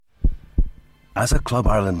As a Club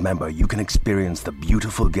Ireland member, you can experience the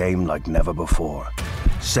beautiful game like never before.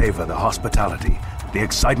 Savor the hospitality, the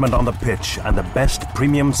excitement on the pitch, and the best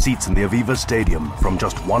premium seats in the Aviva Stadium from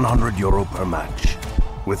just €100 per match.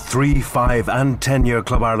 With 3, 5, and 10-year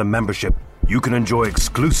Club Ireland membership, you can enjoy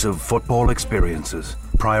exclusive football experiences,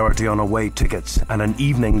 priority on away tickets, and an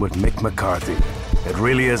evening with Mick McCarthy. It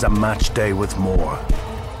really is a match day with more.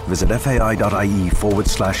 Visit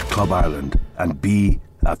fai.ie/Club Ireland and be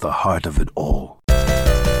at the heart of it all. Thanks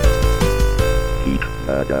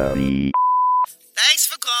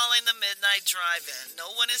for calling the Midnight Drive-In.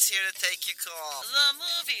 No one is here to take your call. The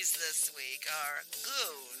movies this week are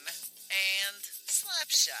Goon and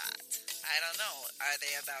Slapshot. I don't know, are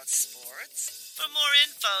they about sports? For more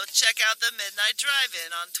info, check out the Midnight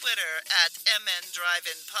Drive-In on Twitter at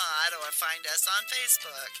MNDriveInPod or find us on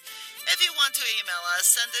Facebook. If you want to email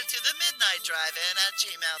us, send it to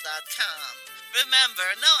themidnightdrivein@gmail.com.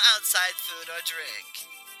 Remember, no outside food or drink.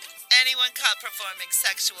 Anyone caught performing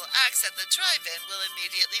sexual acts at the drive-in will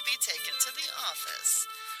immediately be taken to the office.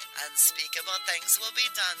 Unspeakable things will be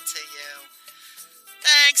done to you.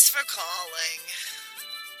 Thanks for calling.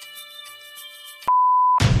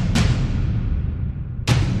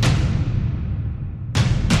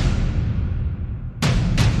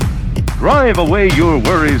 Drive away your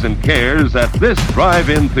worries and cares at this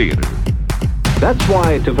drive-in theater. That's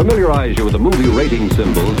why, to familiarize you with the movie rating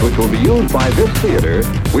symbols which will be used by this theater,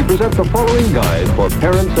 we present the following guide for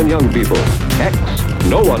parents and young people. X,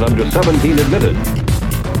 no one under 17 admitted.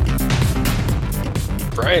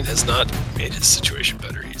 Brian has not made his situation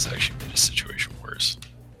better. He's actually made his situation worse.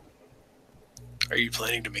 Are you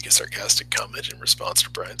planning to make a sarcastic comment in response to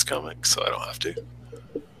Brian's comment so I don't have to?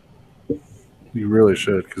 You really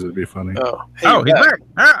should, because it'd be funny. Oh, hey, he's there.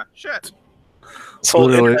 Ah, shit. This whole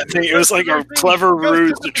Literally. internet thing, it was like a clever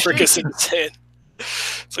ruse to trick us into saying.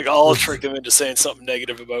 It's like, I'll trick them into saying something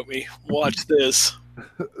negative about me. Watch this.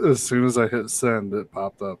 As soon as I hit send, it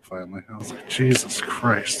popped up finally. I was like, Jesus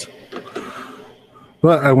Christ.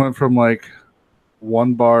 But I went from like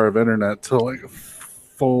 1 bar of internet to like a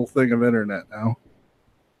full thing of internet now.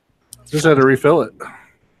 Just had to refill it.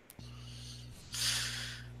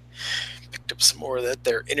 Picked up some more of that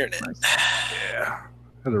there internet. Yeah.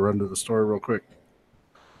 Had to run to the store real quick.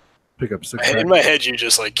 Pick up 6. In my head, you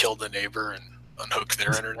just like killed the neighbor and unhooked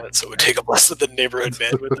their internet, so it would take up less of the neighborhood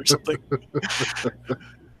bandwidth or something.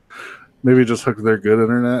 Maybe just hook their good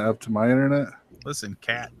internet up to my internet. Listen,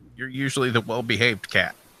 cat, you're usually the well-behaved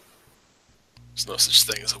cat. There's no such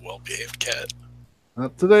thing as a well-behaved cat.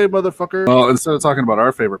 Not today, motherfucker. Well, instead of talking about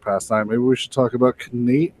our favorite pastime, maybe we should talk about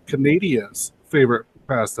Canadians' favorite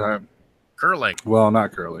pastime. Curling. Well,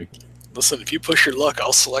 not curling. Listen, if you push your luck,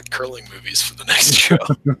 I'll select curling movies for the next show.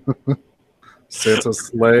 Santa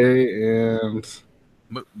Sleigh and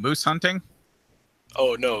Moose hunting?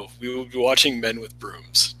 Oh, no. We will be watching Men with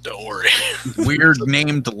Brooms. Don't worry. Weird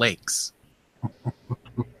named lakes.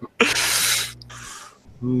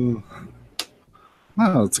 No,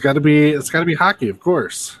 it's got to be hockey, of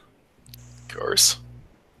course. Of course.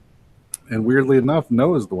 And weirdly enough,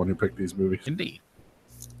 Noah is the one who picked these movies. Indeed.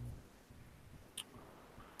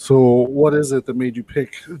 So, what is it that made you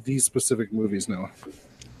pick these specific movies, Noah?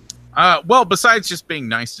 Well, besides just being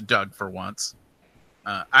nice to Doug for once,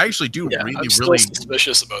 I actually do I'm still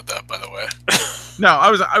suspicious about that, by the way. No,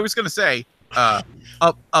 I was going to say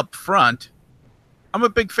up front, I'm a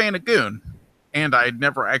big fan of Goon, and I'd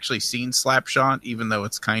never actually seen Slapshot, even though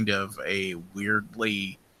it's kind of a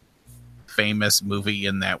weirdly famous movie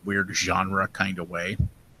in that weird genre kind of way.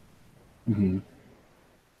 Mm-hmm.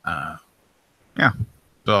 Yeah.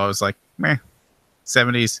 So I was like, meh.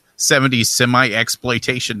 70s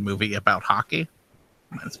semi-exploitation movie about hockey.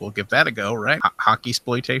 Might as well give that a go, right? Hockey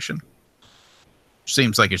exploitation.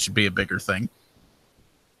 Seems like it should be a bigger thing.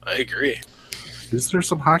 I agree. Is there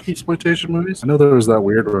some hockey exploitation movies? I know there was that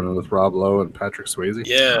weird one with Rob Lowe and Patrick Swayze.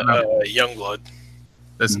 Yeah, Youngblood.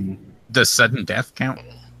 Does sudden death count?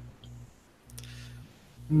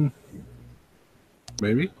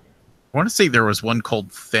 Maybe. I want to say there was one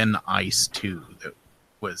called Thin Ice too that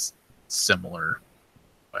was similar,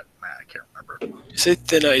 but I can't remember. You say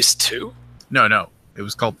Thin Ice 2? No, it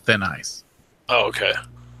was called Thin Ice. Oh, okay.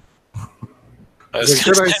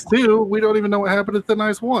 Thin Ice 2, we don't even know what happened to Thin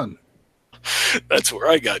Ice 1. That's where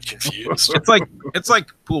I got confused. It's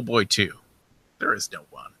like Pool Boy 2. There is no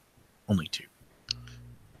one, only 2.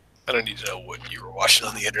 I don't need to know what you were watching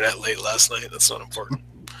on the internet late last night. That's not important.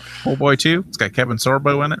 Pool Boy 2. It's got Kevin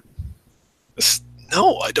Sorbo in it.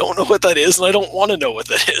 No, I don't know what that is, and I don't want to know what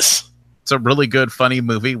that is. It's a really good, funny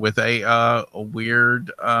movie with a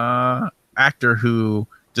weird actor who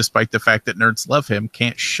despite the fact that nerds love him,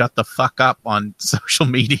 can't shut the fuck up on social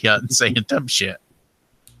media and saying dumb shit.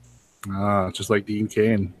 Just like Dean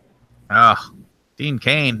Cain. Oh, Dean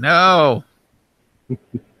Cain, no.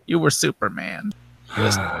 You were Superman. You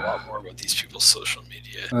guys know a lot more about these people's social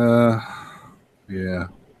media. Yeah.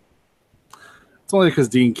 It's only because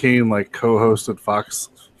Dean Cain like co-hosted Fox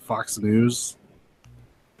News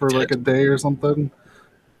for like a day or something,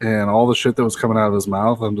 and all the shit that was coming out of his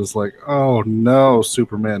mouth, I'm just like, oh no,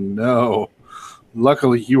 Superman, no.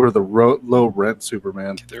 Luckily, you were the low rent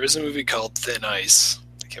Superman. There is a movie called Thin Ice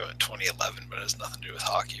that came out in 2011, but it has nothing to do with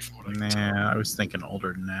hockey, from what I can tell. I was thinking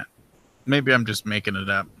older than that. Maybe I'm just making it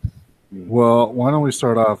up. Well, why don't we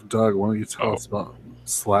start off, Doug? Why don't you tell us about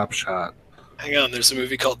Slapshot? Hang on, there's a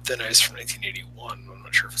movie called Thin Ice from 1981. I'm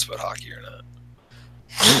not sure if it's about hockey or not.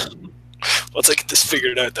 Once I get this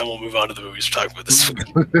figured out, then we'll move on to the movies we're talking about this week.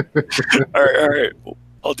 All right.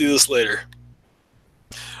 I'll do this later.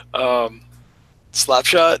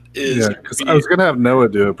 Slapshot is... Yeah, because I was going to have Noah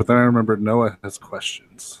do it, but then I remembered Noah has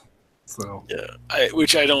questions. So yeah, I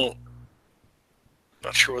don't...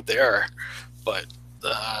 not sure what they are, but...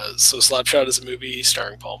 so Slapshot is a movie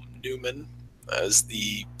starring Paul Newman as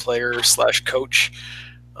the player/coach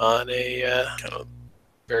on a kind of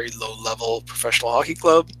very low-level professional hockey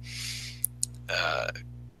club.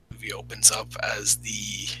 Movie opens up as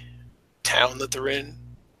the town that they're in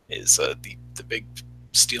is the big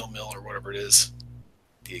steel mill or whatever it is.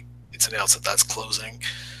 It's announced that that's closing,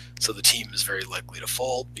 so the team is very likely to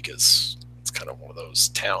fold because it's kind of one of those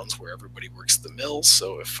towns where everybody works at the mill.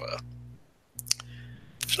 So if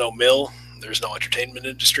there's no mill, there's no entertainment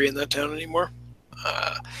industry in that town anymore.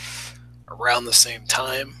 Around the same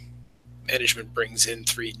time, management brings in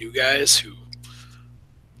 3 new guys who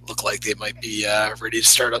look like they might be ready to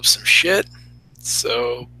start up some shit.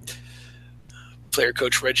 So player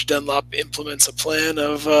coach Reg Dunlop implements a plan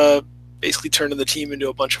of basically turning the team into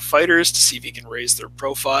a bunch of fighters to see if he can raise their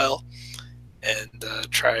profile and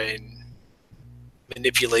try and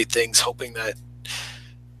manipulate things, hoping that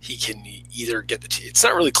he can either get the team. It's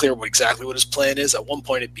not really clear exactly what his plan is. At one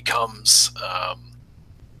point it becomes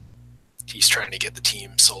he's trying to get the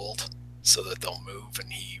team sold so that they'll move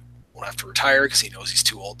and he won't have to retire because he knows he's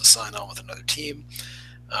too old to sign on with another team.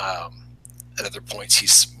 At other points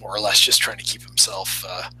he's more or less just trying to keep himself,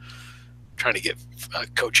 trying to get a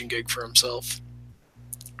coaching gig for himself.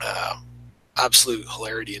 Absolute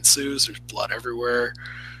hilarity ensues. There's blood everywhere.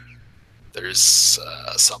 There's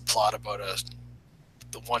a subplot about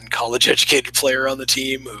the one college-educated player on the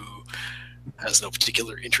team who has no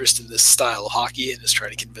particular interest in this style of hockey and is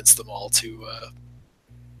trying to convince them all to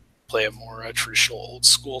play a more traditional,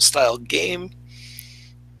 old-school style game.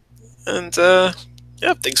 And,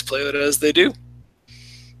 things play out as they do.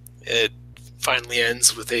 It finally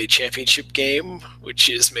ends with a championship game, which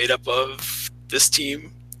is made up of this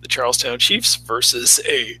team, the Charlestown Chiefs, versus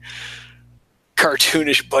a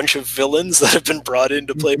cartoonish bunch of villains that have been brought in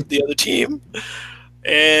to play with the other team.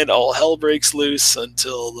 And all hell breaks loose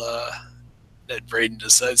until Ned Braden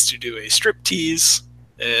decides to do a striptease,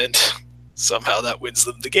 and somehow that wins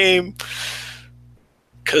them the game.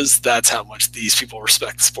 Because that's how much these people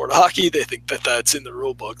respect the sport of hockey. They think that that's in the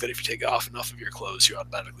rule book, that if you take off enough of your clothes, you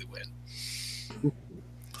automatically win.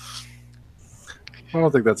 I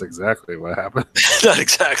don't think that's exactly what happened. Not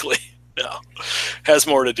exactly. No. Has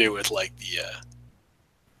more to do with like the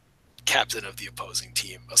captain of the opposing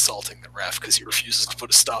team assaulting the ref because he refuses to put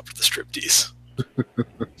a stop to the striptease.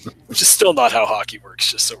 Which is still not how hockey works,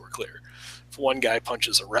 just so we're clear. If one guy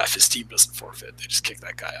punches a ref, his team doesn't forfeit. They just kick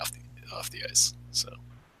that guy off the ice. So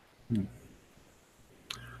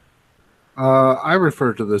I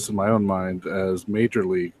refer to this in my own mind as Major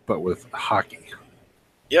League, but with hockey.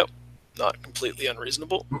 Yep. Not completely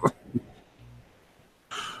unreasonable.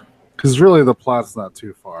 Because really the plot's not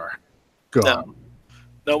too far gone.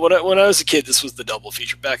 No, when I was a kid, this was the double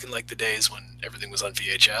feature. Back in like the days when everything was on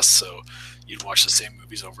VHS, so you'd watch the same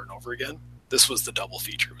movies over and over again. This was the double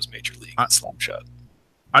feature. It was Major League and Slapshot.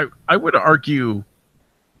 I would argue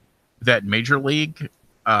that Major League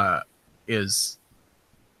is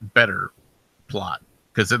better plot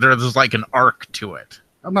because there's like an arc to it.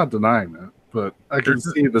 I'm not denying that, but I can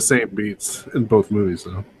see the same beats in both movies,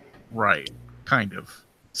 though. Right, kind of.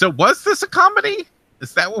 So was this a comedy?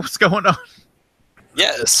 Is that what was going on?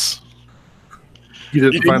 Yes. You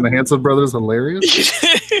didn't find the Hanson brothers hilarious?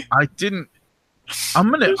 I didn't. I'm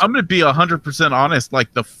gonna be 100% honest.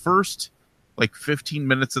 Like the first 15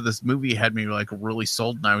 minutes of this movie had me like really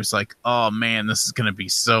sold, and I was like, "Oh man, this is gonna be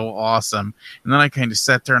so awesome." And then I kind of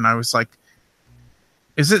sat there and I was like,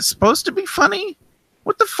 "Is it supposed to be funny?"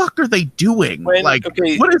 what the fuck are they doing?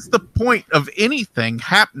 What is the point of anything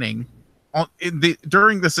happening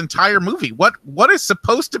during this entire movie? What is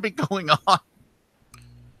supposed to be going on?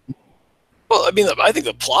 Well, I mean, I think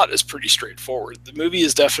the plot is pretty straightforward. The movie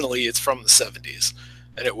is definitely, it's from the 70s,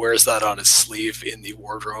 and it wears that on its sleeve in the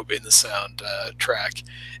wardrobe, in the sound track,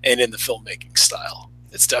 and in the filmmaking style.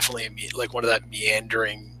 It's definitely like one of that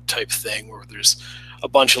meandering type thing where there's a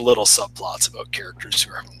bunch of little subplots about characters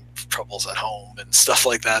who are having troubles at home and stuff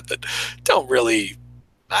like that that don't really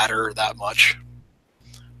matter that much.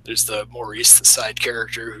 There's the Maurice, the side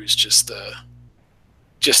character, who's just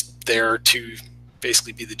there to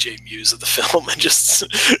basically be the J Muse of the film and just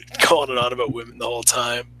go on and on about women the whole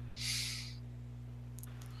time.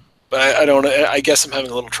 But I guess I'm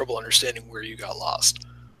having a little trouble understanding where you got lost.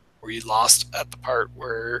 Were you lost at the part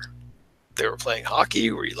where they were playing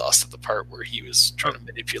hockey? Were you lost at the part where he was trying to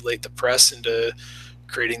manipulate the press into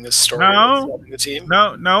creating this story of the team?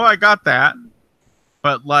 No, I got that.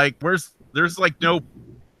 But like, there's like no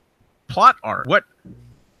plot arc. What?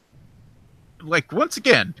 Like, once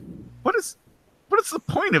again, what is the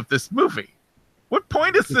point of this movie? What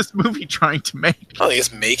point is this movie trying to make? I don't think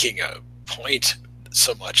it's making a point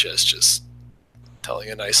so much as just telling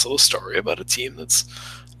a nice little story about a team that's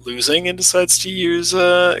losing and decides to use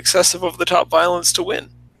excessive over-the-top violence to win.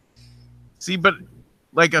 See, but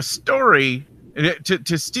like a story,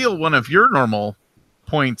 to steal one of your normal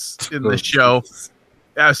points in the show,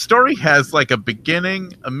 a story has like a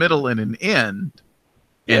beginning, a middle, and an end.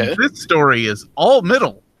 And Yeah. this story is all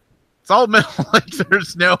middle. It's all middle. Like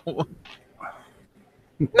there's no.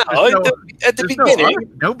 No, at the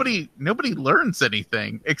beginning, nobody learns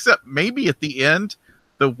anything except maybe at the end,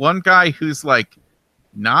 the one guy who's like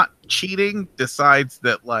not cheating decides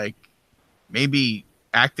that like maybe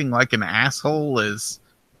acting like an asshole is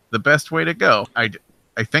the best way to go. I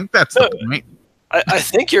think that's the point. I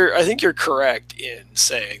think you're correct in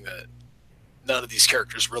saying that none of these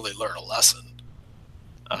characters really learn a lesson.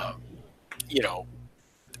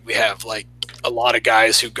 We have like a lot of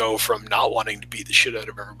guys who go from not wanting to beat the shit out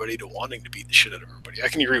of everybody to wanting to beat the shit out of everybody. I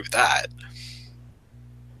can agree with that.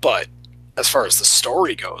 But as far as the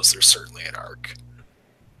story goes, there's certainly an arc.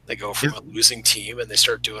 They go from a losing team and they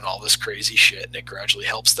start doing all this crazy shit, and it gradually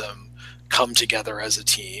helps them come together as a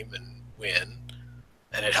team and win.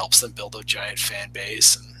 And it helps them build a giant fan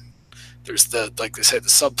base. And there's like they said, the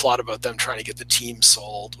subplot about them trying to get the team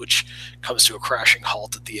sold, which comes to a crashing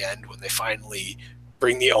halt at the end when they finally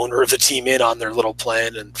bring the owner of the team in on their little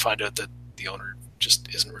plan and find out that the owner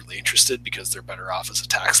just isn't really interested because they're better off as a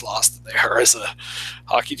tax loss than they are as a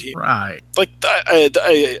hockey team. Right. Like,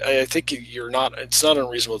 I think it's not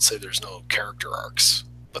unreasonable to say there's no character arcs,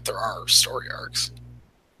 but there are story arcs.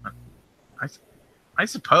 I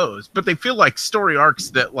suppose, but they feel like story arcs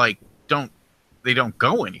that like don't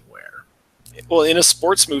go anywhere. Well, in a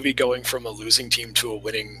sports movie, going from a losing team to a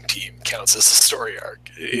winning team counts as a story arc.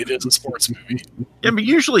 It is a sports movie. Yeah, but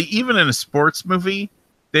usually, even in a sports movie,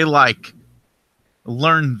 they like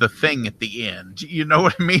learn the thing at the end. You know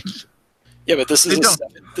what I mean? Yeah, but this is a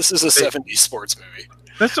 70s sports movie.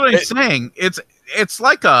 That's what I'm saying. It's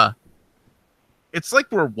like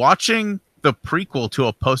we're watching the prequel to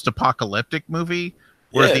a post-apocalyptic movie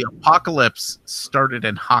where the apocalypse started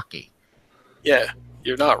in hockey. Yeah,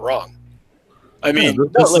 you're not wrong. I mean,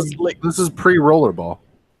 this is pre-rollerball.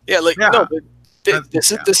 Yeah,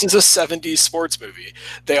 this is a 70s sports movie.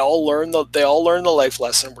 They all learn the life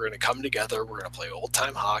lesson. We're going to come together. We're going to play old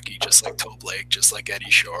time hockey, just like Toe Blake, just like Eddie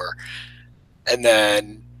Shore. And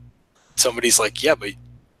then somebody's like, "Yeah, but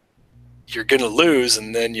you're going to lose,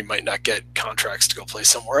 and then you might not get contracts to go play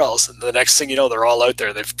somewhere else." And the next thing you know, they're all out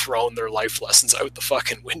there. They've thrown their life lessons out the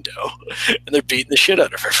fucking window, and they're beating the shit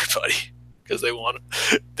out of everybody because they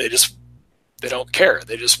don't care.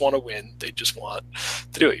 They just want to win. They just want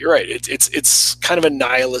to do it. You're right. It's kind of a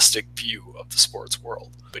nihilistic view of the sports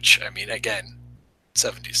world, which, I mean, again,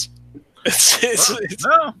 70s.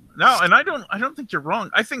 No, and I don't think you're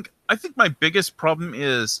wrong. I think my biggest problem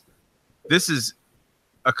is this is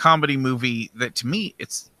a comedy movie that to me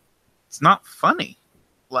it's not funny.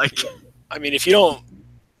 Like, I mean,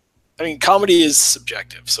 comedy is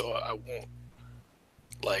subjective, so I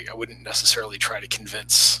wouldn't necessarily try to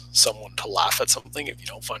convince someone to laugh at something. If you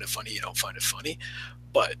don't find it funny, you don't find it funny.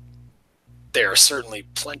 But there are certainly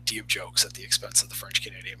plenty of jokes at the expense of the French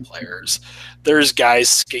Canadian players. There's guys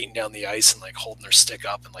skating down the ice and like holding their stick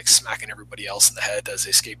up and like smacking everybody else in the head as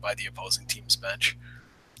they skate by the opposing team's bench.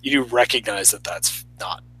 You do recognize that that's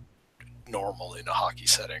not normal in a hockey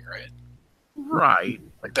setting, right? Right.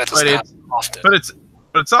 Like that doesn't happen often. But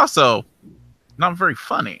it's also not very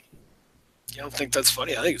funny. You don't think that's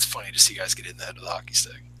funny? I think it's funny to see guys get in the head with a hockey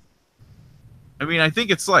stick. I mean, I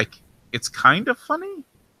think it's kind of funny,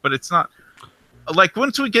 but it's not. Like,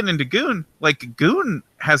 once we get into Goon, like, Goon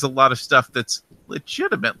has a lot of stuff that's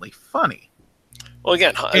legitimately funny. Well,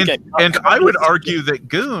 again, and I would argue that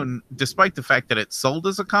Goon, despite the fact that it's sold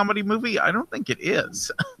as a comedy movie, I don't think it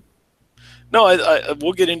is. No, I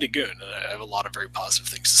we'll get into Goon, and I have a lot of very positive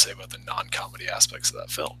things to say about the non-comedy aspects of that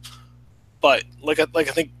film. But I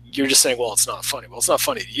think you're just saying, well, it's not funny. Well, it's not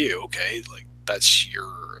funny to you, okay? Like, that's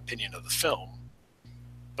your opinion of the film.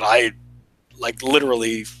 But I,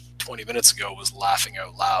 literally 20 minutes ago was laughing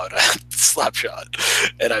out loud at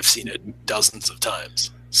Slapshot, and I've seen it dozens of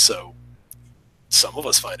times. So some of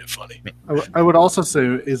us find it funny. I would also say,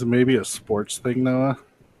 is it maybe a sports thing, Noah?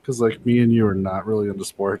 Because me and you are not really into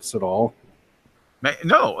sports at all.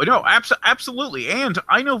 No, absolutely. And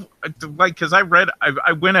I know, because I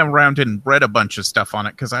went around and read a bunch of stuff on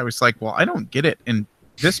it, because I was like, well, I don't get it. And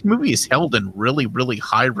this movie is held in really, really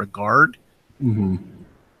high regard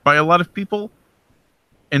by a lot of people.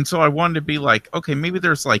 And so I wanted to be like, okay, maybe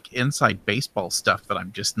there's inside baseball stuff that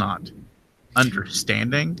I'm just not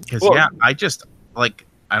understanding. Because I just I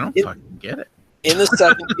don't fucking get it. In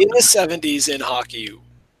the 70s in hockey,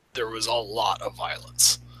 there was a lot of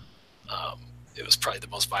violence. It was probably the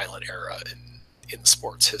most violent era in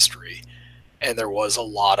sports history, and there was a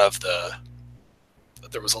lot of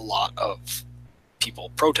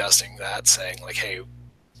people protesting that, saying hey,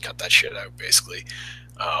 cut that shit out, basically.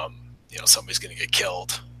 Somebody's going to get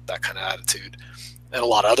killed, that kind of attitude. And a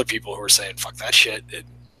lot of other people who were saying, fuck that shit.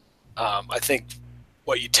 I think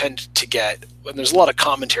what you tend to get, when there's a lot of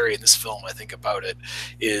commentary in this film, I think, about it,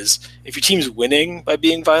 is if your team's winning by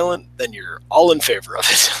being violent, then you're all in favor of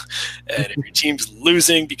it. And if your team's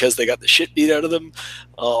losing because they got the shit beat out of them,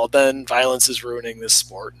 then violence is ruining this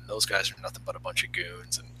sport, and those guys are nothing but a bunch of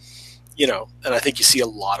goons. And and I think you see a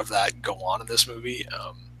lot of that go on in this movie.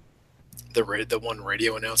 The one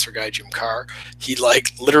radio announcer guy, Jim Carr, he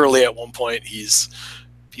literally at one point he's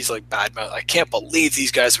bad mouth. I can't believe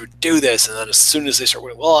these guys would do this. And then as soon as they start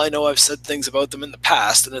winning, well, I know I've said things about them in the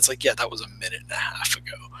past, and it's yeah, that was a minute and a half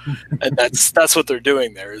ago. And that's what they're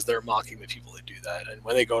doing there, is they're mocking the people that do that. And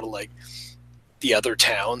when they go to the other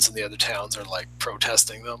towns, and the other towns are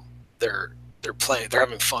protesting them, they're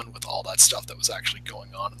having fun with all that stuff that was actually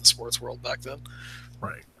going on in the sports world back then.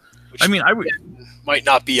 Right. Which, I mean, might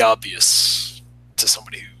not be obvious to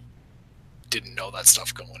somebody who didn't know that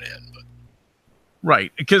stuff going in, but.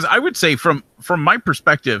 Right, because I would say from my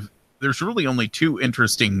perspective, there's really only two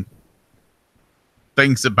interesting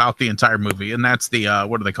things about the entire movie, and that's the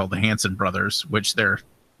what are they called, the Hanson brothers, which they're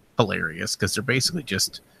hilarious because they're basically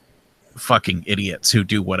just fucking idiots who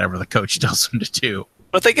do whatever the coach tells them to do.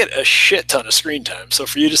 But they get a shit ton of screen time, so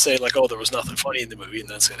for you to say oh, there was nothing funny in the movie, and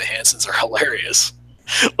then say the Hansons are hilarious.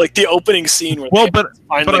 The opening scene where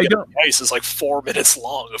finally get on the ice is 4 minutes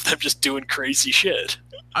long of them just doing crazy shit.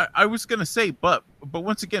 I was gonna say, but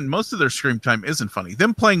once again, most of their screen time isn't funny.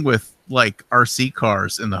 Them playing with RC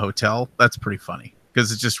cars in the hotel, that's pretty funny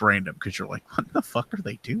because it's just random. Because you're like, what the fuck are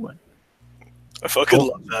they doing? I fucking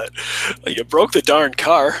love that. You broke the darn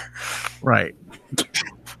car, right?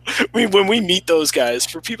 When we meet those guys,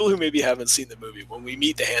 for people who maybe haven't seen the movie, when we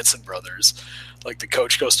meet the Hanson brothers, the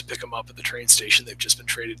coach goes to pick them up at the train station. They've just been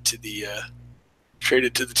traded to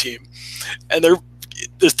the team, and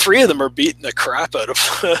the three of them are beating the crap out of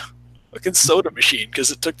a fucking soda machine because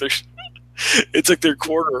it took their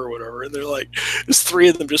quarter or whatever, and they're there's three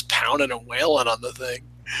of them just pounding and wailing on the thing.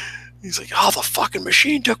 He's oh, the fucking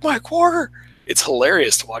machine took my quarter. It's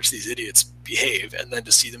hilarious to watch these idiots behave, and then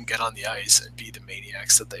to see them get on the ice and be the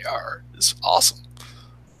maniacs that they are is awesome.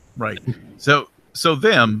 Right. So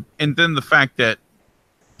them, and then the fact that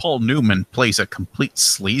Paul Newman plays a complete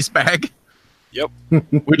sleazebag. Yep.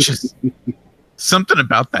 Which is something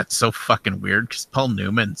about that's so fucking weird because Paul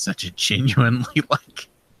Newman's such a genuinely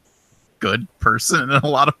good person in a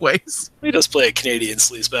lot of ways. He does play a Canadian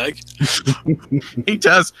sleazebag. He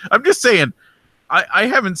does. I'm just saying, I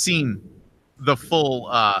haven't seen the full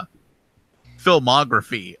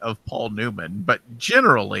filmography of Paul Newman, but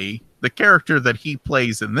generally the character that he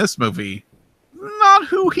plays in this movie, not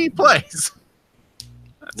who he plays.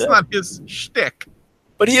 That's not his shtick.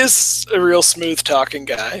 But he is a real smooth talking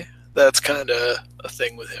guy. That's kind of a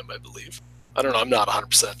thing with him, I believe. I don't know. I'm not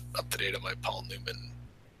 100% up to date on my Paul Newman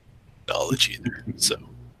knowledge either. So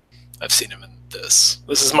I've seen him in this.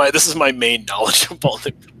 This is my main knowledge of Paul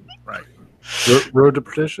Newman. Right. Road to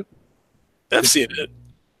Perdition? I've seen it.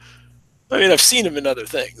 I mean, I've seen him in other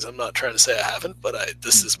things. I'm not trying to say I haven't, but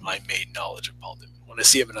this is my main knowledge of Paul Newman. When I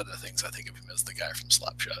see him in other things, I think of him as the guy from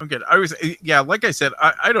Slapshot. Okay, like I said,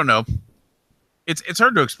 I don't know. it's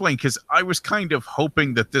hard to explain because I was kind of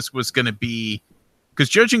hoping that this was going to be, because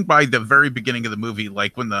judging by the very beginning of the movie,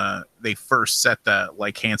 like when they first set the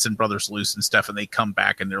like Hanson brothers loose and stuff, and they come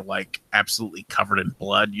back and they're like absolutely covered in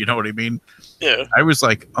blood. You know what I mean? Yeah. I was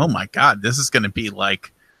like, oh my God, this is going to be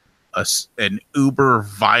like an uber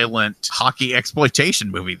violent hockey exploitation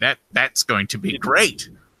movie. That's going to be great.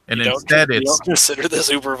 And instead you don't consider this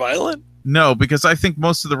uber violent? No, because I think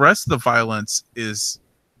most of the rest of the violence is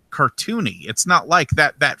cartoony. It's not like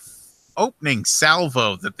that opening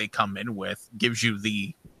salvo that they come in with gives you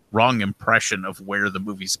the wrong impression of where the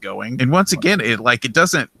movie's going. And once again, it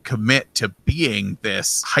doesn't commit to being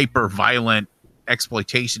this hyper violent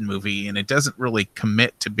exploitation movie, and it doesn't really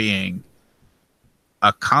commit to being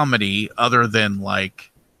a comedy other than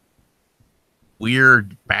like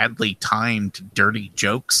weird, badly timed, dirty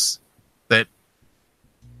jokes that,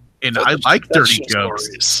 and I like dirty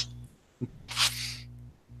jokes.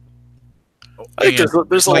 I think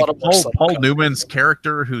there's a lot of Paul Newman's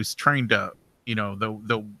character who's trying to,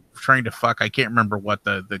 the trying to fuck. I can't remember what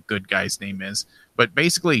the good guy's name is, but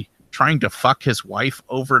basically trying to fuck his wife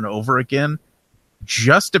over and over again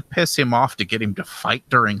just to piss him off to get him to fight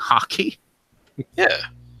during hockey. Yeah,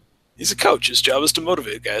 he's a coach. His job is to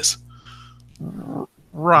motivate guys.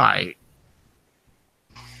 Right.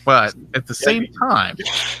 But at the same time,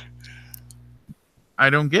 I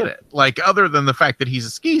don't get it. Like, other than the fact that he's a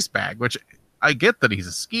skis bag, which I get that he's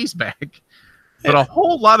a skis bag, but a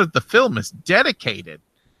whole lot of the film is dedicated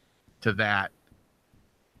to that.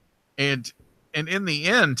 And in the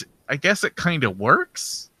end, I guess it kind of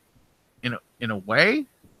works in a way,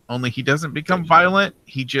 only he doesn't become violent.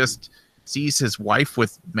 He just sees his wife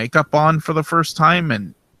with makeup on for the first time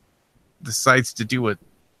and decides to do a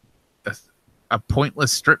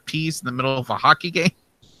pointless striptease in the middle of a hockey game,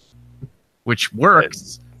 which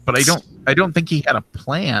works, but I don't think he had a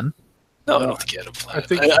plan. No, I don't think he had a plan. I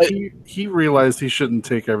think he realized he shouldn't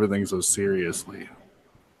take everything so seriously.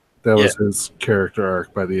 That was his character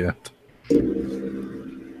arc by the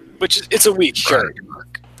end. Which it's a weak character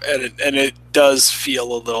arc, and it does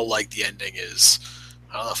feel a little like the ending is,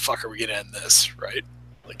 how the fuck are we gonna end this, right?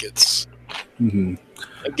 Like it's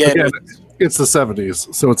again, it's the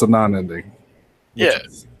 70s, so it's a non-ending. Yeah,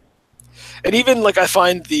 and even like I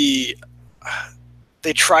find they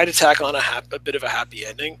try to tack on a bit of a happy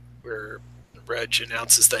ending where Reg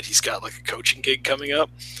announces that he's got like a coaching gig coming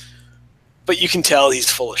up, but you can tell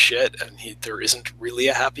he's full of shit and there isn't really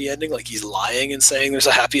a happy ending. Like he's lying and saying there's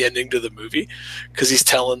a happy ending to the movie because he's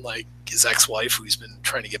telling like his ex-wife, who he's been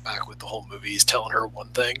trying to get back with the whole movie, he's telling her one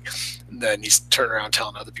thing and then he's turning around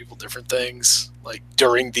telling other people different things. Like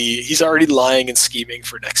he's already lying and scheming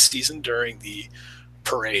for next season during the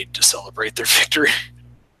parade to celebrate their victory.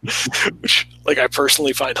 Which, like, I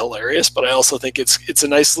personally find hilarious, but I also think it's a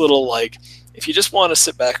nice little, like, if you just want to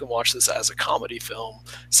sit back and watch this as a comedy film,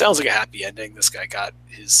 sounds like a happy ending. This guy got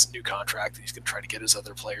his new contract, and he's going to try to get his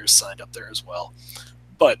other players signed up there as well.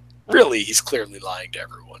 But really, he's clearly lying to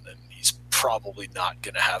everyone, and he's probably not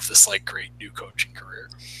going to have this, like, great new coaching career.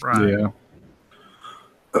 Right. Yeah.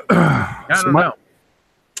 I don't know.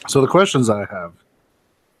 So the questions I have,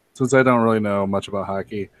 since I don't really know much about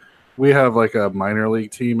hockey, we have like a minor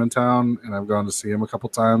league team in town, and I've gone to see them a couple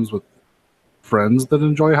times with friends that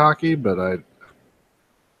enjoy hockey, but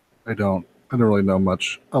I don't really know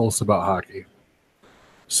much else about hockey.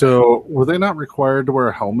 So were they not required to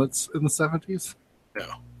wear helmets in the 70s? No.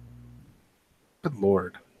 Good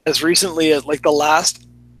Lord. As recently as like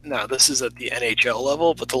this is at the NHL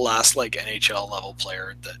level, but the last like NHL level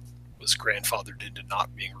player that was grandfathered into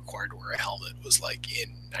not being required to wear a helmet was like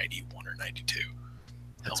in 91 or 92.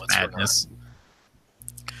 That's madness.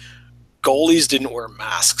 Goalies didn't wear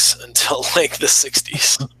masks until like the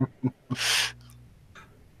 60s.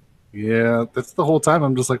 Yeah, that's the whole time.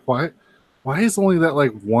 I'm just like, why is only that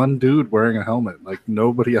like one dude wearing a helmet? Like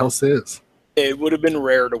nobody else is. It would have been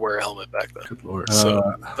rare to wear a helmet back then. Good Lord.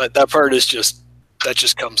 So that part is just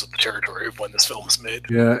comes with the territory of when this film was made.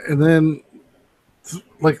 Yeah, and then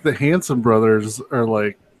like the Hanson brothers are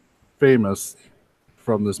like famous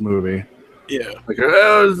from this movie. Yeah. Like,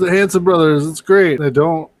 oh, the Hanson brothers, it's great. I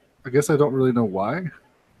guess I don't really know why.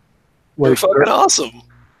 They're fucking awesome.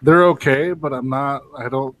 They're okay, but I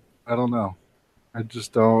don't know. I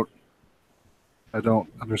just don't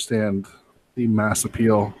understand the mass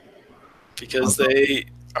appeal. Because they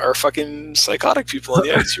are fucking psychotic people on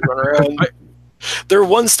the ice who run around. They're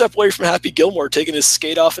one step away from Happy Gilmore taking his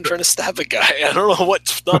skate off and trying to stab a guy. I don't know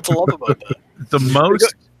what not to love about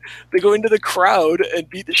that. They go into the crowd and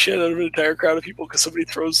beat the shit out of an entire crowd of people because somebody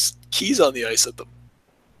throws keys on the ice at them.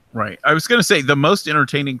 Right. I was going to say the most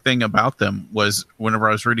entertaining thing about them was whenever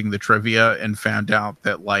I was reading the trivia and found out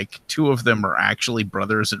that like two of them are actually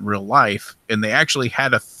brothers in real life, and they actually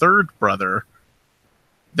had a third brother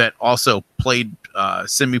that also played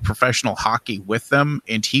semi-professional hockey with them,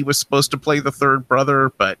 and he was supposed to play the third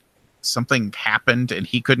brother, but something happened and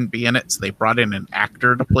he couldn't be in it, so they brought in an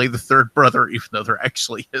actor to play the third brother, even though there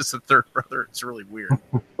actually is a third brother. It's really weird.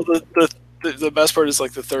 Well, the best part is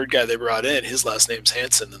like the third guy they brought in, his last name's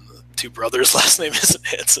Hansen, and the two brothers' last name isn't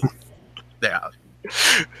Hansen. Yeah.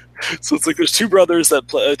 So it's like there's two brothers that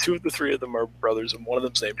play. Two of the three of them are brothers, and one of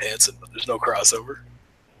them's named Hansen, but there's no crossover.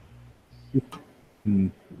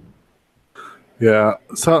 Yeah.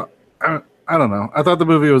 So I don't know. I thought the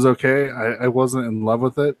movie was okay. I wasn't in love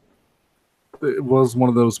with it. It was one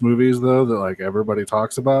of those movies though that like everybody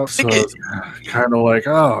talks about. So it's kind of like,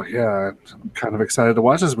 oh yeah, I'm kind of excited to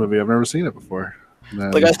watch this movie. I've never seen it before.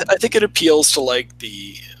 Then, like I think it appeals to like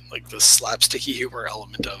the slapsticky humor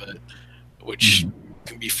element of it, which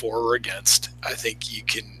can be for or against. I think you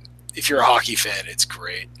can, if you're a hockey fan, it's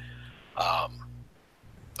great.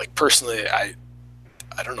 Like personally, I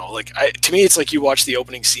don't know. Like to me, it's like you watch the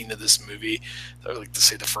opening scene of this movie, or like to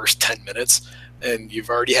say the first 10 minutes, and you've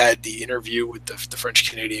already had the interview with the French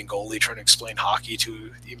Canadian goalie trying to explain hockey to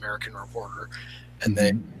the American reporter, and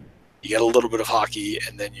then you get a little bit of hockey,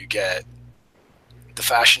 and then you get the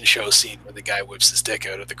fashion show scene where the guy whips his dick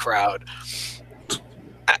out of the crowd.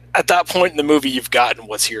 At that point in the movie, you've gotten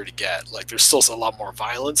what's here to get. Like there's still a lot more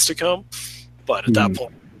violence to come, but at that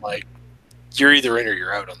point, like you're either in or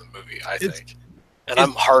you're out on the movie, I think. And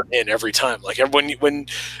I'm hard in every time. Like when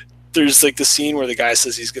there's like the scene where the guy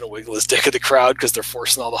says he's going to wiggle his dick at the crowd because they're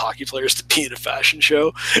forcing all the hockey players to be in a fashion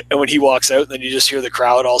show, and when he walks out, then you just hear the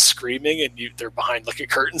crowd all screaming, and they're behind like a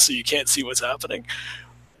curtain, so you can't see what's happening.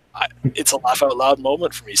 It's a laugh out loud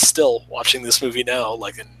moment for me still watching this movie now.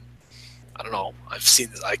 Like, I don't know. I've seen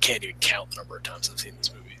this. I can't even count the number of times I've seen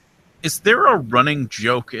this movie. Is there a running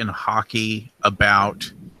joke in hockey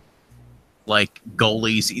about like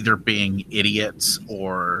goalies either being idiots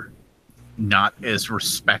or not as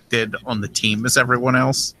respected on the team as everyone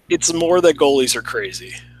else? It's more that goalies are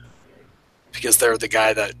crazy because they're the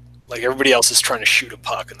guy that, like, everybody else is trying to shoot a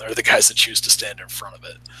puck, and they're the guys that choose to stand in front of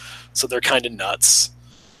it. So they're kind of nuts.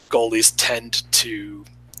 Goalies tend to,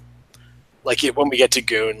 like, when we get to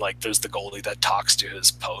Goon, like, there's the goalie that talks to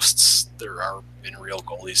his posts. There are been real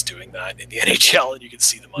goalies doing that in the NHL, and you can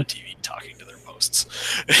see them on TV talking to their posts.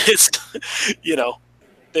 It's, you know,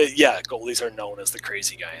 yeah, goalies are known as the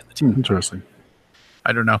crazy guy in the team. Interesting.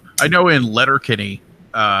 I don't know. I know in Letterkenny,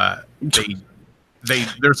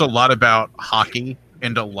 there's a lot about hockey,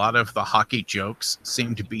 and a lot of the hockey jokes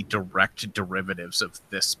seem to be direct derivatives of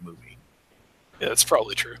this movie. Yeah, that's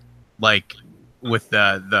probably true. Like with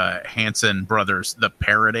the Hanson brothers, the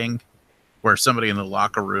parroting, where somebody in the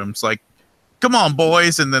locker room's like, "Come on,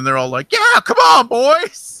 boys," and then they're all like, "Yeah, come on,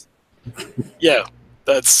 boys." Yeah,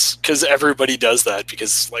 that's because everybody does that,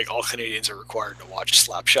 because like all Canadians are required to watch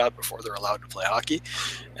Slapshot before they're allowed to play hockey,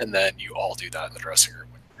 and then you all do that in the dressing room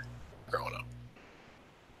when you're growing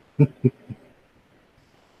up.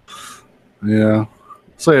 Yeah.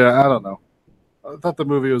 So yeah, I don't know. I thought the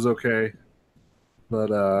movie was okay,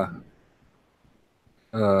 but I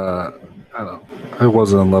don't know. I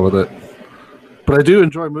wasn't in love with it. But I do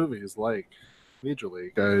enjoy movies like Major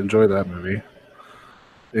League. I enjoy that movie.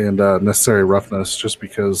 And Necessary Roughness, just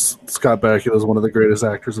because Scott Bakula is one of the greatest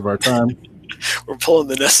actors of our time. We're pulling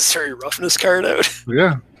the Necessary Roughness card out.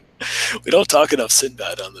 Yeah. We don't talk enough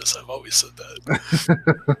Sinbad on this. I've always said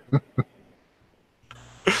that.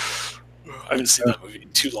 I haven't seen that movie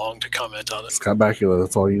in too long to comment on it. Scott Bakula,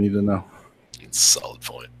 that's all you need to know. It's a solid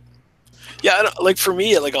point. Yeah, like for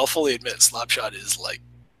me, like I'll fully admit, Slapshot is like,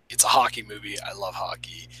 it's a hockey movie. I love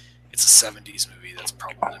hockey. It's a 70s movie. That's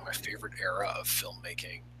probably my favorite era of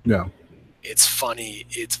filmmaking. Yeah. It's funny.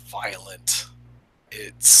 It's violent.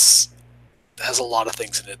 It has a lot of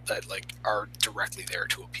things in it that like are directly there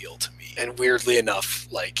to appeal to me. And weirdly enough,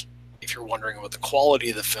 like if you're wondering about the quality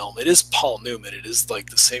of the film, it is Paul Newman. It is like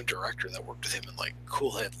the same director that worked with him in like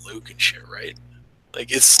Cool Hand Luke and shit, right? Like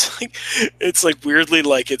it's like weirdly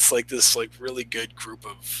like it's like this like really good group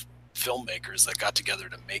of filmmakers that got together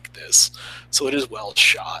to make this. So it is well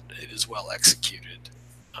shot. It is well executed.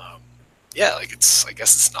 Yeah, like I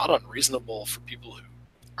guess it's not unreasonable for people who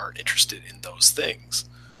aren't interested in those things.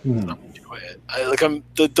 Mm. Enjoy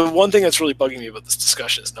it. The one thing that's really bugging me about this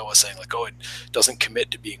discussion is Noah saying like, oh, it doesn't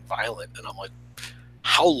commit to being violent, and I'm like,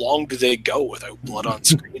 how long do they go without blood on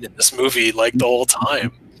screen in this movie? Like the whole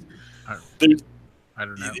time. I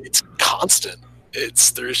don't know. It's constant.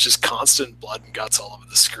 There's just constant blood and guts all over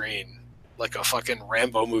the screen. like a fucking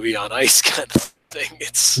Rambo movie on ice kind of thing.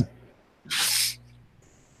 It's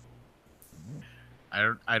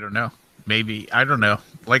I don't know. Maybe I don't know.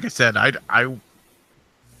 Like I said,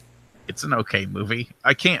 it's an okay movie.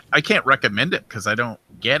 I can't recommend it because I don't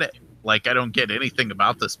get it. Like I don't get anything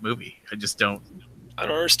about this movie. I just don't. I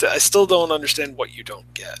don't understand. I still don't understand what you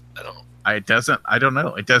don't get. I don't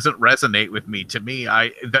know. It doesn't resonate with me. To me,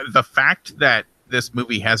 the fact that this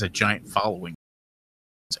movie has a giant following,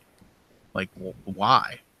 like,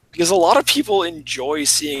 why? Because a lot of people enjoy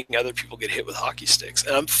seeing other people get hit with hockey sticks,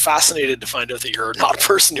 and I'm fascinated to find out that you're not a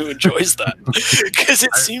person who enjoys that. Because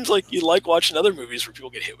it seems like you like watching other movies where people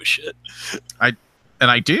get hit with shit.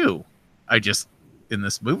 I do. I just, in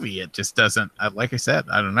this movie, it just doesn't. Like I said,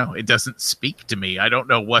 I don't know. It doesn't speak to me. I don't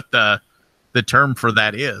know what the term for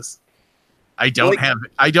that is. I don't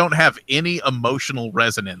have any emotional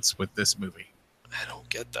resonance with this movie. I don't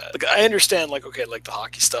get that. Like, I understand, like, okay, like the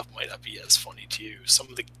hockey stuff might not be as funny to you. Some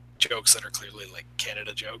of the jokes that are clearly like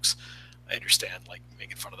Canada jokes, I understand, like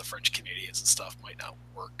making fun of the French Canadians and stuff might not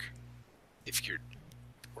work if you're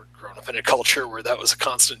grown up in a culture where that was a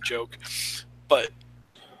constant joke. But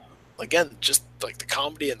again, just like the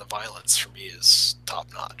comedy and the violence for me is top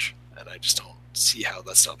notch, and I just don't see how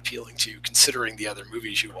that's not appealing to you, considering the other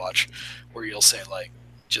movies you watch where you'll say, like,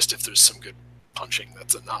 just if there's some good punching,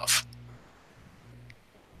 that's enough.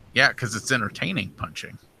 Yeah, because it's entertaining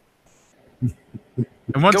punching.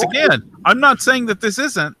 And once again, I'm not saying that this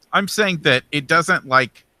isn't. I'm saying that it doesn't,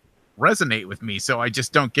 like, resonate with me, so I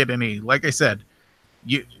just don't get any. Like I said,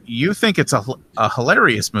 you think it's a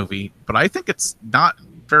hilarious movie, but I think it's not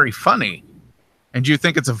very funny. And you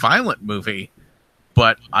think it's a violent movie,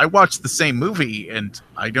 but I watched the same movie, and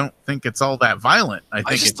I don't think it's all that violent. I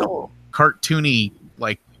think it's cartoony,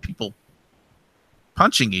 like, people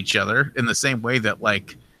punching each other in the same way that,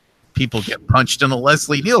 like, people get punched in a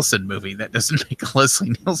Leslie Nielsen movie. That doesn't make a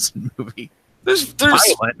Leslie Nielsen movie. There's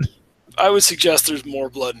violent. I would suggest there's more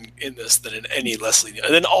blood in this than in any Leslie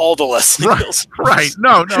Nielsen, than all the Leslie Nielsen movies. Right?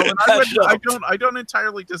 No, and I don't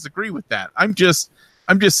entirely disagree with that. I'm just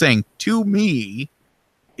saying, to me,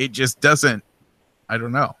 it just doesn't. I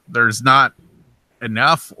don't know. There's not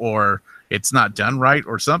enough, or it's not done right,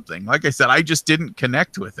 or something. Like I said, I just didn't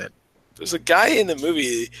connect with it. There's a guy in the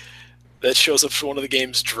movie that shows up for one of the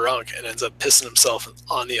games drunk and ends up pissing himself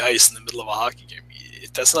on the ice in the middle of a hockey game.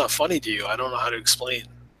 If that's not funny to you, I don't know how to explain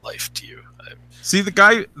life to you. See, the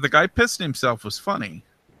guy pissing himself was funny,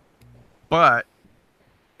 but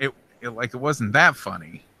it wasn't that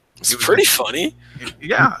funny. It's pretty funny.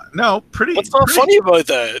 Yeah, no, pretty. What's not funny about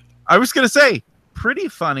that? I was gonna say, pretty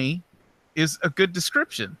funny is a good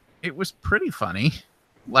description. It was pretty funny.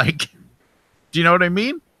 Like, do you know what I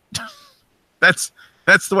mean? That's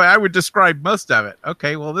the way I would describe most of it.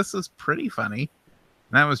 Okay, well, this is pretty funny.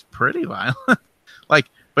 And that was pretty violent. Like,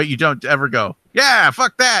 but you don't ever go, yeah,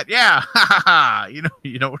 fuck that, yeah, ha ha ha.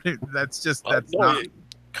 You know what? That's not.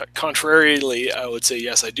 Contrarily, I would say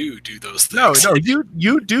yes, I do those things. No,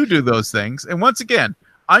 you do those things. And once again,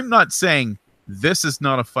 I'm not saying this is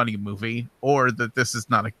not a funny movie or that this is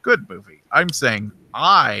not a good movie. I'm saying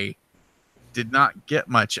I did not get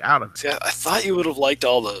much out of it. Yeah, I thought you would have liked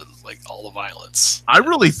all the violence. I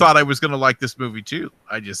really thought I was going to like this movie too.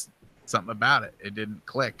 Something about it. It didn't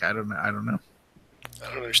click. I don't know. I don't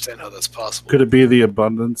understand how that's possible. Could it be the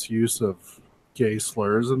abundance use of gay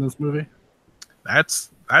slurs in this movie? That's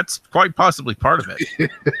quite possibly part of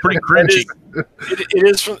it. Pretty cringy. It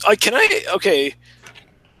is from. Can I? Okay.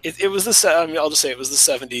 It was the. I mean, I'll just say it was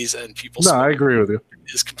the 70s, and people. No, I agree with you.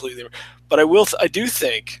 Is completely. But I do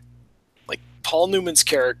think, like, Paul Newman's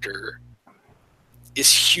character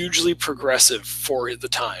is hugely progressive for the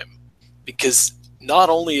time, because not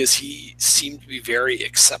only is he seemed to be very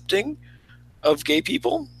accepting of gay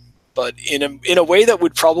people, but in a way that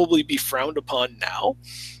would probably be frowned upon now,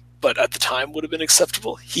 but at the time would have been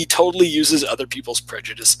acceptable. He totally uses other people's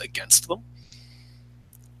prejudice against them.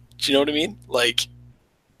 Do you know what I mean? Like,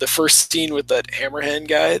 the first scene with that Hammerhand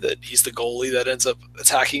guy, that he's the goalie that ends up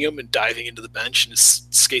attacking him and diving into the bench, and his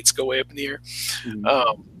skates go way up in the air.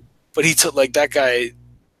 Mm-hmm. But he took, like, that guy.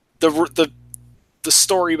 The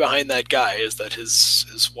story behind that guy is that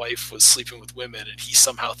his wife was sleeping with women, and he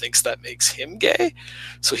somehow thinks that makes him gay,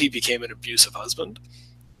 so he became an abusive husband.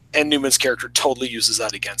 And Newman's character totally uses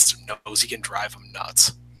that against him, knows he can drive him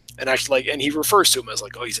nuts. And actually, and he refers to him as,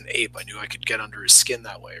 like, oh, he's an ape. I knew I could get under his skin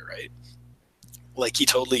that way, right? Like, he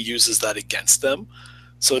totally uses that against them.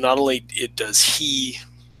 So not only does he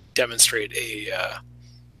demonstrate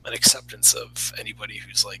an acceptance of anybody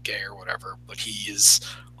who's, like, gay or whatever, but he is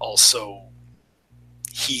also,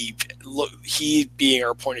 he being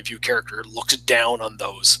our point of view character, looks down on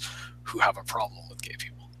those who have a problem with gay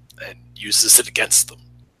people and uses it against them,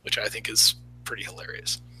 which I think is pretty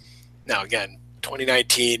hilarious. Now, again,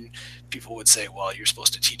 2019, people would say, well, you're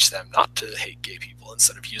supposed to teach them not to hate gay people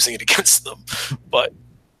instead of using it against them. But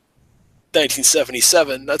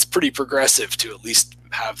 1977, that's pretty progressive to at least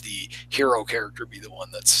have the hero character be the one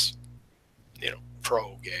that's,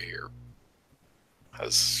 pro-gay or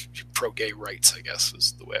has pro-gay rights, I guess,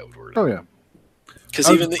 is the way I would word it. Oh, yeah. Because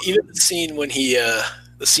even the scene when the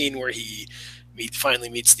scene where he finally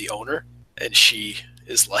meets the owner, and she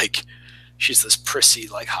is like, she's this prissy,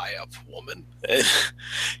 like, high up woman, and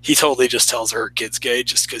he totally just tells her kid's gay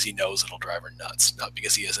just because he knows it'll drive her nuts, not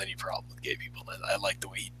because he has any problem with gay people. And I like the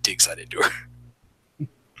way he digs that into her.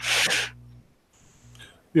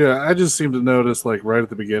 Yeah, I just seem to notice, like, right at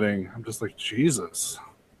the beginning, I'm just like, Jesus.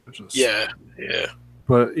 Yeah.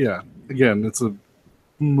 But, yeah, again, it's a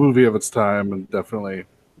movie of its time, and definitely...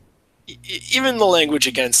 Even the language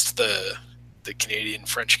against the Canadian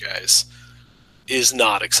French guys is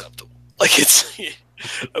not acceptable. Like, it's...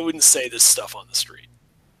 I wouldn't say this stuff on the street.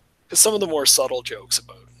 Because some of the more subtle jokes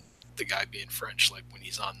about the guy being French, like when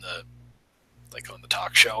he's on the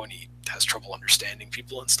talk show and he has trouble understanding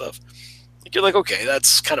people and stuff, like, you're like, okay,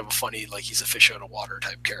 that's kind of a funny, like, he's a fish out of water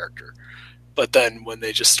type character. But then when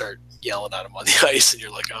they just start yelling at him on the ice, and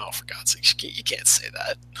you're like, oh, for God's sake, you can't say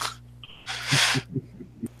that.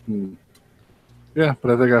 Yeah, but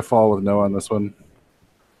I think I fall with no on this one.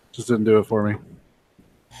 Just didn't do it for me.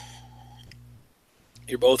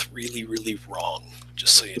 You're both really, really wrong,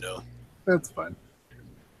 just so you know. That's fine.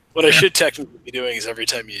 What I should technically be doing is every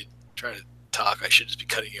time you try to talk, I should just be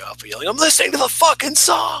cutting you off and yelling, I'm listening to the fucking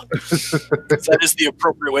song! That is the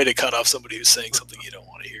appropriate way to cut off somebody who's saying something you don't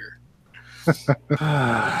want to hear.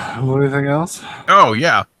 Anything else? Oh,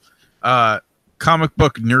 yeah. Comic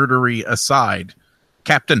book nerdery aside,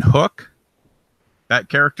 Captain Hook, that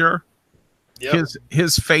character, yep.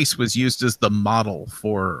 his face was used as the model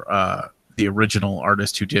for the original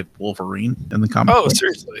artist who did Wolverine in the comic book.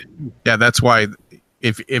 Seriously? Yeah, that's why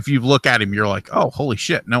if you look at him, you're like, oh, holy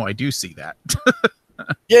shit, no, I do see that.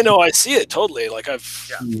 Yeah, no, I see it totally. Like, I've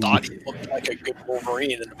thought he looked like a good Wolverine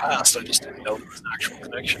in the past. I just didn't know there was an actual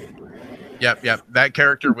connection. Yep. That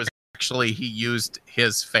character was actually, he used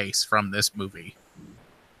his face from this movie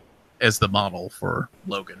as the model for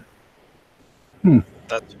Logan.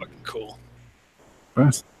 That's fucking cool.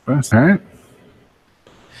 Best. All right.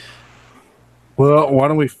 Well, why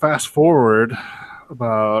don't we fast forward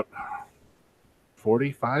about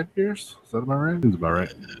 45 years? Is that about right? Seems about right.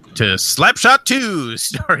 To Slapshot 2,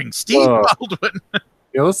 starring Steve Baldwin.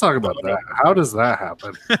 Yeah, let's talk about that. How does that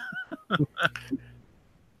happen?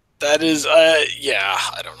 That is, I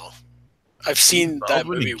don't know. I've seen that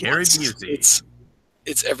movie once.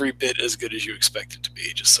 It's every bit as good as you expect it to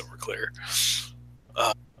be, just so we're clear.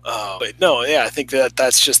 But no, yeah, I think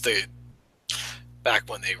that's just back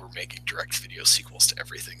when they were making direct-to-video sequels to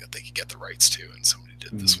everything that they could get the rights to, and somebody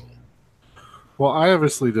did this one. Well, I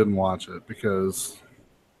obviously didn't watch it because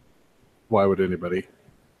why would anybody?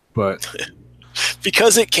 But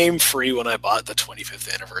because it came free when I bought the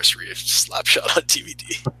 25th anniversary of Slapshot on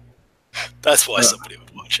DVD. That's why somebody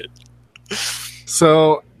would watch it.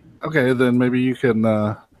 So, okay, then maybe you can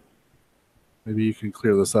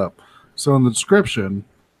clear this up. So in the description,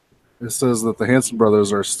 it says that the Hanson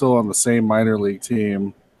brothers are still on the same minor league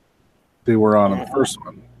team they were on in the first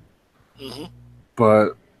one. Mm-hmm.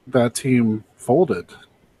 But that team folded.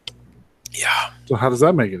 Yeah. So how does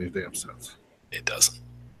that make any damn sense? It doesn't.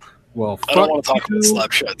 Well, I don't want to talk about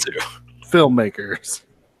Slapshot too. Filmmakers.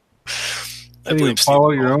 I blame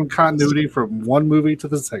follow your own continuity from one movie to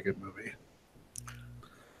the second movie.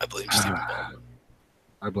 I blame Stephen Baldwin.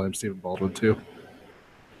 I blame Stephen Baldwin too.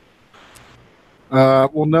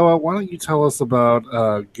 Well, Noah, why don't you tell us about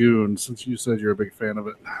Goon, since you said you're a big fan of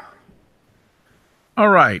it? All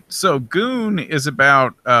right. So Goon is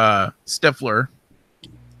about Stifler,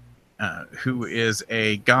 who is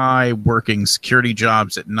a guy working security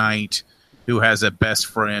jobs at night who has a best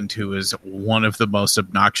friend who is one of the most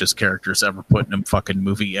obnoxious characters ever put in a fucking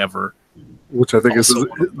movie ever. Which I think is sort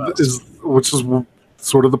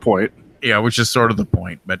of the point. Yeah, which is sort of the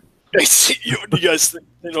point. But you guys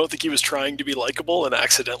don't think he was trying to be likable and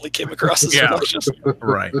accidentally came across as obnoxious?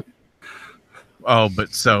 Right. Oh,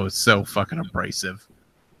 but so fucking abrasive.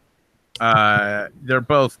 They're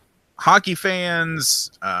both hockey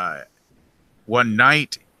fans. One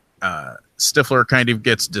night, Stifler kind of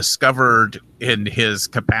gets discovered in his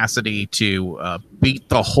capacity to beat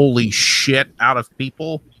the holy shit out of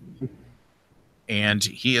people. And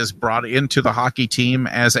he is brought into the hockey team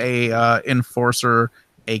as a enforcer,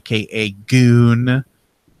 a.k.a. Goon.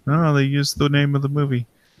 Oh, they used the name of the movie.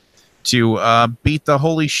 beat the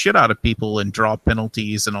holy shit out of people and draw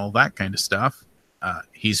penalties and all that kind of stuff.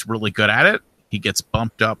 He's really good at it. He gets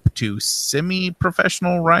bumped up to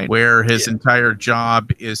semi-professional, right? Where his entire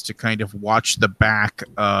job is to kind of watch the back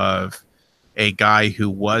of a guy who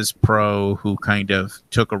was pro, who kind of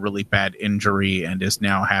took a really bad injury and is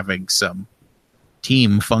now having some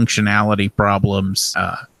team functionality problems.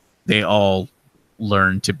 They all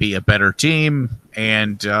learn to be a better team,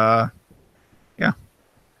 and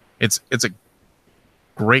it's a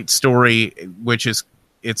great story, which is,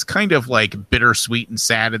 it's kind of like bittersweet and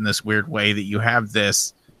sad in this weird way that you have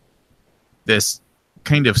this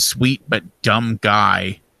kind of sweet but dumb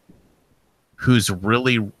guy who's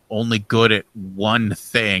really only good at one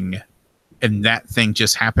thing, and that thing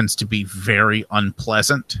just happens to be very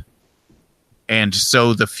unpleasant. And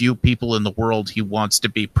so the few people in the world he wants to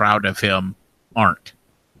be proud of him aren't,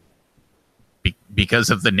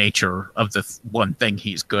 because of the nature of the one thing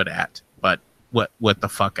he's good at. But what the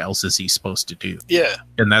fuck else is he supposed to do? Yeah.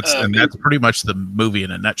 And that's pretty much the movie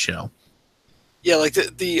in a nutshell. Yeah, like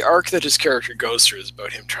the arc that his character goes through is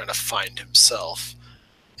about him trying to find himself,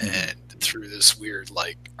 and through this weird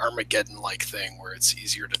like Armageddon-like thing where it's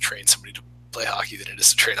easier to train somebody to play hockey than it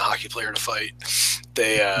is to train a hockey player to fight.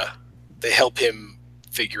 They help him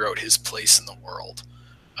figure out his place in the world,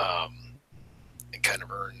 and kind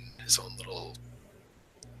of earn his own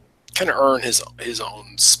his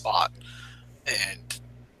own spot. And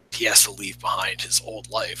he has to leave behind his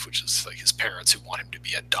old life, which is like his parents who want him to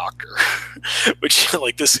be a doctor. Which,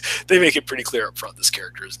 like, this, they make it pretty clear up front, this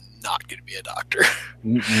character is not going to be a doctor.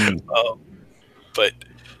 But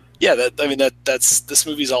yeah, that's this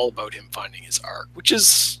movie's all about him finding his arc, which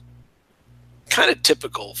is kind of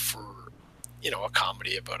typical for, you know, a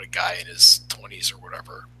comedy about a guy in his 20s or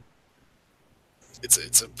whatever.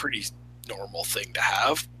 It's a pretty normal thing to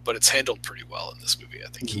have, but it's handled pretty well in this movie. I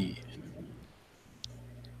think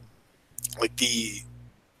like the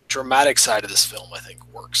dramatic side of this film, I think,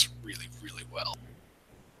 works really, really well.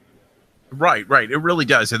 Right. It really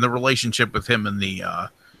does. And the relationship with him and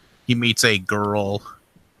he meets a girl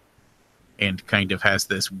and kind of has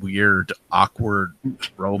this weird, awkward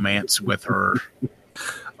romance with her.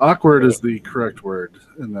 Awkward is the correct word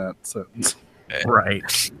in that sentence.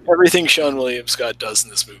 Right. Everything Sean William Scott does in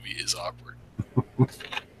this movie is awkward.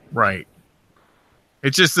 Right.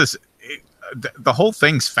 It's just this... the whole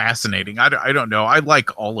thing's fascinating. I don't know. I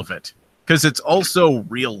like all of it because it's also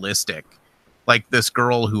realistic. Like this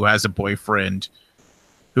girl who has a boyfriend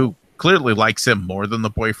who clearly likes him more than the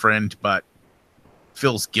boyfriend, but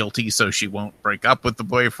feels guilty, so she won't break up with the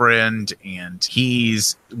boyfriend. And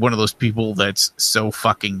he's one of those people that's so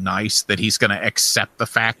fucking nice that he's going to accept the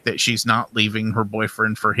fact that she's not leaving her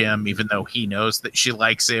boyfriend for him, even though he knows that she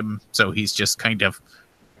likes him. So he's just kind of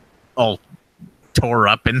all tore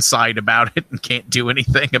up inside about it and can't do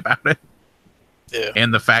anything about it. Yeah.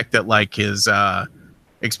 And the fact that like his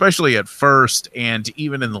especially at first and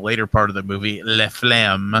even in the later part of the movie, Le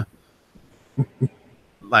Flemme,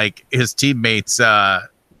 like his teammates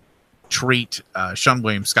treat Sean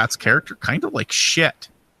William Scott's character kind of like shit,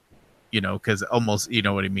 you know, because almost, you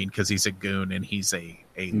know what I mean, because he's a goon and he's a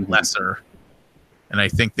lesser. And I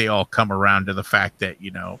think they all come around to the fact that,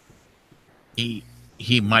 you know, he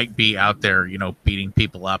might be out there, you know, beating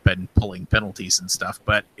people up and pulling penalties and stuff,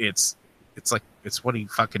 but it's like, it's what he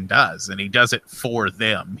fucking does, and he does it for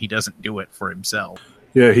them. He doesn't do it for himself.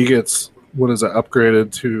 Yeah, he gets,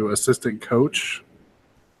 upgraded to assistant coach,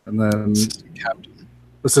 and then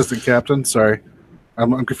assistant captain. Sorry,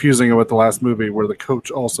 I'm confusing it with the last movie where the coach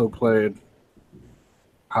also played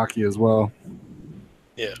hockey as well.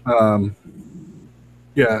 Yeah.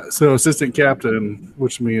 Yeah. So assistant captain,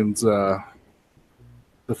 which means the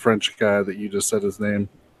French guy that you just said his name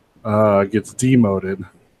gets demoted,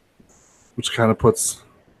 which kind of puts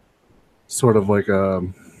sort of like a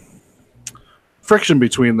friction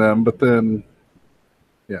between them. But then,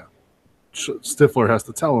 yeah, Stifler has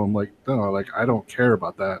to tell him, like, no, like, I don't care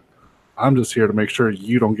about that. I'm just here to make sure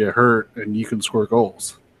you don't get hurt and you can score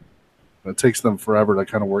goals. And it takes them forever to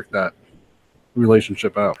kind of work that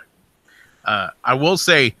relationship out. I will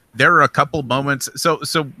say there are a couple moments. So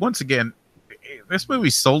once again, this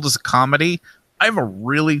movie's sold as a comedy. I have a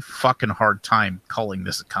really fucking hard time calling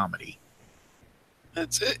this a comedy.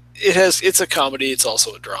 It's a comedy. It's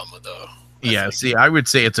also a drama, though. I would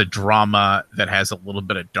say it's a drama that has a little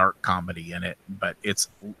bit of dark comedy in it, but it's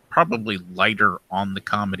probably lighter on the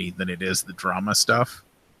comedy than it is the drama stuff.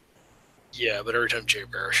 Yeah, but every time Jay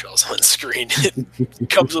Baruchel's on screen, it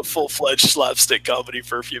becomes a full-fledged slapstick comedy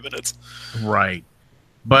for a few minutes. Right.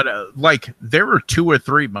 But like there are 2 or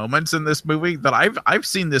 3 moments in this movie that I've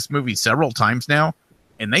seen this movie several times now,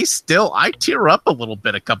 And I tear up a little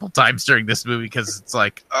bit a couple times during this movie because it's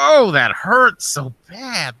like, oh, that hurts so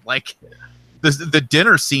bad. Like the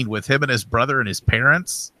dinner scene with him and his brother and his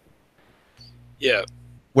parents. Yeah.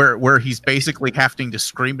 Where he's basically having to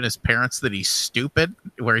scream at his parents that he's stupid,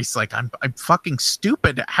 where he's like, I'm fucking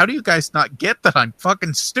stupid. How do you guys not get that I'm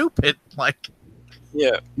fucking stupid? Like,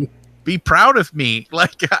 yeah, be proud of me.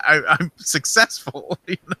 Like, I'm successful,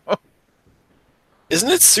 you know? Isn't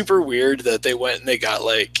it super weird that they went and they got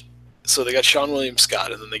so they got Sean William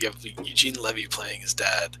Scott and then they get Eugene Levy playing his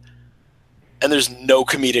dad. And there's no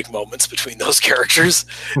comedic moments between those characters.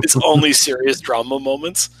 It's only serious drama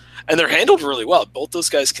moments. And they're handled really well. Both those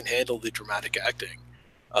guys can handle the dramatic acting.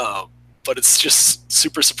 But it's just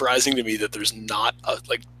super surprising to me that there's not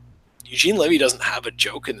Eugene Levy doesn't have a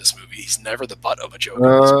joke in this movie. He's never the butt of a joke.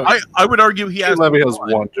 I would argue he has. Levy has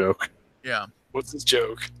one joke. Yeah. What's his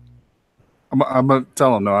joke? I'm going to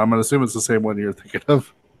tell him no. I'm going to assume it's the same one you're thinking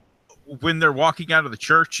of. When they're walking out of the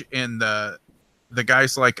church and the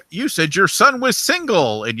guy's like, you said your son was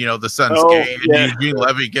single, and the son's gay, and Eugene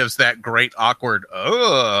Levy gives that great awkward,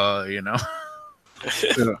 you know.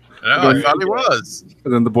 Yeah. I thought he was.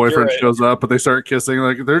 And then the boyfriend shows up, but they start kissing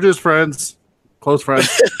like they're just friends, close friends.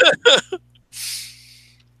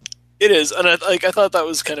 It is, and I thought that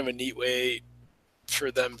was kind of a neat way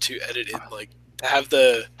for them to edit in, to have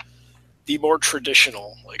the more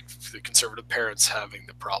traditional, the conservative parents having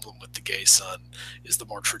the problem with the gay son is the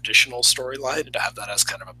more traditional storyline, and to have that as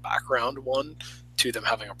kind of a background one to them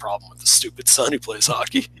having a problem with the stupid son who plays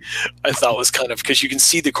hockey, I thought was kind of, because you can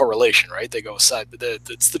see the correlation, right? They go aside, but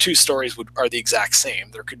it's the two stories are the exact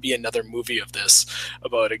same. There could be another movie of this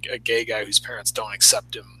about a gay guy whose parents don't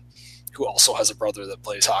accept him, who also has a brother that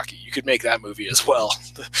plays hockey. You could make that movie as well.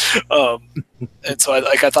 And so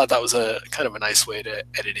I thought that was a kind of a nice way to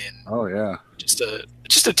edit in. Oh yeah. Just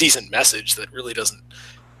a decent message that really doesn't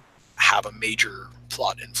have a major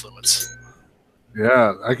plot influence.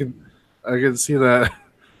 Yeah, I can see that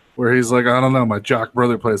where he's like, I don't know, my jock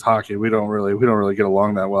brother plays hockey. We don't really get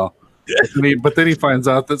along that well. But then he finds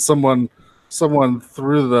out that someone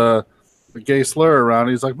threw the gay slur around.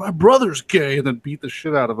 He's like, my brother's gay, and then beat the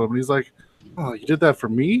shit out of him. And he's like, oh, you did that for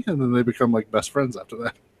me? And then they become best friends after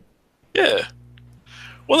that. Yeah.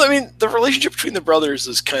 Well, I mean, the relationship between the brothers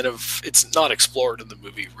is kind of, it's not explored in the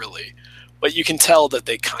movie, really. But you can tell that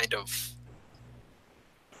they kind of,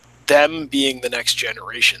 them being the next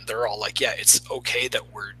generation, they're all like, yeah, it's okay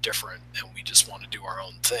that we're different and we just want to do our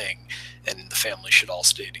own thing. And the family should all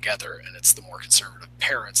stay together. And it's the more conservative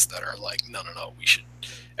parents that are like, no,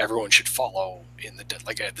 everyone should follow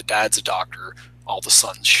the dad's a doctor. All the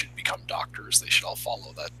sons should become doctors. They should all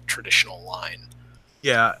follow that traditional line.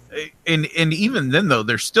 Yeah, and even then though,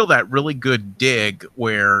 there's still that really good dig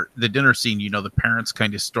where the dinner scene, the parents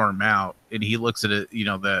kind of storm out, and he looks at it,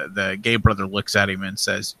 the gay brother looks at him and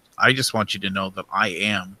says, I just want you to know that I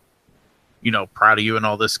am, proud of you and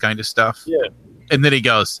all this kind of stuff. Yeah. And then he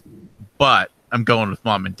goes, but I'm going with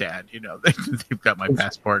mom and dad. They've got my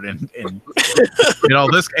passport and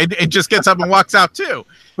all this, and just gets up and walks out too.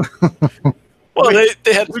 Well,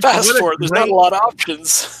 they had the passport. There's not a lot of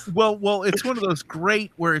options. Well, it's one of those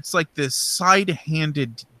great where it's like this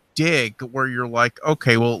side-handed dig where you're like,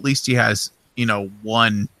 okay, well, at least he has,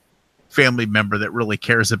 one family member that really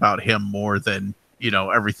cares about him more than,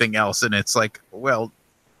 everything else. And it's like, well,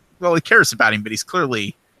 he cares about him, but he's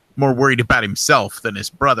clearly more worried about himself than his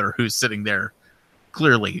brother, who's sitting there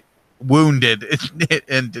clearly wounded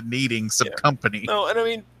and needing some company. No, and I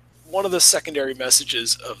mean, one of the secondary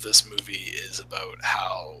messages of this movie is about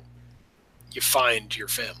how you find your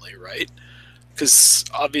family, right? Because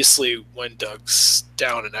obviously when Doug's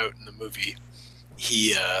down and out in the movie,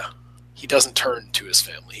 he doesn't turn to his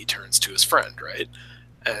family, he turns to his friend, right?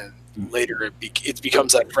 And later it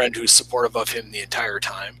becomes that friend who's supportive of him the entire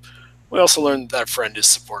time. We also learn that friend is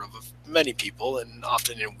supportive of many people, and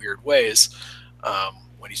often in weird ways,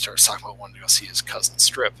 when he starts talking about wanting to go see his cousin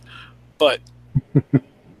strip. But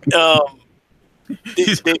I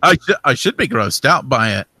should be grossed out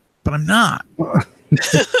by it, but I'm not.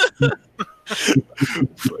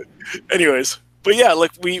 But yeah,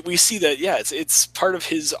 we see that, yeah, it's part of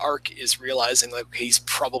his arc is realizing he's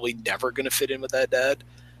probably never going to fit in with that dad.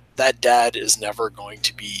 That dad is never going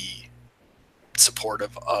to be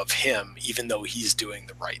supportive of him, even though he's doing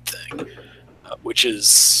the right thing, which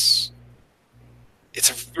is, it's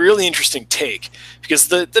a really interesting take, because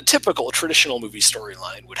the typical traditional movie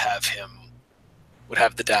storyline would have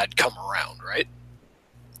the dad come around, right?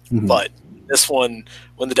 Mm-hmm. But this one,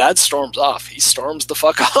 when the dad storms off, he storms the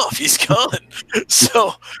fuck off. He's gone.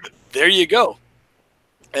 So there you go.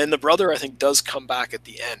 And the brother, I think, does come back at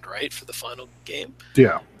the end, right, for the final game.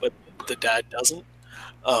 Yeah. But the dad doesn't.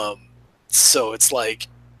 So it's like,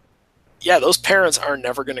 yeah, those parents are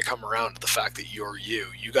never going to come around to the fact that you're you.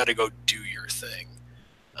 You got to go do your thing.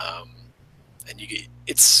 And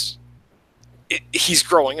he's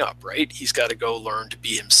growing up, right? He's got to go learn to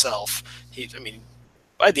be himself.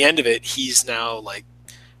 By the end of it, he's now like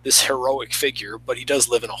this heroic figure, but he does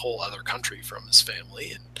live in a whole other country from his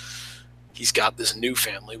family, and he's got this new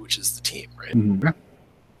family, which is the team, right? Mm-hmm.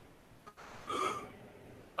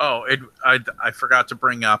 Oh, I forgot to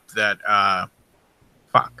bring up that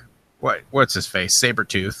what's his face?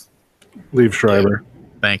 Sabertooth. Leave Schreiber. Yeah.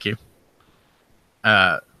 Thank you.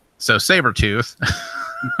 So Sabertooth,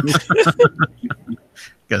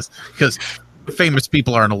 because famous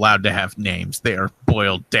people aren't allowed to have names. They are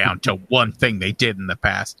boiled down to one thing they did in the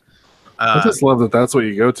past. I just love that that's what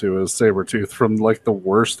you go to is Sabertooth from like the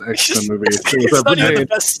worst X-Men movie It's ever not even the made.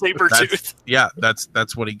 best Sabertooth.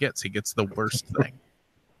 That's what he gets. He gets the worst thing.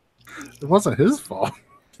 It wasn't his fault.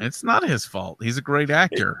 It's not his fault. He's a great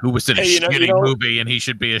actor who was in a shitty movie, and he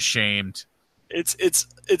should be ashamed. It's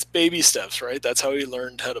baby steps, right? That's how he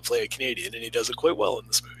learned how to play a Canadian, and he does it quite well in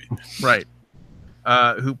this movie. Right.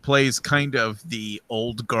 Who plays kind of the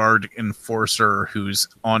old guard enforcer who's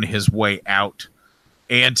on his way out.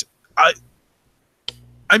 And I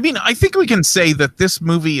think we can say that this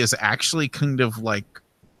movie is actually kind of like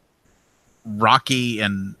Rocky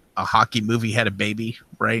and a hockey movie had a baby,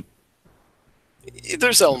 right?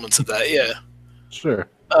 There's elements of that, yeah. Sure.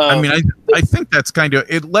 I think that's kind of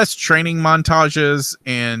it. Less training montages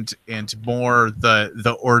and more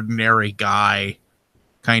the ordinary guy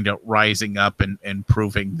kind of rising up and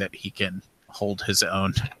proving that he can hold his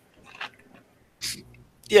own.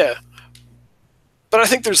 Yeah. But I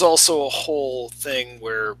think there's also a whole thing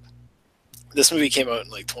where this movie came out in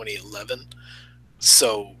like 2011.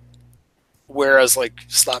 So whereas like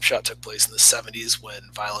Slapshot took place in the 70s when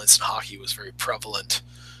violence in hockey was very prevalent,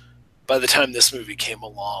 by the time this movie came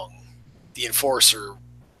along, the Enforcer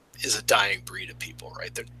is a dying breed of people,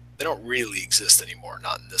 right? They don't really exist anymore,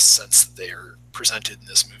 not in this sense that they are presented in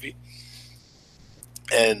this movie.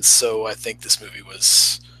 And so I think this movie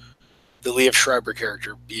was the Liev Schreiber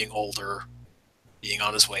character being older, being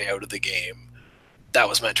on his way out of the game. That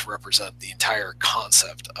was meant to represent the entire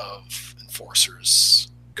concept of Enforcers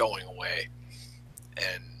going away.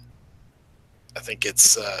 And I think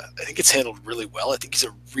it's handled really well. I think he's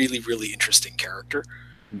a really, really interesting character.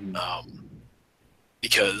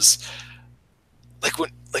 Because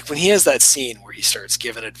when he has that scene where he starts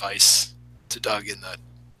giving advice to Doug in the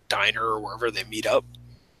diner or wherever they meet up,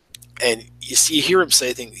 and you hear him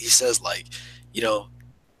say things. He says like,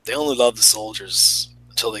 they only love the soldiers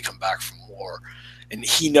until they come back from war, and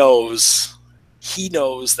he knows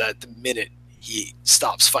that the minute he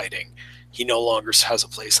stops fighting, he no longer has a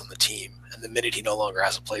place on the team, and the minute he no longer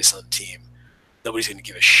has a place on the team, nobody's going to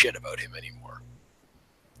give a shit about him anymore.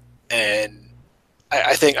 And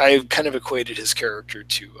I think I kind of equated his character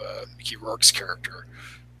to Mickey Rourke's character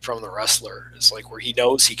from The Wrestler. It's like where he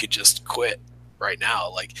knows he could just quit right now.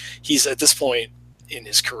 Like he's at this point in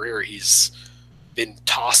his career, he's been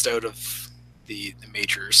tossed out of the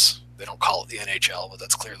majors. They don't call it the NHL, but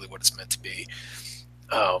that's clearly what it's meant to be.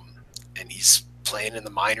 And he's playing in the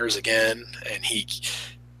minors again. And he,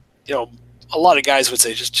 a lot of guys would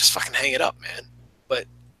say, just fucking hang it up, man. But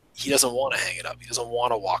he doesn't want to hang it up. He doesn't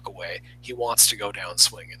want to walk away. He wants to go down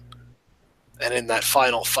swinging. And in that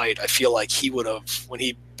final fight, I feel like he would have, when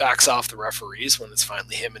he backs off the referees, when it's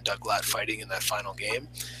finally him and Doug Glatt fighting in that final game,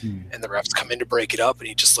 and the refs come in to break it up, and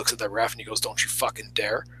he just looks at the ref and he goes, "Don't you fucking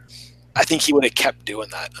dare." I think he would have kept doing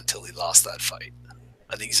that until he lost that fight.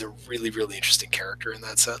 I think he's a really, really interesting character in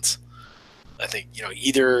that sense. I think,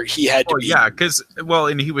 either he had to be... Yeah, because,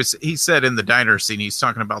 and he said in the diner scene, he's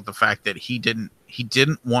talking about the fact that he didn't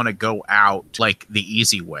want to go out like the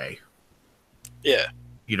easy way. Yeah.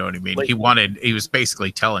 You know what I mean? Like, he was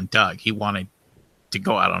basically telling Doug he wanted to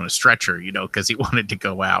go out on a stretcher, because he wanted to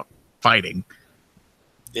go out fighting.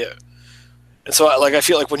 Yeah. And so I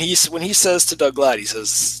feel like when he says to Doug Glatt, he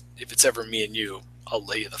says, "If it's ever me and you, I'll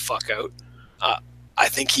lay you the fuck out." I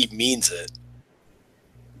think he means it.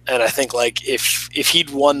 And I think like if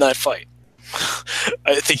he'd won that fight,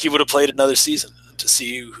 I think he would have played another season to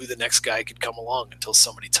see who the next guy could come along until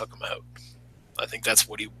somebody took him out. I think that's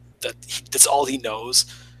that's all he knows.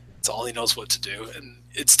 It's all he knows what to do, and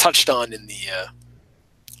it's touched on in the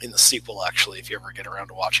sequel. Actually, if you ever get around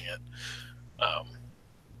to watching it,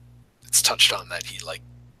 it's touched on that he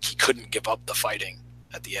couldn't give up the fighting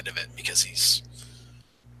at the end of it because he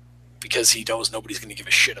knows nobody's going to give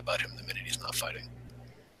a shit about him the minute he's not fighting.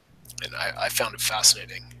 and I found it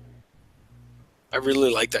fascinating. I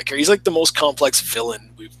really like that character. He's like the most complex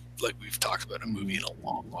villain we've talked about in a movie in a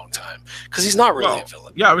long, long time. Because he's not really a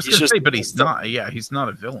villain. Yeah, I was going to say, but he's not. Yeah, he's not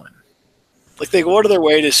a villain. Like, they go out of their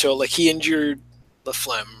way to show, like, he injured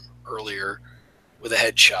LaFlemme earlier with a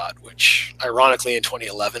headshot, which, ironically, in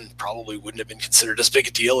 2011 probably wouldn't have been considered as big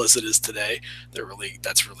a deal as it is today.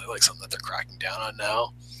 That's really like something that they're cracking down on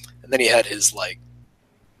now. And then he had the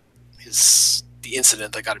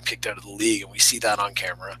incident that got him kicked out of the league, and we see that on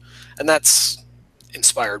camera. And that's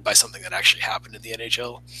inspired by something that actually happened in the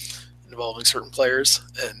NHL involving certain players.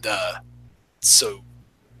 And so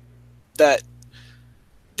that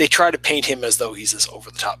they try to paint him as though he's this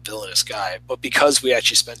over-the-top villainous guy, but because we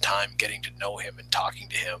actually spent time getting to know him and talking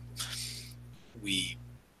to him, we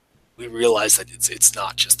realize that it's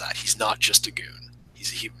not just that. He's not just a goon.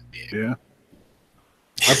 He's a human being. Yeah.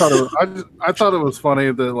 I thought it was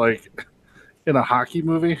funny that, like, in a hockey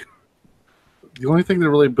movie, the only thing they're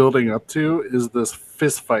really building up to is this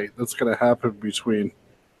fist fight that's going to happen between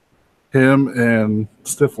him and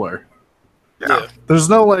Stifler. Yeah. There's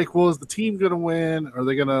no, like, well, is the team going to win? Are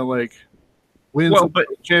they going to, like, win some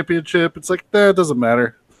championship? It's like, that doesn't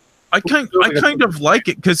matter. I kind of like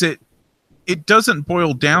it because it doesn't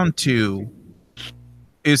boil down to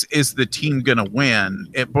is the team going to win.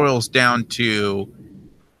 It boils down to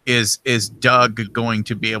is Doug going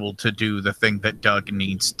to be able to do the thing that Doug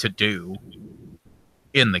needs to do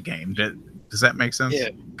in the game. Does that make sense? Yeah.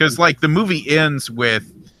 Because, like, the movie ends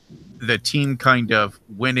with the team kind of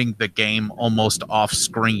winning the game almost off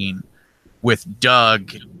screen, with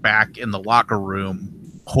Doug back in the locker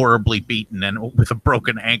room, horribly beaten and with a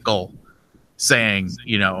broken ankle, saying,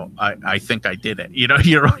 I think I did it. You know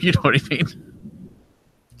what I mean?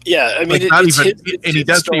 Yeah, I mean, like, he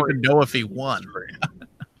doesn't even know if he won.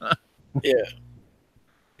 Yeah,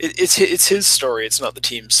 it's his story. It's not the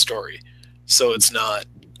team's story. So it's not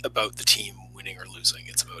about the team winning or losing.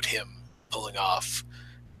 It's about him pulling off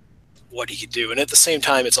what he could do, and at the same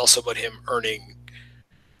time, it's also about him earning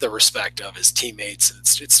the respect of his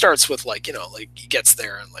teammates. It starts with like he gets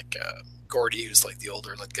there, and like Gordy, who's like the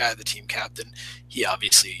older guy, the team captain, he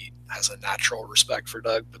obviously has a natural respect for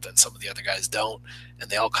Doug, but then some of the other guys don't, and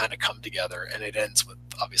they all kind of come together, and it ends with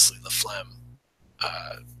obviously LaFlemme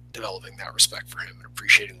developing that respect for him and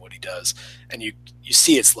appreciating what he does. And you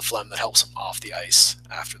see it's LaFlemme that helps him off the ice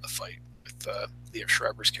after the fight with Leo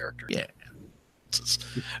Schreiber's character. Yeah.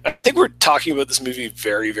 I think we're talking about this movie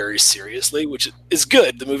very, very seriously, which is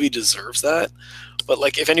good. The movie deserves that. But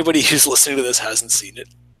like, if anybody who's listening to this hasn't seen it,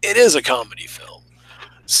 it is a comedy film.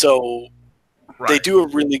 So they do a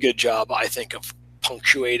really good job, I think, of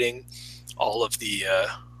punctuating all of the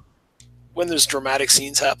when there's dramatic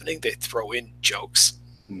scenes happening, they throw in jokes.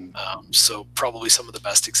 So probably some of the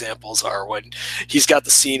best examples are when he's got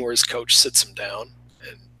the scene where his coach sits him down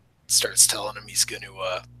and starts telling him he's going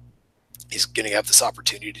to have this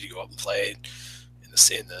opportunity to go up and play in the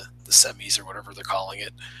semis or whatever they're calling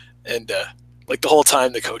it. And like the whole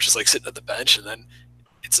time the coach is like sitting at the bench, and then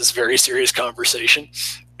it's this very serious conversation.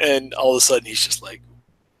 And all of a sudden he's just like,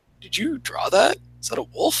 "Did you draw that? Is that a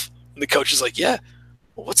wolf?" And the coach is like, "Yeah."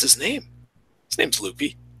 "Well, what's his name?" "His name's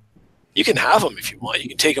Loopy. You can have him if you want. You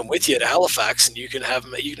can take him with you to Halifax, and you can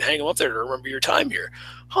hang him up there to remember your time here."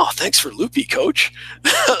 "Oh, thanks for Loopy, coach."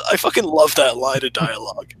 I fucking love that line of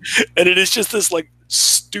dialogue. And it is just this like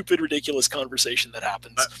stupid, ridiculous conversation that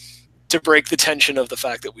happens to break the tension of the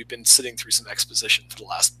fact that we've been sitting through some exposition for the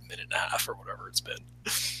last minute and a half or whatever it's been.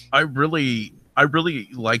 I really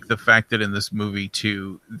like the fact that in this movie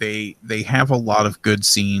too, they have a lot of good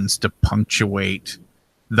scenes to punctuate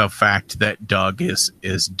the fact that Doug is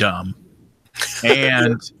dumb,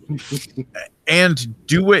 and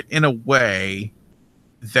do it in a way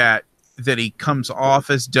that he comes off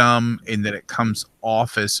as dumb, and that it comes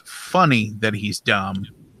off as funny that he's dumb,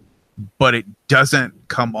 but it doesn't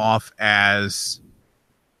come off as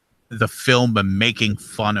the film making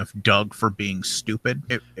fun of Doug for being stupid.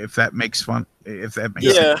 If that makes sense,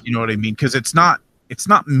 you know what I mean? Because it's not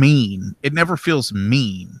mean. It never feels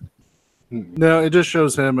mean. No, it just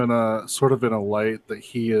shows him in a sort of in a light that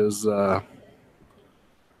he is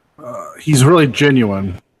he's really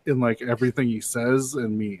genuine in like everything he says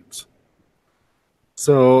and means.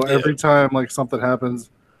 So every time like something happens,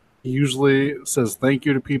 he usually says thank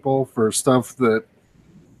you to people for stuff that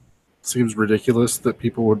seems ridiculous that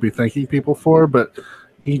people would be thanking people for, but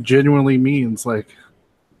he genuinely means like,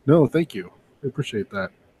 no, thank you. I appreciate that.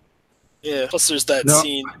 Yeah. Plus there's that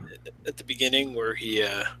scene at the beginning where he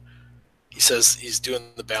he says he's doing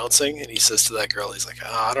the bouncing, and he says to that girl, he's like,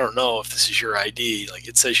 I don't know if this is your ID. Like,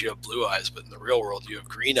 it says you have blue eyes, but in the real world, you have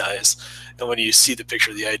green eyes. And when you see the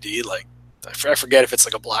picture of the ID, like, I forget if it's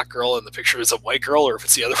like a black girl and the picture is a white girl or if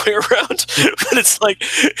it's the other way around. But it's like,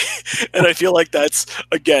 and I feel like that's,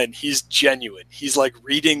 again, he's genuine. He's like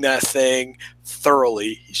reading that thing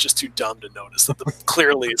thoroughly. He's just too dumb to notice that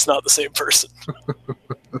clearly it's not the same person.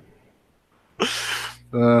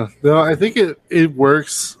 No, I think it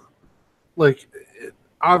works. Like,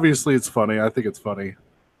 obviously it's funny. I think it's funny.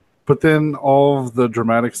 But then all of the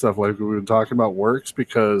dramatic stuff, like we've been talking about, works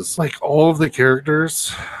because, like, all of the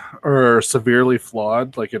characters are severely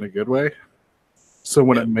flawed, like, in a good way. So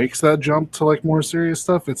when it makes that jump to, like, more serious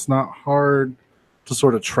stuff, it's not hard to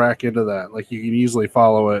sort of track into that. Like, you can easily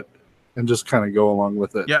follow it and just kind of go along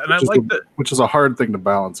with it. Yeah, and I like that, which is a hard thing to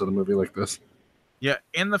balance in a movie like this. Yeah,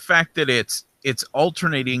 and the fact that it's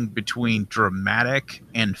alternating between dramatic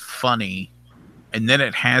and funny. And then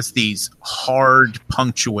it has these hard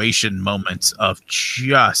punctuation moments of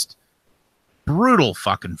just brutal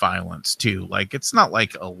fucking violence too. Like, it's not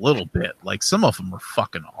like a little bit. Like, some of them are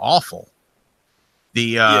fucking awful.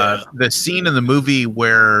 The scene in the movie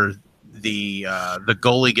where the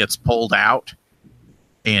goalie gets pulled out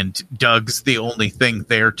and Doug's the only thing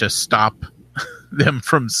there to stop them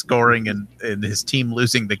from scoring and his team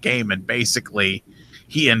losing the game, and basically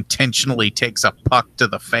he intentionally takes a puck to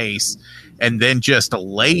the face and then just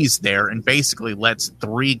lays there and basically lets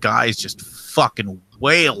three guys just fucking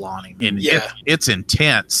wail on him. And it's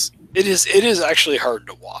intense. It is actually hard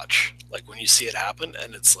to watch, like, when you see it happen.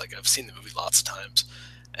 And it's like, I've seen the movie lots of times,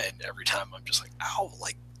 and every time I'm just like, ow,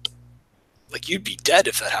 like you'd be dead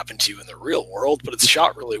if that happened to you in the real world. But it's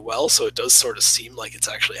shot really well, so it does sort of seem like it's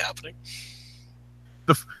actually happening.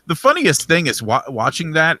 The funniest thing is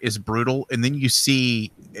watching that is brutal, and then you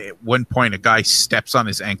see at one point a guy steps on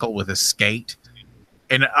his ankle with a skate,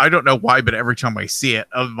 and I don't know why, but every time I see it,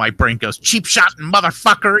 my brain goes, cheap shot,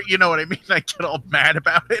 motherfucker, you know what I mean? I get all mad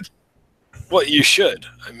about it. Well, you should.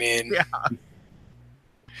 I mean... Yeah.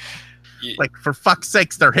 Like, for fuck's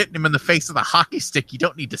sakes, they're hitting him in the face with a hockey stick. You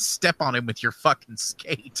don't need to step on him with your fucking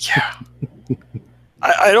skate. Yeah.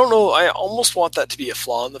 I don't know. I almost want that to be a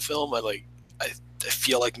flaw in the film. I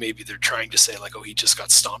feel like maybe they're trying to say, like, oh, he just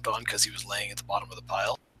got stomped on because he was laying at the bottom of the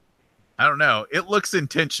pile. I don't know. It looks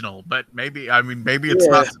intentional, but maybe it's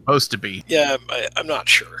not supposed to be. Yeah, I'm not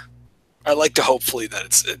sure. I like to hopefully that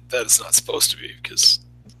it's not supposed to be, because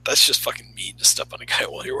that's just fucking mean to step on a guy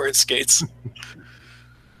while you're wearing skates.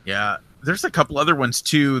 Yeah, there's a couple other ones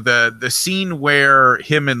too. The scene where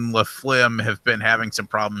him and LaFlemme have been having some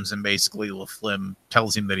problems, and basically LaFlemme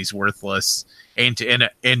tells him that he's worthless, and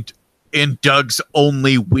in Doug's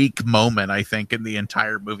only weak moment, I think, in the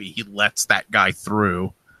entire movie, he lets that guy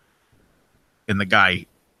through, and the guy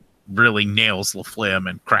really nails LaFlemme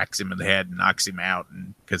and cracks him in the head and knocks him out,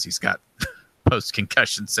 and because he's got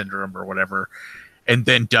post-concussion syndrome or whatever. And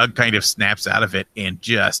then Doug kind of snaps out of it and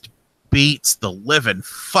just beats the living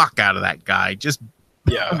fuck out of that guy.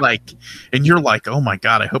 And you're like, oh my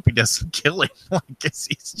God, I hope he doesn't kill him. Like,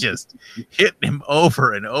 he's just hitting him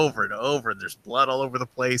over and over and over, and there's blood all over the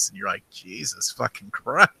place, and you're like, Jesus fucking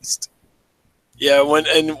Christ. Yeah, when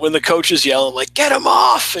the coach is yelling, like, get him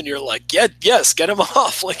off, and you're like, yes, get him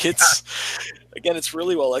off. Like, it's again, it's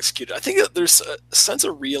really well executed. I think that there's a sense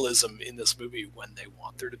of realism in this movie when they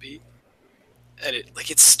want there to be. And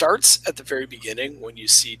it starts at the very beginning when you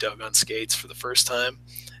see Doug on skates for the first time,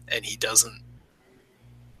 and he's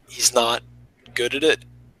not good at it.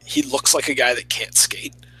 He looks like a guy that can't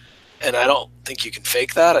skate, and I don't think you can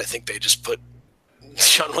fake that. I think they just put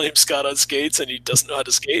Sean William Scott on skates, and he doesn't know how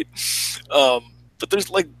to skate. But there's,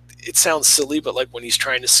 like, it sounds silly, but like when he's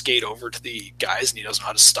trying to skate over to the guys and he doesn't know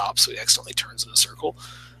how to stop, so he accidentally turns in a circle.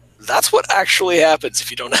 That's what actually happens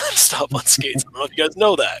if you don't know how to stop on skates. I don't know if you guys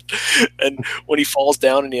know that. And when he falls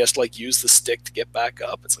down and he has to, like, use the stick to get back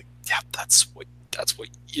up, it's like, yeah, that's what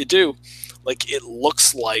you do. Like, it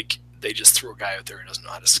looks like they just threw a guy out there who doesn't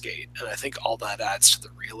know how to skate. And I think all that adds to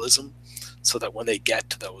the realism, so that when they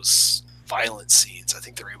get to those violent scenes, I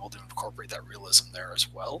think they're able to incorporate that realism there as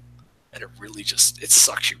well. And it really just, it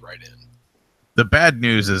sucks you right in. The bad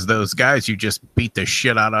news is those guys you just beat the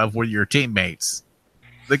shit out of were your teammates.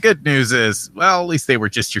 The good news is, well, at least they were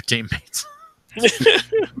just your teammates. You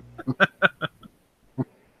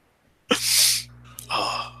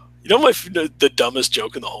know, the dumbest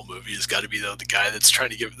joke in the whole movie has got to be, though, the guy that's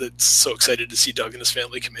so excited to see Doug and his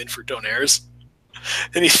family come in for donaires.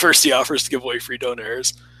 And he offers to give away free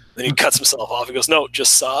donaires. Then he cuts himself off and goes, no,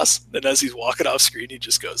 just sauce. Then as he's walking off screen, he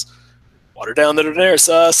just goes, water down the donaire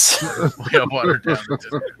sauce. Yeah, water down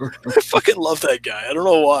the donaire. I fucking love that guy. I don't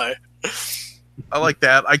know why. I like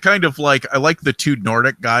that. I like the two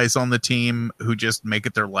Nordic guys on the team who just make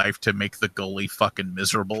it their life to make the goalie fucking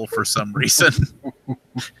miserable for some reason.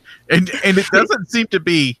 and it doesn't seem to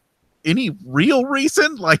be any real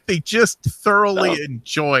reason. Like, they just thoroughly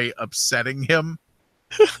enjoy upsetting him.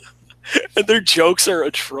 And their jokes are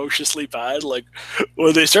atrociously bad. Like,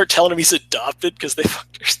 when they start telling him he's adopted because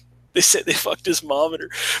they said they fucked his mom and her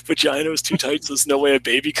vagina was too tight, so there's no way a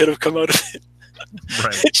baby could have come out of it.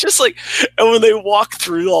 Right. It's just like, and when they walk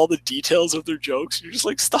through all the details of their jokes, you're just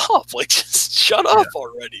like, stop, like, just shut up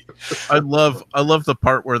already. I love the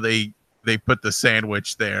part where they put the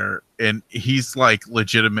sandwich there, and he's like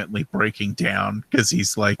legitimately breaking down because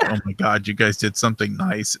he's like, oh my god, you guys did something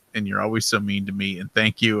nice, and you're always so mean to me, and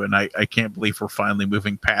thank you, and I can't believe we're finally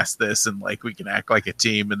moving past this, and like we can act like a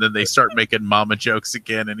team. And then they start making mama jokes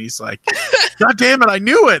again, and he's like, god damn it, I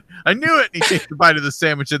knew it. And he takes a bite of the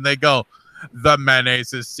sandwich, and they go, the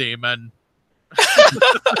mayonnaise is semen.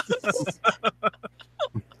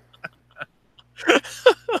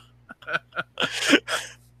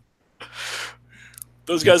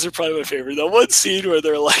 Those guys are probably my favorite. That one scene where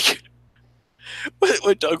they're like,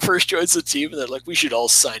 when Doug first joins the team, and they're like, we should all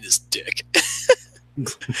sign his dick.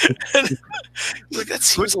 Like, that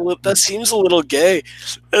seems a little gay.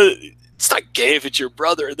 It's not gay if it's your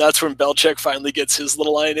brother. And that's when Belichick finally gets his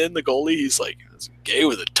little line in, the goalie. He's like, it's gay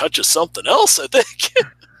with a touch of something else, I think.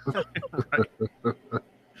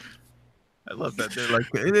 I love that. They're like,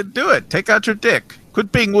 hey, do it. Take out your dick.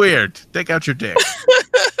 Quit being weird. Take out your dick.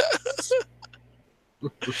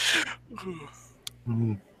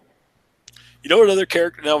 You know what other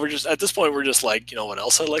character? Now at this point we're just like, you know what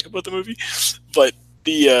else I like about the movie? But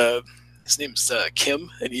his name's Kim,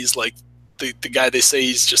 and he's like the guy they say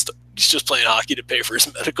he's just playing hockey to pay for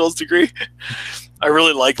his medical degree. I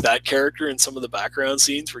really like that character in some of the background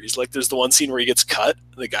scenes where he's like, there's the one scene where he gets cut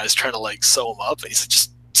and the guy's trying to like sew him up, and he's like,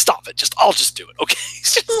 just stop it, I'll just do it, okay?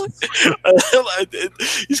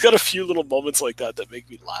 He's got a few little moments like that make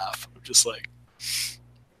me laugh. I'm just like.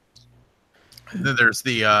 And then there's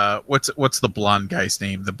the what's the blonde guy's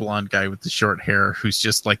name? The blonde guy with the short hair who's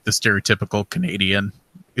just like the stereotypical Canadian,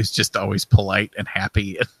 who's just always polite and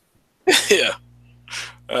happy. Yeah.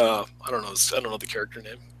 I don't know the character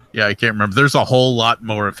name. Yeah, I can't remember. There's a whole lot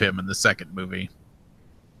more of him in the second movie.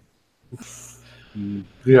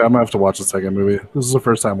 Yeah, I'm gonna have to watch the second movie. This is the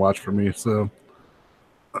first time watch for me, so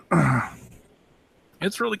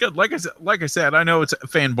it's really good. Like I said, I know it's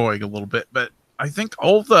fanboying a little bit, but I think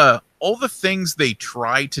all the things they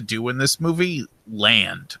try to do in this movie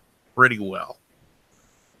land pretty well.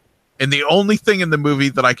 And the only thing in the movie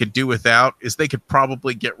that I could do without is they could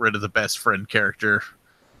probably get rid of the best friend character,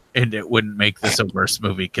 and it wouldn't make this a worse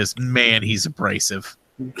movie, because man, he's abrasive.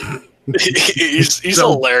 he's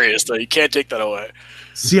hilarious though. You can't take that away.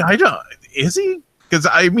 See, I don't. Is he? Because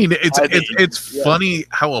I mean, it's funny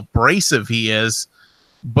how abrasive he is,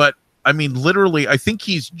 but I mean, literally, I think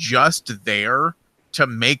he's just there to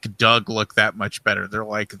make Doug look that much better. They're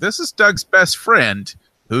like, this is Doug's best friend,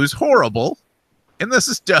 who's horrible, and this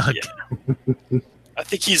is Doug. Yeah. I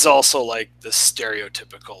think he's also like the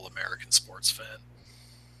stereotypical American sports fan.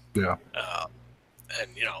 Yeah. And,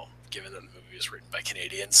 you know, given that the movie was written by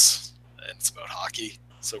Canadians and it's about hockey,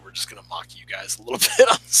 so we're just going to mock you guys a little bit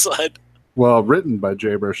on the side. Well, written by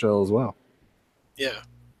Jay Baruchel as well. Yeah.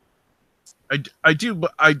 I do,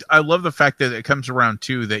 but I love the fact that it comes around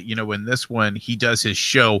too that, you know, in this one he does his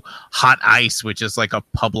show Hot Ice, which is like a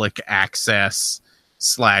public access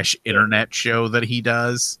 / internet show that he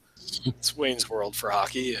does. It's Wayne's World for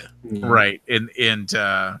hockey, yeah. Right. And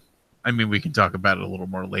I mean, we can talk about it a little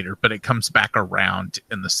more later, but it comes back around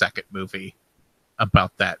in the second movie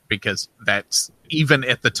about that, because that's, even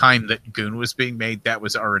at the time that Goon was being made, that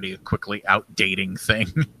was already a quickly outdating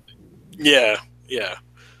thing. Yeah.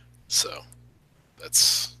 So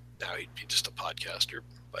that's, now he'd be just a podcaster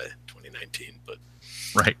by 2019, but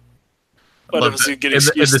right. But it was a good in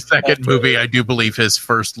the second movie, I do believe his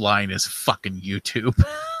first line is fucking YouTube.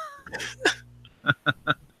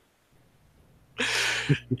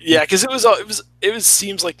 Yeah, because it was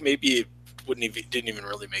seems like maybe it didn't even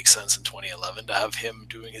really make sense in 2011 to have him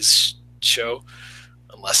doing his show,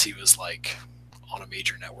 unless he was like on a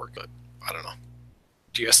major network. But I don't know.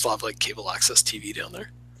 Do you guys still have like cable access TV down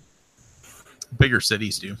there? Bigger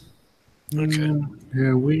cities do. Okay.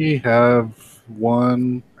 Yeah, we have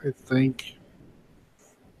one, I think,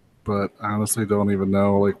 but I honestly don't even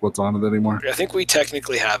know like what's on it anymore. I think we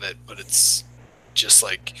technically have it, but it's just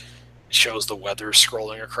like it shows the weather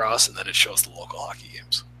scrolling across, and then it shows the local hockey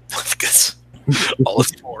games. That's all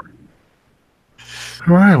it's for.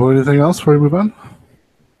 All right. Well, anything else before we move on?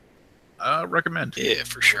 Recommend. Yeah,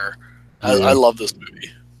 for sure. I love this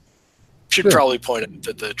movie. Should probably point out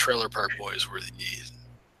that the Trailer Park Boys were the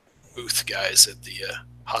booth guys at the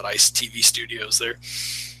Hot Ice TV studios there.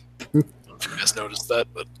 I don't know if you guys noticed that,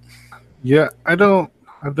 but yeah,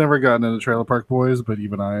 I've never gotten into Trailer Park Boys, but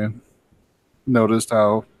even I noticed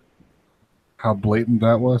how blatant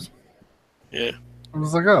that was. Yeah. I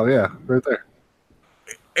was like, oh yeah, right there.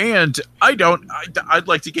 And I'd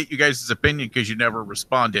like to get you guys' opinion because you never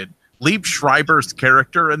responded. Liev Schreiber's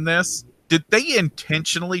character in this, did they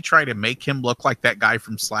intentionally try to make him look like that guy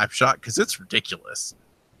from Slapshot? Because it's ridiculous.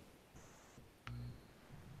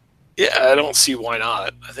 Yeah, I don't see why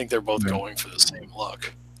not. I think they're both going for the same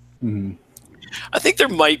look. Mm-hmm. I think there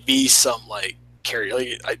might be some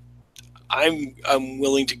I'm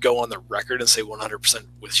willing to go on the record and say 100%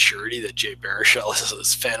 with surety that Jay Baruchel is a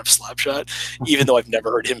fan of Slapshot, even though I've never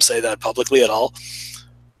heard him say that publicly at all.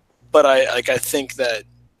 But I think that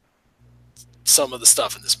some of the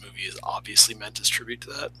stuff in this movie is obviously meant as tribute to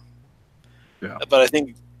that. Yeah. But I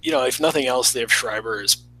think, if nothing else, Liev Schreiber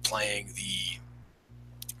is playing the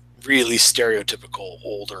really stereotypical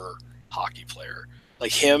older hockey player.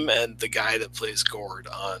 Like him and the guy that plays Gord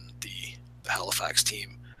on the Halifax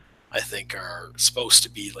team, I think are supposed to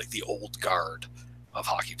be like the old guard of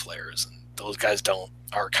hockey players. And those guys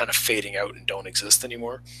are kind of fading out and don't exist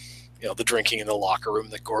anymore. The drinking in the locker room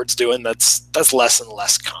that Gord's doing, that's less and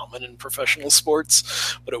less common in professional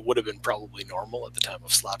sports, but it would have been probably normal at the time of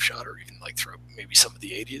Slapshot or even like throughout maybe some of the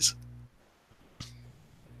 80s.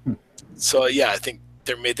 So yeah, I think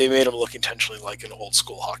they made him look intentionally like an old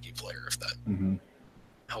school hockey player, if that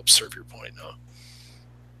helps serve your point. No,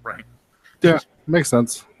 right? Yeah, makes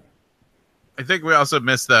sense. I think we also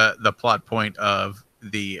missed the plot point of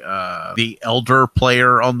the elder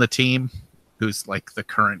player on the team, who's like the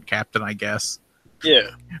current captain, I guess. Yeah.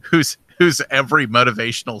 Whose every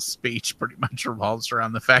motivational speech pretty much revolves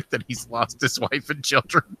around the fact that he's lost his wife and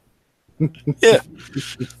children. Yeah.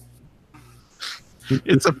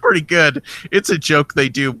 It's a joke they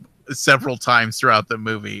do several times throughout the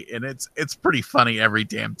movie, and it's pretty funny every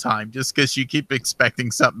damn time, just because you keep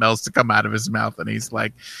expecting something else to come out of his mouth, and he's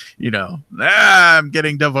like, I'm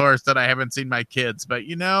getting divorced and I haven't seen my kids, but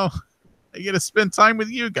I get to spend time with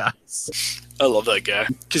you guys. I love that guy.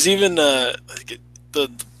 Because even the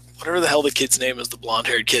whatever the hell the kid's name is, the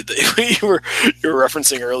blonde-haired kid that you were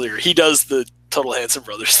referencing earlier, he does the Total Handsome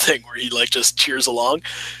Brothers thing where he like just cheers along.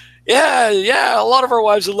 Yeah, a lot of our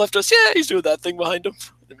wives have left us. Yeah, he's doing that thing behind him.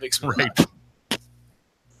 It makes me laugh.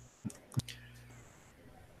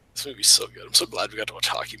 This movie's so good. I'm so glad we got to watch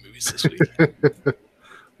hockey movies this week.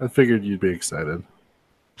 I figured you'd be excited.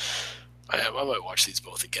 I am. I might watch these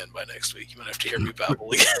both again by next week. You might have to hear me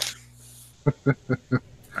babble again. All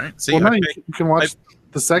right. See, you can watch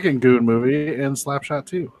the second Goon movie and Slapshot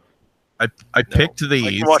too. I picked these.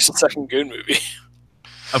 I can watch the second Goon movie.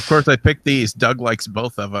 Of course, I picked these. Doug likes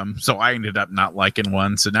both of them, so I ended up not liking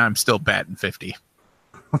one. So now I'm still batting 50.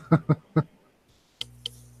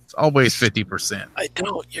 It's always 50%. I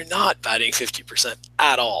don't. You're not batting 50%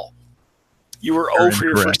 at all. You were 0 for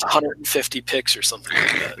your first 150 picks or something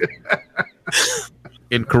like that.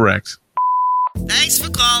 Incorrect. Thanks for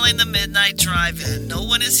calling the Midnight Drive-In. No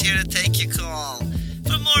one is here to take your call.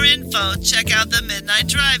 For more info, check out the Midnight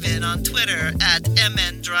Drive-In on Twitter at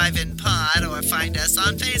MNDriveInPod or find us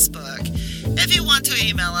on Facebook. If you want to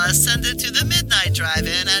email us, send it to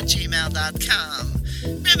themidnightdrivein@gmail.com.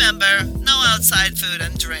 Remember, no outside food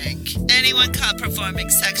and drink. Anyone caught performing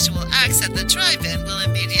sexual acts at the drive-in will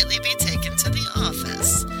immediately be taken to the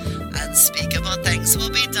office. Unspeakable things will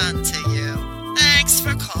be done to you. Thanks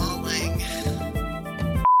for calling.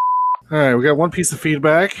 All right, we got one piece of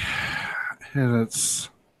feedback, and it's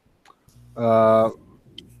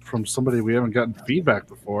from somebody we haven't gotten feedback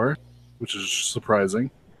before, which is surprising.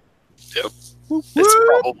 Yep.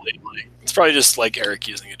 It's probably just like Eric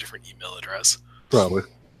using a different email address. Probably.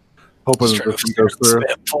 Hoping that this one goes through.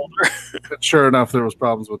 Folder. Sure enough, there was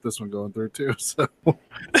problems with this one going through too. So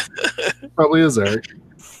probably is Eric.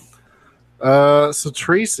 So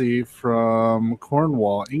Tracy from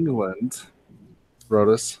Cornwall, England, wrote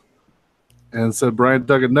us and said, "Brian,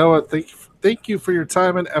 Doug, and Noah, thank you for your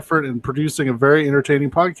time and effort in producing a very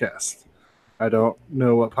entertaining podcast." I don't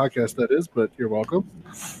know what podcast that is, but you're welcome.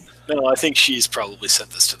 No, I think she's probably sent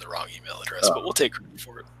this to the wrong email address, but we'll take credit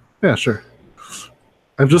for it. Yeah, sure.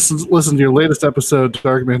 I've just listened to your latest episode,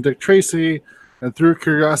 Dark Man Dick Tracy, and through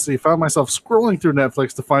curiosity, found myself scrolling through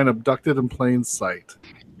Netflix to find Abducted in Plain Sight.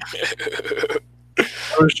 I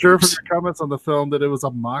was sure from your comments on the film that it was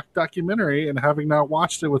a mock documentary, and having not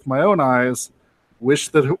watched it with my own eyes, wish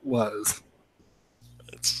that it was.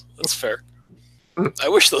 That's fair. I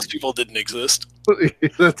wish those people didn't exist.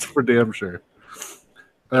 That's for damn sure.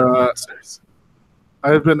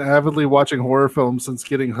 I've been avidly watching horror films since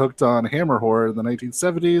getting hooked on Hammer horror in the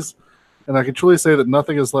 1970s, and I can truly say that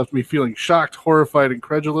nothing has left me feeling shocked, horrified,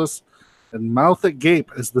 incredulous, and mouth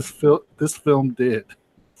agape as this film did.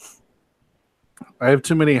 I have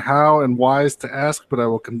too many how and whys to ask, but I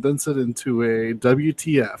will condense it into a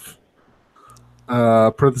WTF.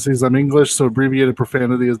 Parentheses, I'm English, so abbreviated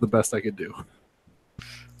profanity is the best I could do.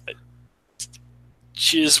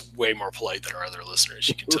 She is way more polite than our other listeners,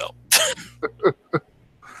 you can tell.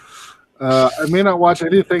 I may not watch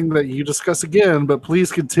anything that you discuss again, but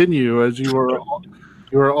please continue, as you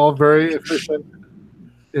are all very efficient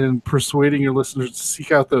in persuading your listeners to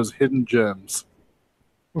seek out those hidden gems.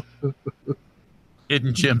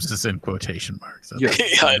 Hidden gems is in quotation marks. Yes.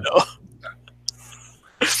 Yeah, I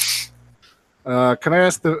know. Can I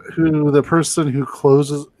ask who the person is who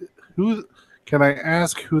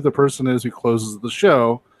closes the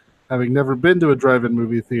show? Having never been to a drive-in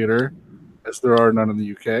movie theater, as there are none in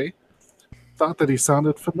the UK, thought that he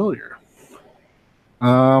sounded familiar.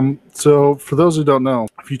 So for those who don't know,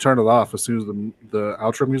 if you turn it off as soon as the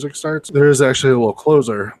outro music starts, there is actually a little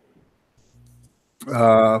closer.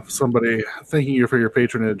 Somebody thanking you for your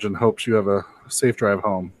patronage and hopes you have a safe drive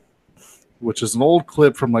home, which is an old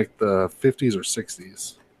clip from like the 50s or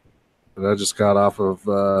 60s that I just got off of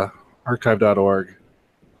archive.org.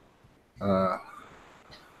 And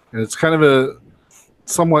it's kind of a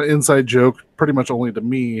somewhat inside joke, pretty much only to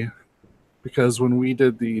me, because when we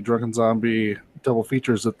did the Drunken Zombie double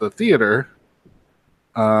features at the theater,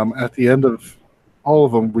 at the end of all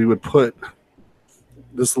of them, we would put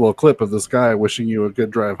this little clip of this guy wishing you a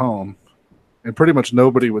good drive home. And pretty much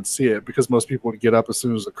nobody would see it because most people would get up as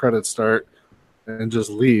soon as the credits start and just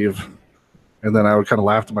leave. And then I would kind of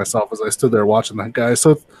laugh to myself as I stood there watching that guy.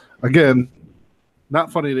 So, again,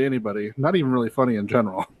 not funny to anybody, not even really funny in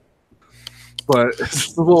general. But it's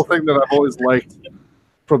just a little thing that I've always liked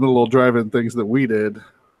from the little drive-in things that we did.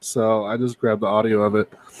 So I just grabbed the audio of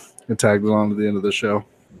it and tagged it on to the end of the show.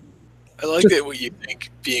 I like that what you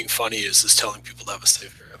think being funny is telling people to have a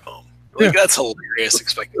safe drive home. Like, that's hilarious,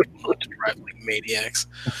 expecting people not to drive like maniacs.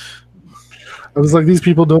 I was like, these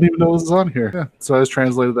people don't even know this is on here. Yeah. So I just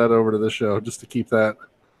translated that over to this show just to keep that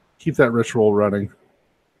ritual running.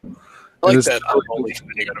 I like that I'm only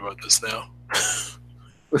finding out about this now.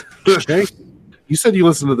 Hey, you said you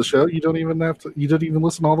listened to the show. You don't even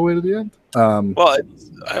listen all the way to the end? Well,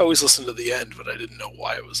 I always listen to the end, but I didn't know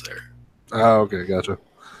why it was there. Oh, okay, gotcha.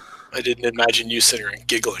 I didn't imagine you sitting there and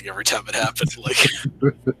giggling every time it happened. Like,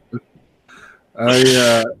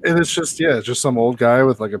 and it's just some old guy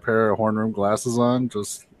with like a pair of horn rim glasses on,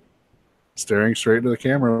 just staring straight into the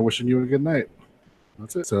camera, wishing you a good night.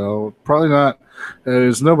 That's it. So probably not.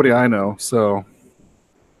 There's nobody I know. So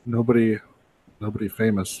nobody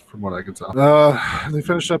famous from what I can tell. They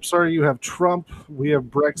finished up. Sorry, you have Trump. We have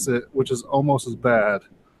Brexit, which is almost as bad,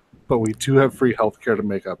 but we do have free healthcare to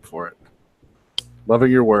make up for it.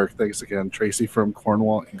 Loving your work. Thanks again, Tracy from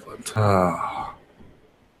Cornwall, England.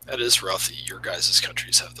 that is rough that your guys'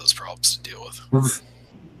 countries have those problems to deal with.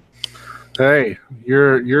 Hey,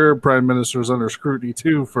 your prime minister's under scrutiny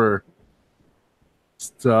too for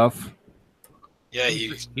stuff. Yeah,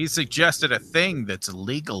 he suggested a thing that's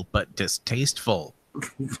illegal but distasteful.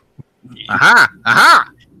 Aha!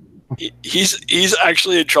 He's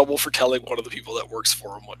actually in trouble for telling one of the people that works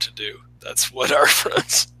for him what to do. That's what our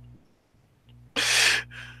friends.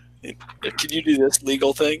 Can you do this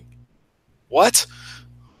legal thing? What?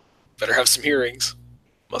 Better have some hearings.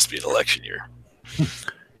 Must be an election year.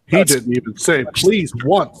 He didn't even say please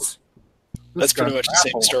once. That's pretty much the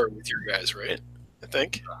same story with your guys, right? I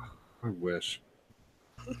think. I wish.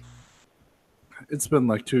 It's been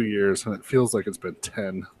like 2 years, and it feels like it's been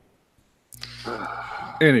 10.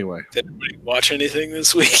 Anyway. Did anybody watch anything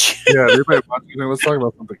this week? Yeah, everybody watch anything? Let's talk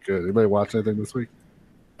about something good. Anybody watch anything this week?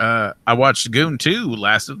 I watched Goon 2,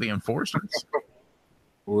 Last of the Enforcers.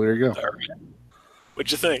 Well, there you go. Right.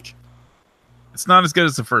 What'd you think? It's not as good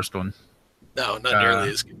as the first one. No, not nearly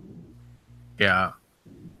as good. Yeah.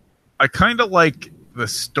 I kind of like the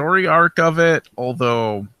story arc of it,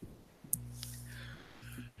 although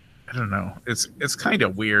I don't know. It's kind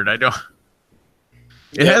of weird. It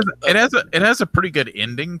has a pretty good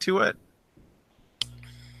ending to it,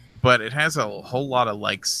 but it has a whole lot of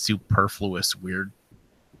like superfluous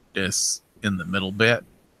weirdness in the middle bit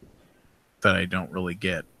that I don't really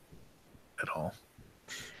get at all.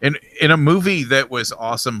 In a movie that was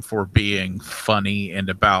awesome for being funny and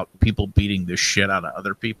about people beating the shit out of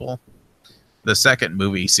other people, the second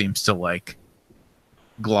movie seems to like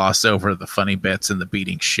gloss over the funny bits and the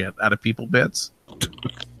beating shit out of people bits.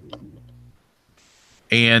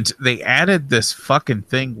 And they added this fucking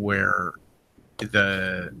thing where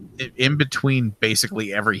in between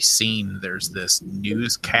basically every scene, there's this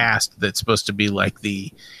newscast that's supposed to be like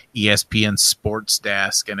the ESPN sports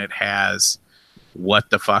desk, and it has what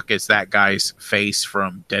the fuck is that guy's face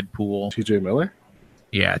from Deadpool? TJ Miller?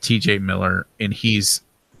 Yeah, TJ Miller. And he's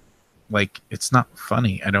like, it's not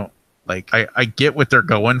funny. I don't like, I get what they're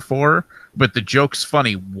going for, but the joke's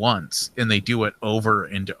funny once, and they do it over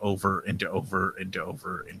and over and over and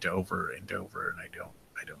over and over and over, and I don't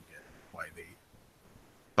get why they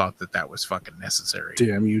thought that was fucking necessary.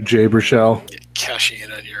 Damn you, Jay Burchell. Cashing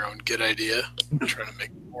in on your own good idea, trying to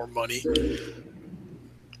make more money.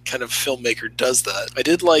 Kind of filmmaker does that. I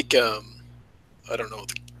did like, I don't know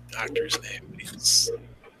the actor's name.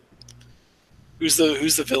 Who's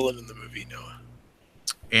the villain in the movie, Noah?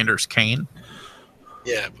 Anders Kane.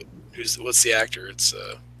 Yeah, but what's the actor? It's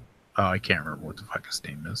I can't remember what the fuck his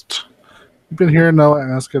name is. You've been hearing Noah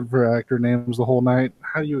asking for actor names the whole night.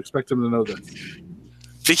 How do you expect him to know this?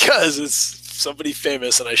 Because it's somebody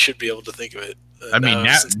famous, and I should be able to think of it. I mean,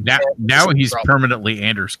 now he's permanently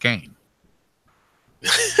Anders Kane.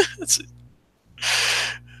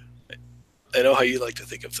 I know how you like to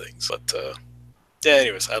think of things, but yeah.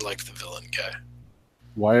 Anyways, I like the villain guy.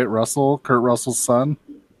 Wyatt Russell, Kurt Russell's son.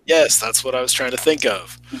 Yes, that's what I was trying to think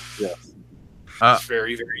of. Yes, he's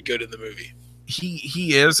very, very good in the movie.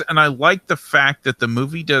 He is, and I like the fact that the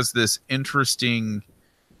movie does this interesting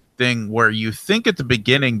thing where you think at the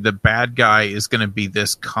beginning the bad guy is going to be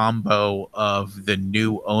this combo of the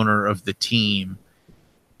new owner of the team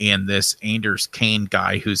and this Anders Kane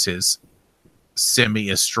guy who's his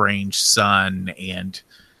semi-estranged son, and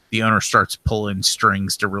the owner starts pulling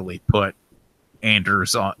strings to really put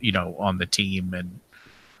Anders on, on the team and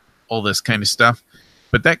all this kind of stuff.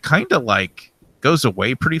 But that kind of like goes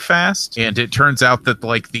away pretty fast, and it turns out that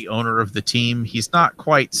like the owner of the team, he's not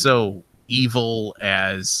quite so evil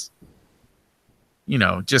as,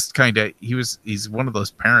 just kind of, he's one of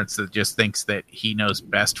those parents that just thinks that he knows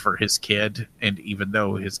best for his kid, and even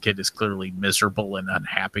though his kid is clearly miserable and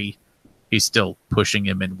unhappy, he's still pushing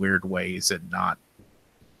him in weird ways and not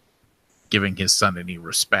giving his son any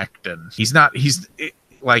respect. And he's not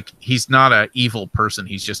a evil person.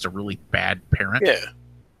 He's just a really bad parent. Yeah.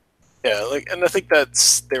 And I think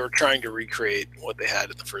they were trying to recreate what they had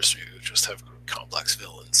in the first movie, just have complex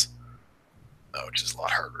villains, which is a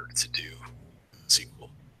lot harder to do in the sequel.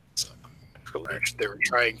 So they were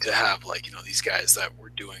trying to have these guys that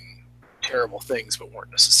were doing terrible things, but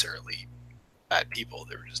weren't necessarily bad people.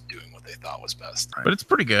 They were just doing what they thought was best. But it's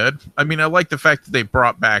pretty good. I mean, I like the fact that they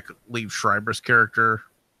brought back Liev Schreiber's character,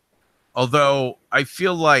 although I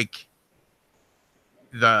feel like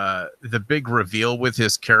the big reveal with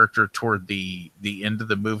his character toward the end of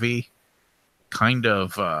the movie kind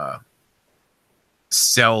of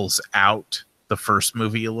sells out the first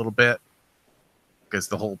movie a little bit, because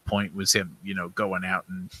the whole point was him, going out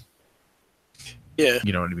and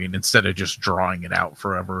you know what I mean, instead of just drawing it out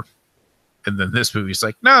forever. And then this movie's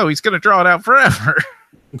like, no, he's going to draw it out forever.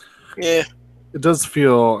 Yeah. It does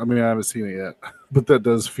feel, I mean, I haven't seen it yet, but that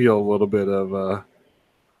does feel a little bit of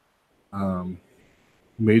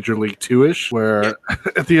Major League 2-ish, where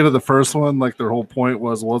at the end of the first one, like their whole point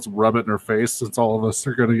was, well, let's rub it in her face since all of us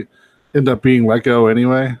are going to end up being let go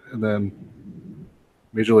anyway. And then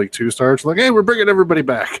Major League 2 starts like, hey, we're bringing everybody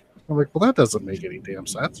back. I'm like, well, that doesn't make any damn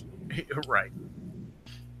sense. Right.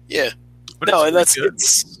 Yeah. But no, and good.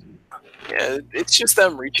 it's just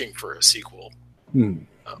them reaching for a sequel.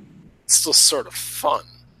 It's still sort of fun,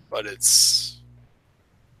 but it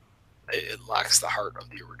lacks the heart of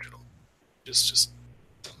the original. Just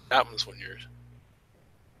happens when you're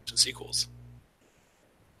to sequels.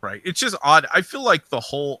 Right. It's just odd. I feel like the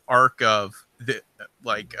whole arc of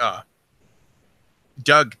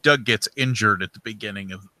Doug gets injured at the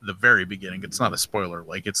beginning of the very beginning. It's not a spoiler.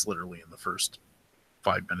 Like, it's literally in the first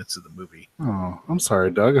 5 minutes of the movie. Oh, I'm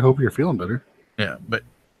sorry, Doug. I hope you're feeling better. Yeah, but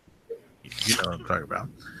you know what I'm talking about.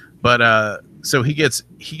 But so he gets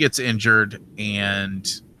injured,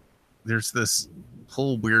 and there's this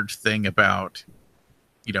whole weird thing about,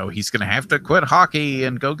 he's going to have to quit hockey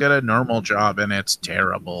and go get a normal job, and it's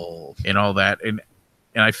terrible and all that. And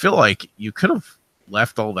I feel like you could have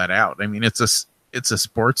left all that out. I mean, it's a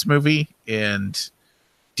sports movie, and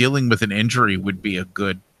dealing with an injury would be a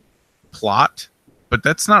good plot, but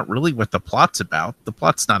that's not really what the plot's about. The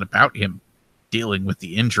plot's not about him dealing with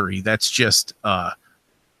the injury. That's just a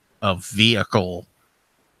vehicle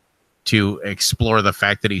to explore the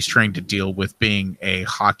fact that he's trying to deal with being a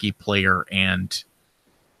hockey player and,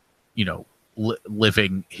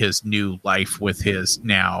 living his new life with his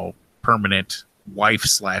now permanent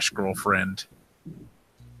wife/girlfriend,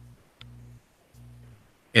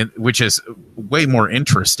 and which is way more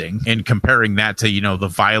interesting. And comparing that to the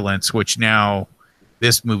violence, which now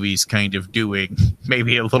this movie's kind of doing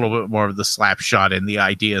maybe a little bit more of the slap shot, and the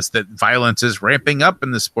idea is that violence is ramping up in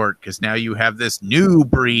the sport because now you have this new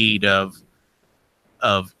breed of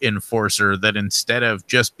enforcer that instead of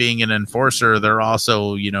just being an enforcer, they're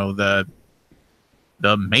also, the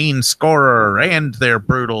main scorer, and they're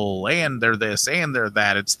brutal, and they're this, and they're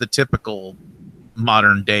that. It's the typical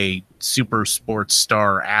modern day super sports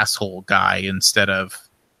star asshole guy instead of,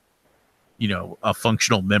 a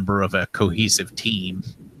functional member of a cohesive team.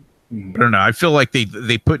 I don't know. I feel like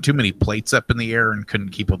they put too many plates up in the air and couldn't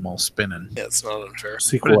keep them all spinning. Yeah, it's not unfair.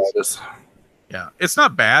 Sequelitis. Yeah, it's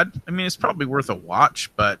not bad. I mean, it's probably worth a watch,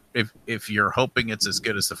 but if you're hoping it's as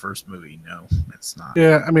good as the first movie, no, it's not.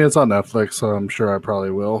 Yeah, I mean, it's on Netflix, so I'm sure I probably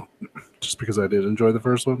will, just because I did enjoy the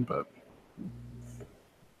first one, but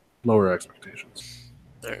lower expectations.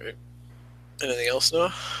 All right. Anything else,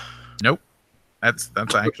 Noah? Nope. That's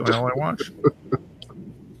actually all I watched.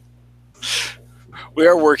 We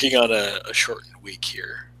are working on a shortened week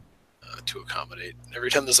here to accommodate. Every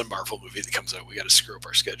time there's a Marvel movie that comes out, we got to screw up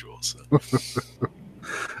our schedules. So.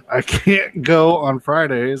 I can't go on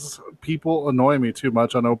Fridays. People annoy me too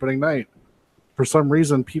much on opening night. For some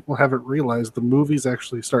reason, people haven't realized the movies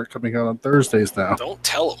actually start coming out on Thursdays now. Don't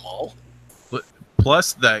tell them all.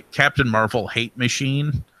 Plus, the Captain Marvel hate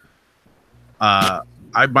machine.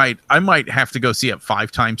 I might have to go see it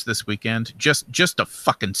 5 times this weekend just to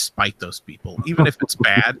fucking spite those people, even if it's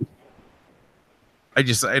bad. I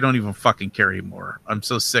don't even fucking care anymore. I'm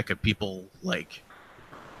so sick of people like.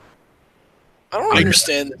 I don't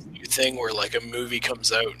understand this new thing where like a movie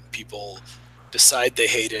comes out and people decide they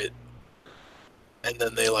hate it, and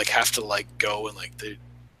then they like have to like go and like they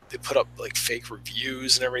put up like fake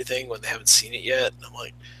reviews and everything when they haven't seen it yet. And I'm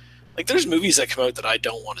like there's movies that come out that I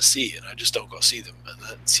don't want to see, and I just don't go see them, and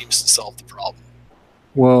that seems to solve the problem.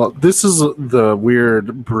 Well, this is the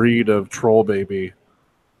weird breed of troll baby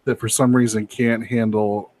that for some reason can't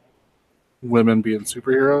handle women being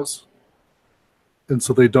superheroes. And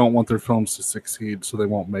so they don't want their films to succeed, so they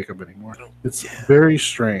won't make them anymore. It's very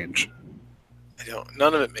strange.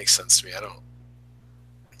 None of it makes sense to me.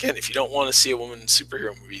 Again, if you don't want to see a woman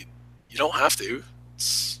superhero movie, you don't have to.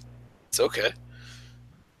 It's okay.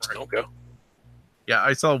 Just don't go. Yeah,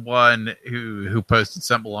 I saw one who posted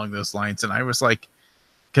something along those lines, and I was like,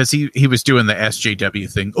 because he was doing the SJW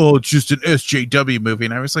thing. Oh, it's just an SJW movie.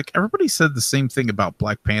 And I was like, everybody said the same thing about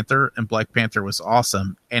Black Panther, and Black Panther was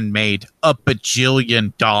awesome and made $1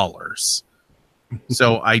 bajillion.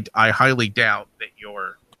 So I highly doubt that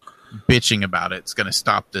your bitching about it's going to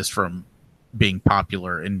stop this from being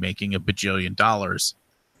popular and making $1 bajillion.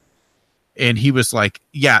 And he was like,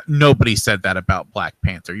 yeah, nobody said that about Black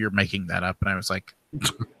Panther. You're making that up. And I was like,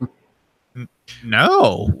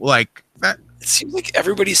 no, like that. It seems like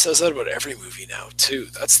everybody says that about every movie now, too.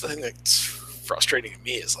 That's the thing that's frustrating to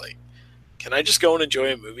me is like, can I just go and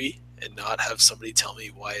enjoy a movie and not have somebody tell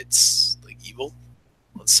me why it's like evil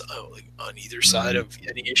on either side of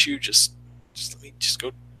any issue? Just let me just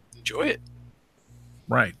go enjoy it.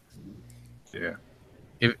 Right. Yeah.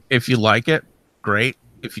 If you like it, great.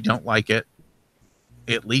 If you don't like it,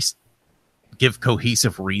 at least give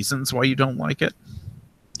cohesive reasons why you don't like it.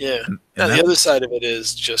 Yeah. Now, the other side of it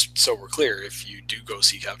is, just so we're clear, if you do go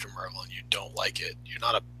see Captain Marvel and you don't like it, you're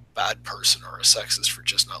not a bad person or a sexist for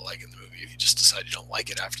just not liking the movie. If you just decide you don't like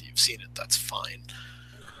it after you've seen it, that's fine.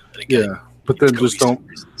 And again, but then just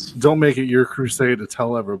don't make it your crusade to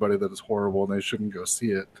tell everybody that it's horrible and they shouldn't go see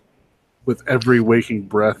it with every waking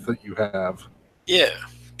breath that you have. Yeah.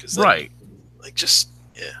 Right. Like, just,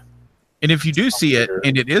 yeah. And if you do see it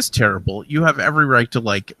and it is terrible, you have every right to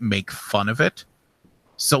like make fun of it,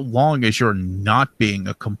 so long as you're not being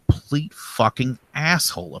a complete fucking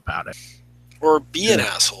asshole about it. Or be an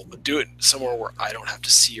asshole, but do it somewhere where I don't have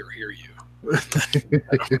to see or hear you.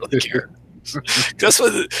 I don't really care. That's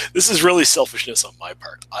what this is really selfishness on my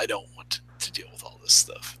part. I don't want to deal with all this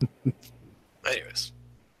stuff. Anyways,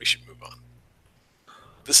 we should move on.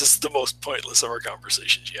 This is the most pointless of our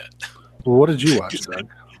conversations yet. Well, what did you watch, Doug?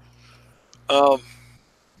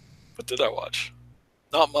 What did I watch?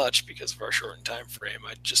 Not much because of our shortened time frame.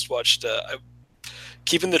 I just watched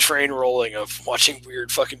keeping the train rolling of watching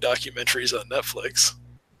weird fucking documentaries on Netflix.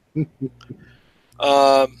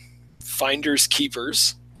 Finders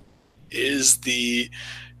Keepers is the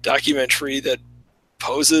documentary that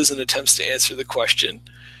poses and attempts to answer the question: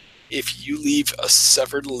 if you leave a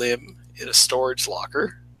severed limb in a storage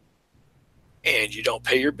locker, and you don't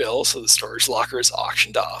pay your bill, so the storage locker is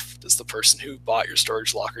auctioned off. Does the person who bought your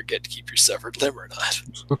storage locker get to keep your severed limb or not?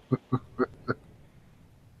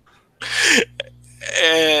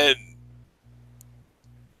 And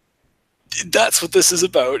that's what this is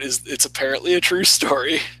about. It's apparently a true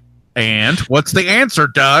story. And what's the answer,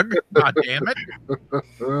 Doug? God damn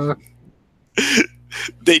it.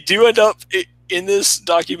 They do end up in this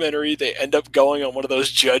documentary. They end up going on one of those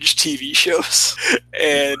judge TV shows,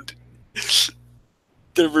 and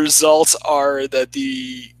the results are that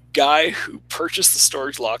the guy who purchased the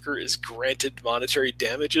storage locker is granted monetary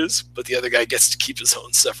damages, but the other guy gets to keep his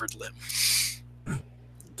own severed limb.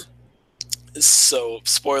 So,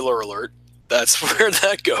 spoiler alert, that's where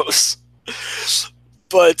that goes.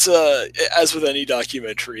 But as with any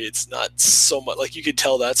documentary, it's not so much like you could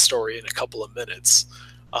tell that story in a couple of minutes.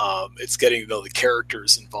 It's getting to know the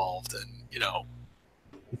characters involved, and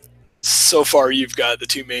so far you've got the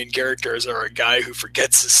two main characters are a guy who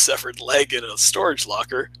forgets his severed leg in a storage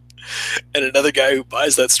locker, and another guy who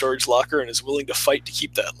buys that storage locker and is willing to fight to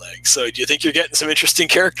keep that leg. So, do you think you're getting some interesting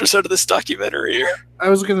characters out of this documentary? I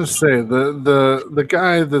was gonna say the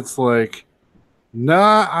guy that's like,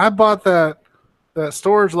 nah, I bought that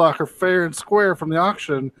storage locker fair and square from the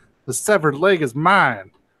auction. The severed leg is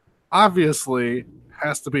mine. Obviously,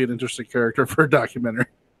 has to be an interesting character for a documentary.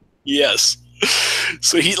 Yes.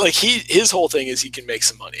 So his whole thing is he can make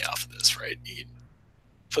some money off of this, right? He can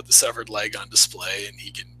put the severed leg on display, and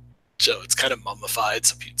he can show it's kind of mummified,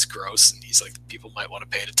 so it's gross, and he's like, people might want to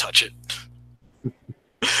pay to touch it.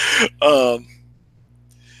 And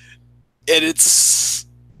it's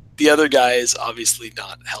the other guy is obviously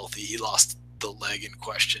not healthy. He lost the leg in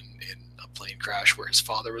question in a plane crash where his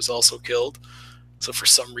father was also killed. So for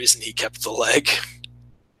some reason he kept the leg,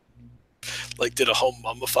 did a home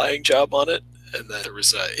mummifying job on it. And then there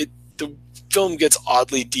was the film gets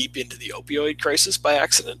oddly deep into the opioid crisis by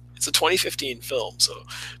accident. It's a 2015 film, so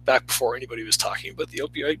back before anybody was talking about the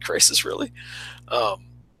opioid crisis, really.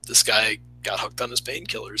 This guy got hooked on his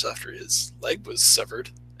painkillers after his leg was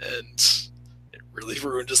severed, and it really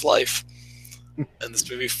ruined his life. And this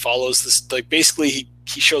movie follows this, basically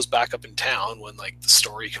he shows back up in town when the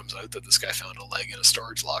story comes out that this guy found a leg in a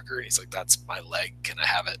storage locker, and he's like, that's my leg, can I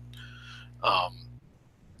have it?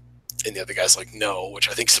 And the other guy's like, no, which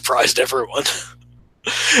I think surprised everyone.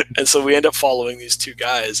 And so we end up following these two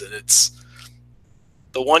guys, and it's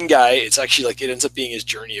the one guy, it's actually it ends up being his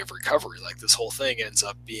journey of recovery. This whole thing ends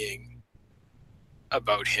up being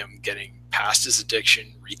about him getting past his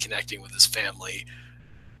addiction, reconnecting with his family,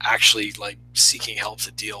 actually seeking help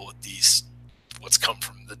to deal with what's come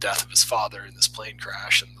from the death of his father in this plane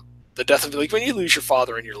crash, and the death of when you lose your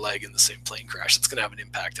father and your leg in the same plane crash, it's going to have an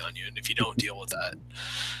impact on you, and if you don't deal with that,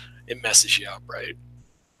 it messes you up, right?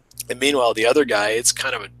 And meanwhile, the other guy, it's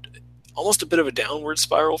kind of almost a bit of a downward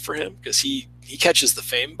spiral for him, because he catches the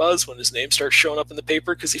fame buzz when his name starts showing up in the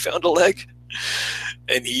paper because he found a leg,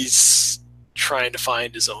 and he's trying to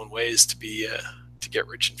find his own ways to be to get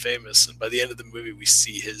rich and famous. And by the end of the movie, we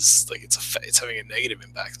see his it's having a negative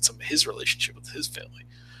impact on some of his relationship with his family.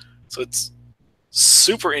 So it's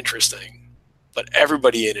super interesting, but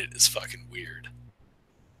everybody in it is fucking weird,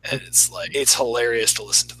 and it's hilarious to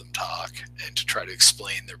listen to them talk and to try to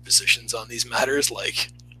explain their positions on these matters.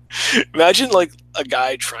 Imagine a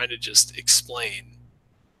guy trying to just explain,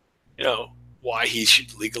 why he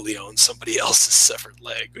should legally own somebody else's severed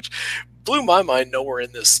leg, which blew my mind. Nowhere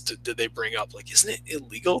in this did they bring up isn't it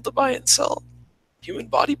illegal to buy and sell human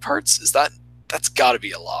body parts? That's got to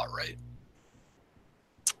be a law, right?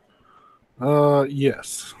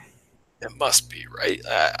 Yes. It must be, right?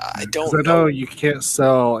 I don't know. I know you can't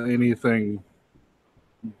sell anything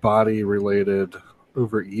body related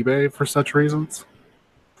over eBay for such reasons.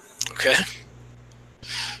 Okay.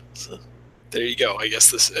 So there you go. I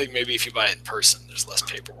guess this maybe if you buy it in person, there's less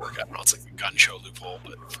paperwork. I don't know. It's like a gun show loophole,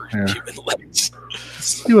 but for human legs. Let's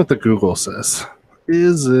see what the Google says.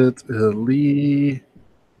 Is it illegal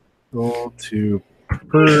to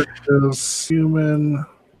purchase human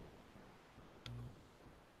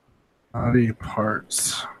body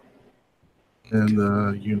parts in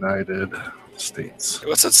the United States?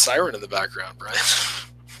 What's that siren in the background, Brian?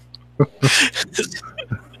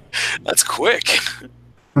 That's quick.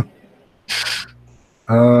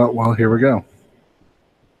 Well, here we go.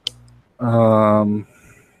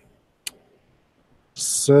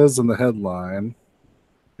 Says in the headline,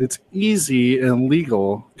 it's easy and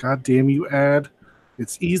legal. God damn you, ad.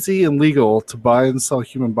 It's easy and legal to buy and sell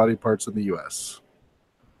human body parts in the U.S.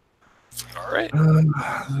 All right.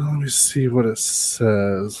 Let me see what it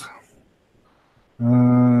says.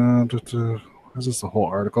 Is this the whole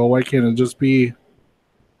article? Why can't it just be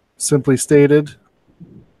Simply stated,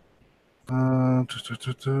 yeah, I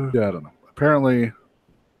don't know. Apparently,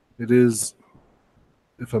 it is,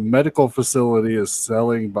 if a medical facility is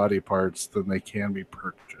selling body parts, then they can be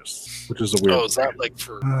purchased, which is a weird. Oh, is that like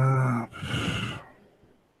for?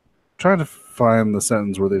 Trying to find the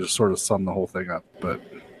sentence where they just sort of sum the whole thing up, but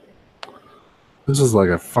this is like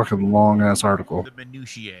a fucking long ass article. The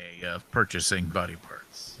minutiae of purchasing body parts.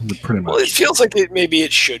 Pretty much. Well, it feels like maybe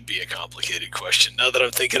it should be a complicated question. Now that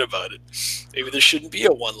I'm thinking about it, maybe there shouldn't be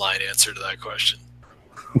a one-line answer to that question.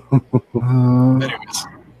 Anyways,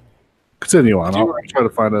 continue on. I'll try to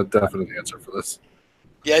find a definite answer for this.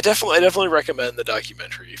 Yeah, I definitely recommend the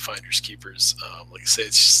documentary Finders Keepers. Like I say,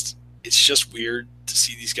 it's just weird to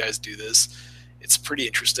see these guys do this. It's pretty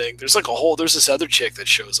interesting. There's this other chick that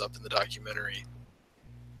shows up in the documentary.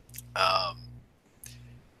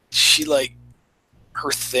 She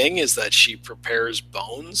her thing is that she prepares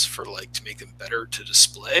bones for to make them better to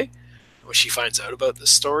display. When she finds out about this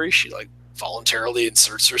story, she voluntarily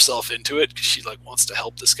inserts herself into it because she wants to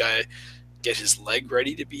help this guy get his leg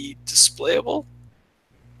ready to be displayable.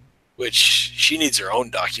 Which she needs her own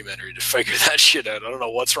documentary to figure that shit out. I don't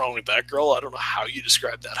know what's wrong with that girl. I don't know how you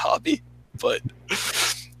describe that hobby, but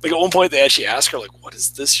at one point they actually ask her what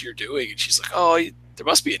is this you're doing? And she's like, oh, there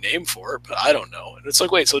must be a name for it, but I don't know. And it's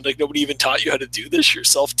wait, so nobody even taught you how to do this? You're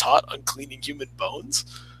self-taught on cleaning human bones?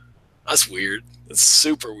 That's weird. That's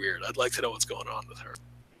super weird. I'd like to know what's going on with her.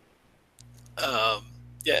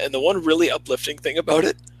 Yeah, and the one really uplifting thing about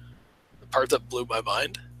it, the part that blew my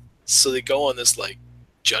mind, so they go on this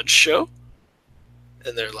judge show,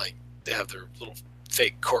 and they have their little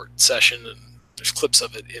fake court session, and there's clips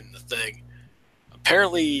of it in the thing.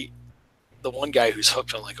 Apparently, the one guy who's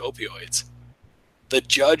hooked on opioids, the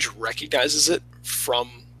judge recognizes it from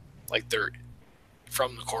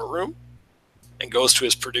from the courtroom, and goes to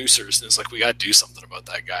his producers and is we got to do something about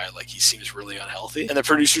that guy. He seems really unhealthy. And the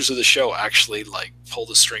producers of the show actually pull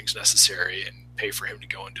the strings necessary and pay for him to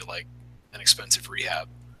go into an expensive rehab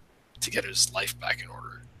to get his life back in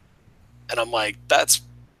order. And I'm that's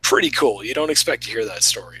pretty cool. You don't expect to hear that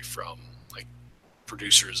story from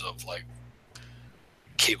producers of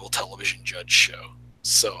cable television judge show.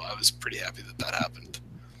 So I was pretty happy that happened.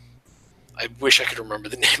 I wish I could remember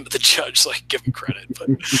the name of the judge so I could give him credit, but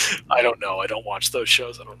I don't know. I don't watch those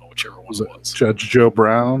shows. I don't know whichever one it was. Judge Joe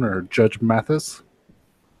Brown or Judge Mathis?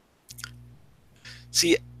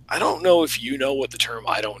 See, I don't know if you know what the term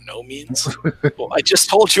 "I don't know" means. Well, I just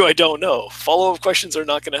told you I don't know. Follow-up questions are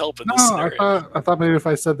not going to help in this scenario. I thought maybe if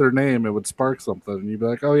I said their name, it would spark something, and you'd be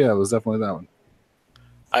like, "Oh yeah, it was definitely that one."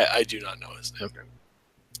 I do not know his name. Okay.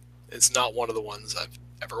 It's not one of the ones I've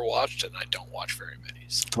ever watched, and I don't watch very many.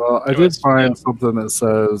 So. Well, I did find something that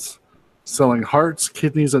says selling hearts,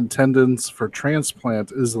 kidneys, and tendons for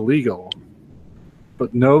transplant is illegal,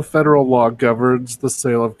 but no federal law governs the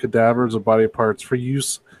sale of cadavers or body parts for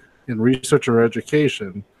use in research or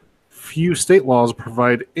education. Few state laws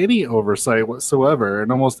provide any oversight whatsoever,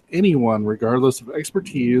 and almost anyone, regardless of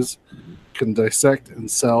expertise, can dissect and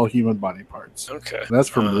sell human body parts. Okay. And that's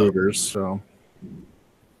from Reuters, so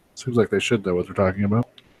seems like they should know what they're talking about.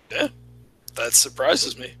 Yeah, that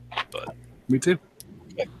surprises me, but me too.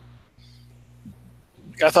 Okay.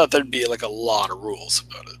 I thought there'd be a lot of rules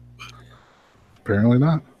about it, but apparently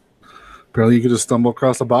not. Apparently, you could just stumble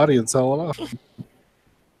across a body and sell it off.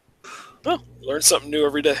 Well, learn something new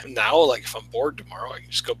every day. Now, if I'm bored tomorrow, I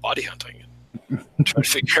can just go body hunting and try to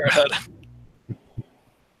figure out how to.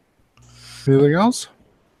 Anything else?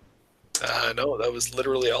 No, that was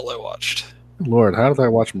literally all I watched. Lord, how did I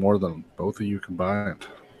watch more than both of you combined?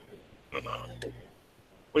 I don't know.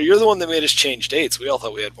 Well, you're the one that made us change dates. We all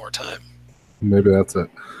thought we had more time. Maybe that's it.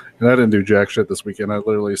 And I didn't do jack shit this weekend. I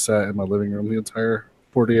literally sat in my living room the entire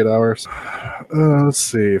 48 hours. Let's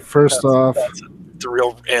see. First off... the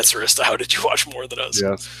real answer is to how did you watch more than us?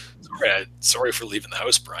 Yes. Sorry for leaving the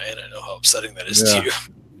house, Brian. I know how upsetting that is to you.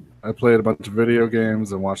 I played a bunch of video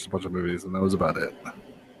games and watched a bunch of movies, and that was about it.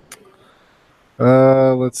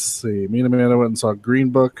 Let's see. Me and Amanda went and saw Green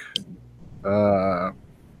Book. Not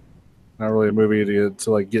really a movie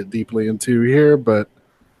to get deeply into here, but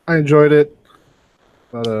I enjoyed it.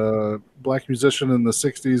 About a black musician in the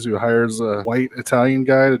 60s who hires a white Italian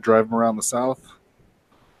guy to drive him around the South.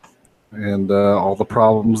 And all the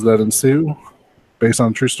problems that ensue, based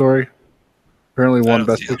on a true story. Apparently won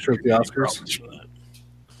Best Picture at the Oscars.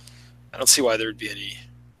 I don't see why there would be any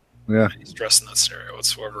stress in that scenario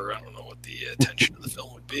whatsoever. I don't know what the attention of the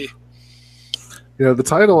film would be. Yeah, the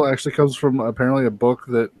title actually comes from apparently a book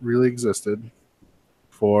that really existed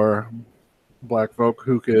for black folk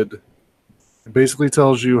who could... It basically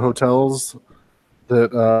tells you hotels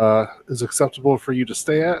that is acceptable for you to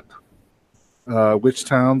stay at. Which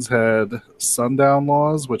towns had sundown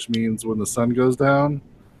laws, which means when the sun goes down,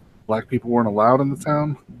 black people weren't allowed in the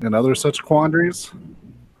town, and other such quandaries.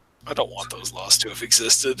 I don't want those laws to have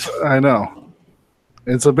existed. I know.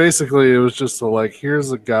 And so basically it was just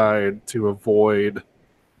here's a guide to avoid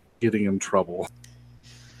getting in trouble.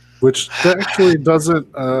 Which actually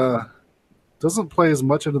doesn't play as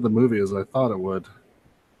much into the movie as I thought it would.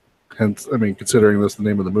 Hence, I mean, considering this the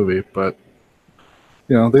name of the movie, but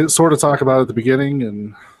they sort of talk about it at the beginning,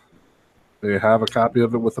 and they have a copy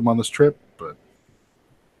of it with them on this trip, but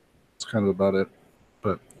it's kind of about it.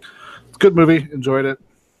 But it's a good movie. Enjoyed it.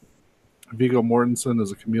 Viggo Mortensen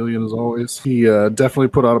is a chameleon as always. He definitely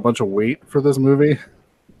put on a bunch of weight for this movie,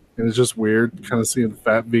 and it's just weird kind of seeing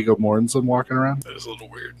fat Viggo Mortensen walking around. That is a little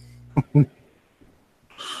weird.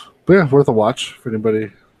 But yeah, worth a watch if anybody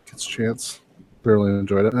gets a chance. Thoroughly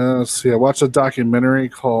enjoyed it. Let's see. I watched a documentary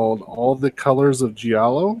called All the Colors of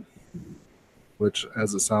Giallo, which,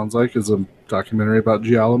 as it sounds like, is a documentary about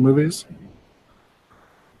Giallo movies.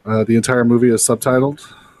 The entire movie is subtitled,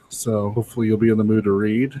 so hopefully you'll be in the mood to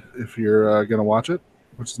read if you're going to watch it,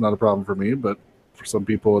 which is not a problem for me, but for some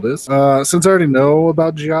people it is. Since I already know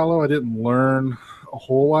about Giallo, I didn't learn a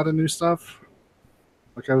whole lot of new stuff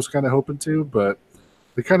like I was kind of hoping to, but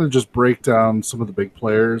they kind of just break down some of the big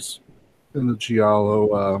players in the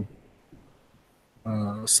Giallo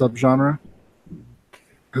subgenre,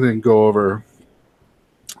 and then go over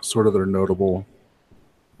sort of their notable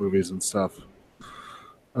movies and stuff.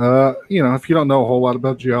 If you don't know a whole lot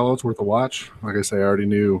about Giallo, it's worth a watch. Like I say, I already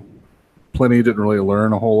knew plenty, didn't really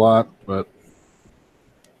learn a whole lot, but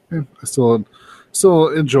I still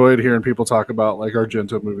enjoyed hearing people talk about like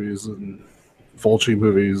Argento movies and Fulci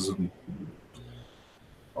movies and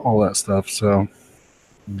all that stuff. So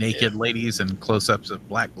naked ladies and close-ups of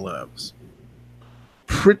black gloves.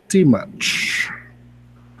 Pretty much.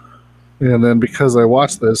 And then because I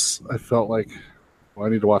watched this, I felt like, I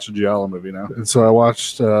need to watch a Giallo movie now. And so I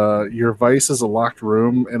watched Your Vice is a Locked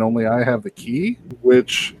Room and Only I Have the Key,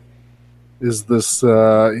 which is this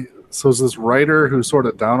it's this writer who's sort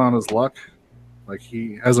of down on his luck. Like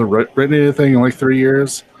he hasn't written anything in like 3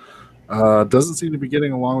 years. Doesn't seem to be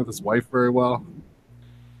getting along with his wife very well.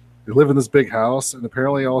 They live in this big house, and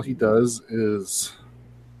apparently all he does is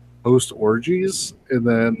host orgies and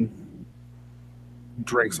then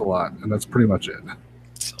drinks a lot, and that's pretty much it.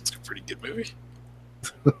 Sounds like a pretty good movie.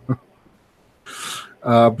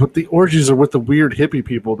 But the orgies are with the weird hippie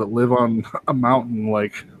people that live on a mountain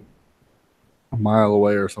like a mile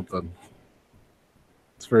away or something.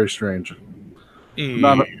 It's very strange.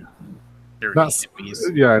 Not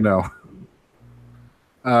hippies. Yeah, I know.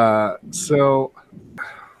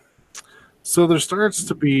 So there starts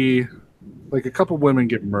to be like a couple women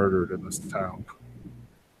get murdered in this town,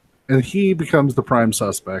 and he becomes the prime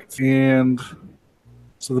suspect. And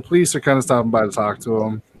so the police are kind of stopping by to talk to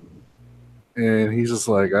him, and he's just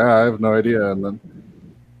like, I have no idea. And then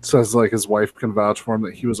says like his wife can vouch for him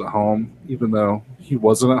that he was at home, even though he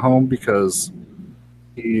wasn't at home, because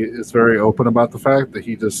he is very open about the fact that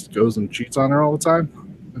he just goes and cheats on her all the time,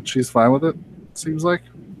 and she's fine with it, seems like.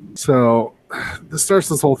 So this starts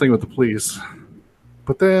this whole thing with the police.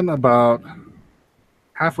 But then about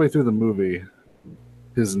halfway through the movie,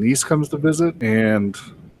 his niece comes to visit, and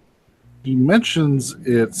he mentions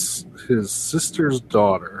it's his sister's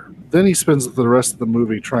daughter. Then he spends the rest of the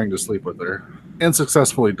movie trying to sleep with her, and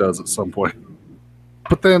successfully does at some point.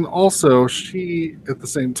 But then also, she, at the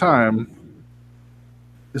same time,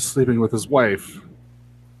 is sleeping with his wife,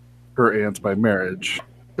 her aunt by marriage.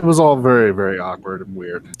 It was all very, very awkward and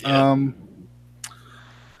weird.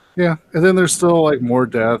 Yeah, and then there's still like more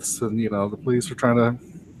deaths, and the police are trying to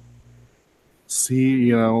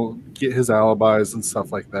see, get his alibis and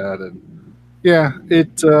stuff like that, and yeah,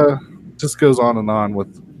 it just goes on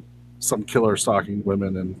with some killer stalking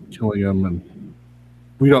women and killing them, and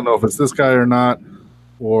we don't know if it's this guy or not,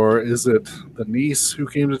 or is it the niece who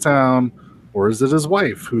came to town, or is it his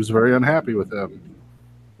wife who's very unhappy with him?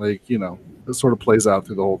 Like, it sort of plays out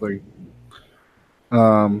through the whole thing.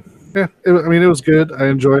 Yeah, it was good. I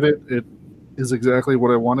enjoyed it. It is exactly what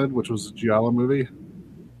I wanted, which was a Giallo movie,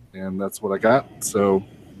 and that's what I got. So,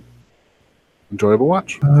 enjoyable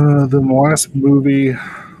watch. Then the last movie,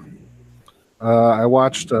 I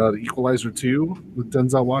watched The Equalizer 2 with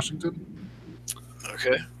Denzel Washington.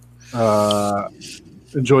 Okay.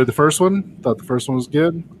 Enjoyed the first one. Thought the first one was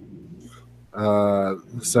good. The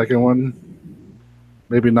second one,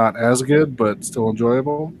 maybe not as good, but still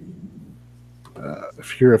enjoyable.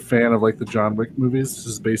 If you're a fan of like the John Wick movies, this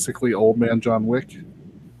is basically Old Man John Wick,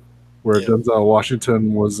 where Denzel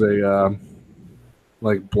Washington was a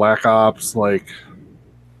like Black Ops, like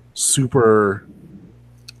super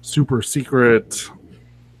secret,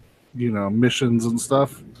 missions and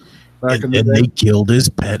stuff back in the day. They killed his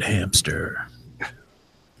pet hamster.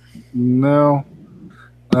 No.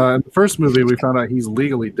 In the first movie, we found out he's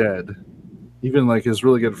legally dead. Even like his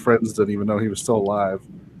really good friends didn't even know he was still alive.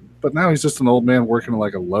 But now he's just an old man working at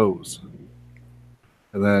like a Lowe's.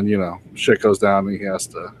 And then, shit goes down and he has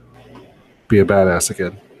to be a badass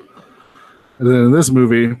again. And then in this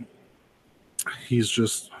movie, he's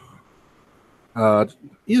just...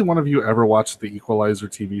 either one of you ever watched the Equalizer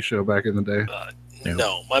TV show back in the day?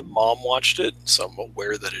 No, my mom watched it, so I'm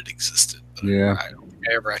aware that it existed. But Yeah. I don't think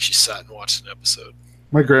I ever actually sat and watched an episode.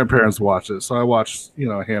 My grandparents watched it, so I watched,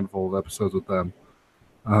 a handful of episodes with them.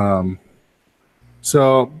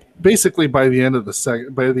 So basically, by the end of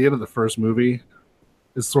the first movie,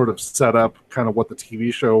 it's sort of set up kind of what the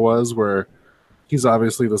TV show was, where he's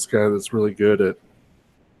obviously this guy that's really good at,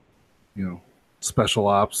 special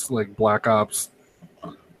ops, like Black Ops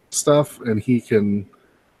stuff, and he can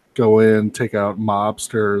go in, take out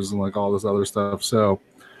mobsters and like all this other stuff. So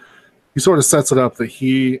he sort of sets it up that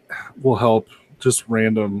he will help just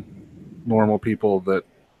random normal people that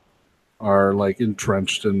are like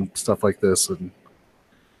entrenched and stuff like this. And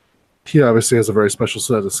he obviously has a very special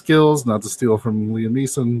set of skills, not to steal from Liam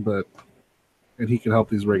Neeson, and he can help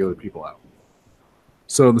these regular people out.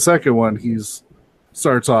 So in the second one,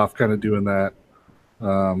 starts off kind of doing that.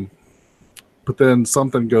 But then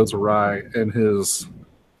something goes awry, and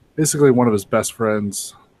basically one of his best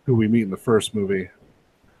friends, who we meet in the first movie,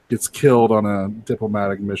 gets killed on a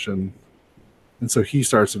diplomatic mission. And so he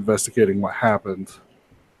starts investigating what happened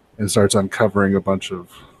and starts uncovering a bunch of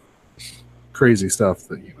crazy stuff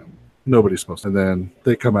that, nobody's supposed to. And then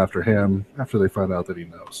they come after him after they find out that he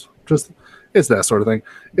knows. It's that sort of thing.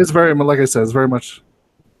 It's very, like I said, it's very much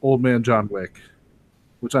old man John Wick,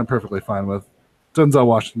 which I'm perfectly fine with. Denzel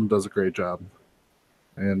Washington does a great job.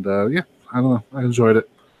 And I don't know. I enjoyed it.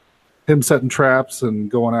 Him setting traps and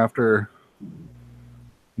going after,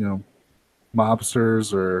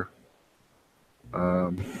 mobsters or I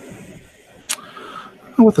don't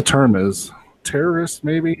know what the term is. Terrorists,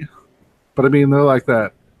 maybe? But I mean, they're like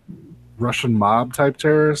that Russian mob type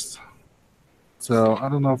terrorists. So I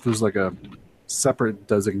don't know if there's like a separate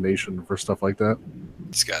designation for stuff like that.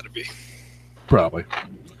 It's got to be. Probably.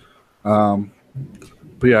 But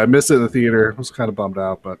yeah, I missed it in the theater. I was kind of bummed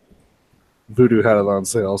out, but Vudu had it on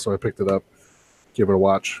sale, so I picked it up, gave it a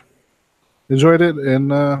watch. Enjoyed it,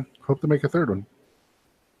 and hope to make a third one.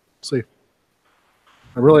 See.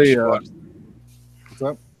 I really... what's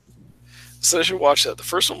up? So I should watch that. The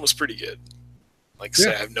first one was pretty good. Like I say,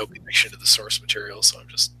 Yeah. I have no connection to the source material, so I'm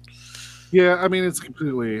just... Yeah, I mean, it's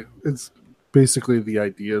basically the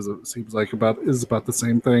ideas, it seems like, is about the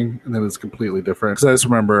same thing, and then it's completely different. Because I just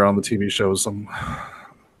remember on the TV show,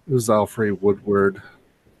 it was Alfred Woodward,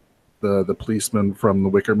 the policeman from The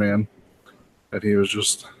Wicker Man, and he was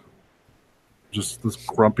just this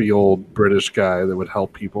grumpy old British guy that would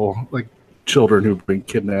help people, like children who've been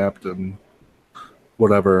kidnapped and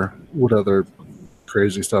what other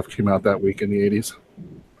crazy stuff came out that week in the 80s.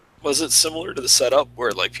 Was it similar to the setup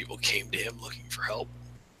where like people came to him looking for help?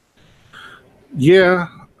 Yeah,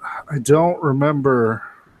 I don't remember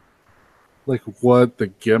like what the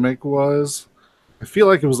gimmick was. I feel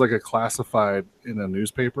like it was like a classified in a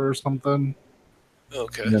newspaper or something.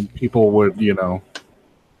 Okay. And then people would,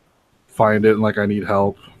 find it and like, I need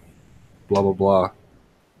help, blah, blah, blah.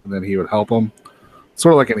 And then he would help them.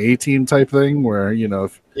 Sort of like an A-Team type thing where,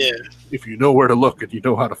 if you know where to look and you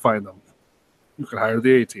know how to find them, you can hire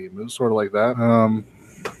the A-Team. It was sort of like that.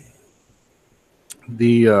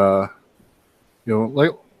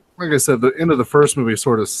 Like I said, the end of the first movie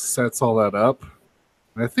sort of sets all that up.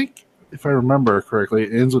 And I think, if I remember correctly,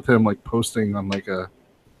 it ends with him like posting on like a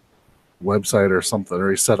website or something,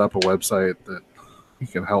 or he set up a website that he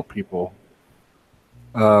can help people.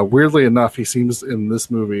 Weirdly enough, he seems in this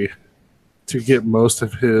movie to get most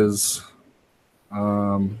of his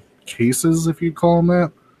cases, if you'd call them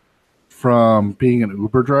that, from being an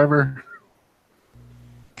Uber driver.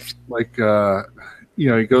 Like,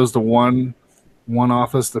 he goes to one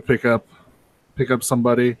office to pick up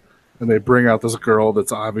somebody, and they bring out this girl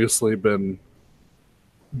that's obviously been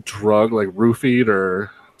drugged, like roofied or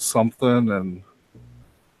something, and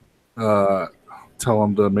tell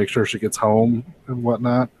him to make sure she gets home and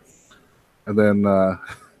whatnot. And then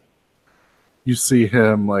you see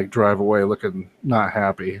him like drive away looking not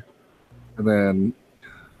happy, and then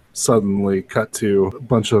suddenly cut to a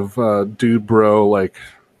bunch of dude bro, like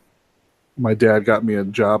my dad got me a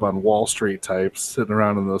job on Wall Street types sitting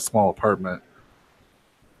around in the small apartment.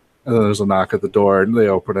 And then there's a knock at the door, and they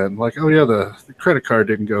open it, and like, oh yeah, the credit card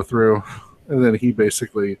didn't go through. And then he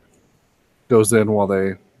basically goes in while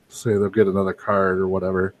they say they'll get another card or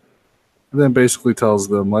whatever. And then basically tells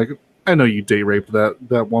them, like, I know you date raped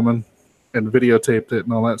that woman and videotaped it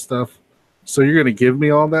and all that stuff. So you're going to give me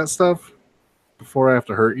all that stuff before I have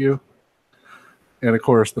to hurt you? And of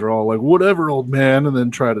course, they're all like, whatever, old man, and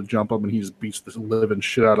then try to jump him, and he just beats the living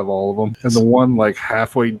shit out of all of them. And the one, like,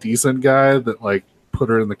 halfway decent guy that, like, put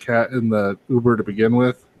her in the Uber to begin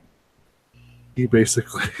with, he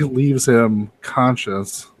basically leaves him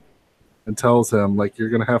conscious and tells him, like, I'm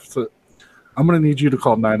going to need you to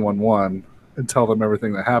call 911 and tell them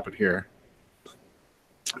everything that happened here.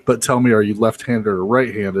 But tell me, are you left-handed or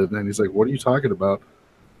right-handed? And he's like, what are you talking about?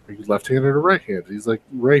 Are you left-handed or right-handed? He's like,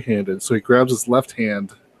 right-handed. So he grabs his left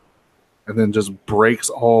hand and then just breaks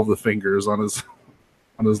all of the fingers on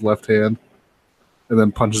his left hand and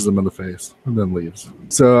then punches him in the face and then leaves.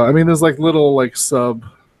 So, I mean, there's like little like sub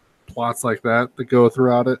plots like that go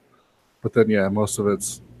throughout it. But then, yeah, most of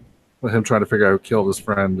it's him trying to figure out who killed his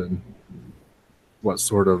friend and what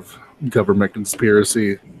sort of government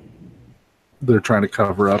conspiracy they're trying to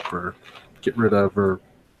cover up or get rid of or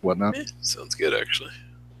whatnot. Yeah, sounds good, actually.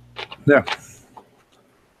 Yeah.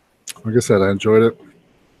 Like I said, I enjoyed it.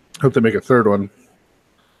 Hope they make a third one.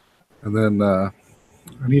 And then I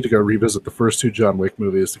need to go revisit the first two John Wick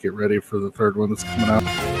movies to get ready for the third one that's coming out.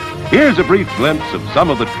 Here's a brief glimpse of some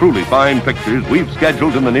of the truly fine pictures we've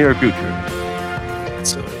scheduled in the near future.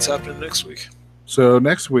 So what's happening next week? So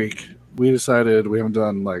next week, we decided we haven't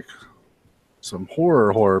done like some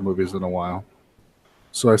horror movies in a while.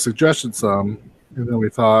 So I suggested some, and then we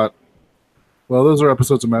thought, well, those are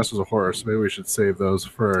episodes of Masters of Horror, so maybe we should save those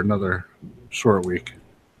for another short week.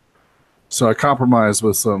 So I compromised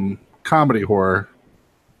with some comedy horror,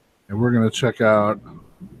 and we're going to check out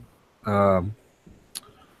Dale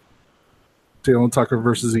and Tucker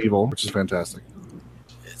versus Evil, which is fantastic.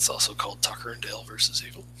 It's also called Tucker and Dale versus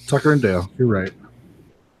Evil. Tucker and Dale, you're right.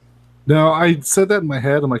 No, I said that in my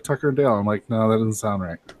head. I'm like, Tucker and Dale. I'm like, no, that doesn't sound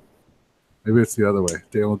right. Maybe it's the other way.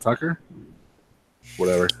 Dale and Tucker?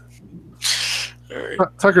 Whatever. All right.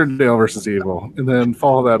 Tucker and Dale versus Evil. And then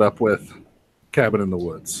follow that up with Cabin in the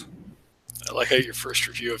Woods. I like how your first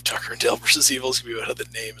review of Tucker and Dale versus Evil is going to be about how the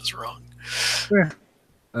name is wrong.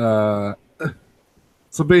 Yeah.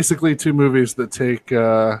 So basically two movies that take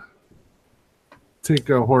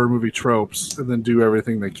horror movie tropes and then do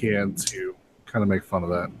everything they can to kind of make fun of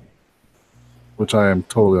that, which I am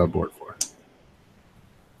totally on board for.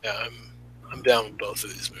 Yeah, I'm down with both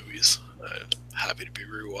of these movies. I'm happy to be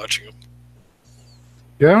rewatching them.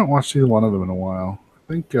 Yeah, I haven't watched either one of them in a while. I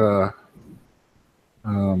think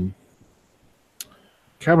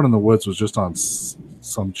Cabin in the Woods was just on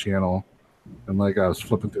some channel, and like I was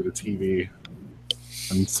flipping through the TV,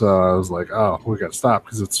 and so I was like, "Oh, we got to stop,"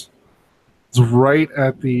 because it's right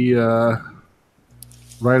at the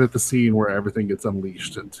scene where everything gets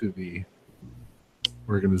unleashed into the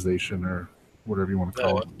organization or whatever you want to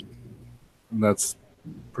call it, and that's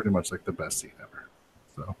pretty much like the best scene ever.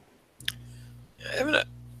 So. Yeah, I haven't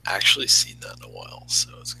actually seen that in a while, so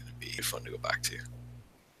it's going to be fun to go back to.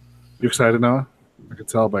 You excited, Noah? I could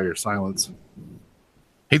tell by your silence.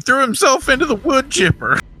 He threw himself into the wood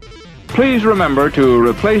chipper. Please remember to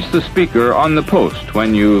replace the speaker on the post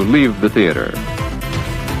when you leave the theater.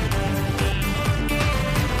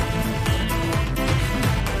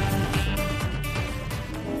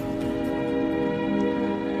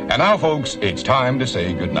 And now, folks, it's time to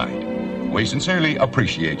say goodnight. We sincerely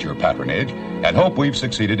appreciate your patronage and hope we've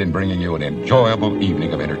succeeded in bringing you an enjoyable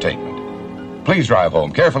evening of entertainment. Please drive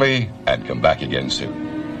home carefully and come back again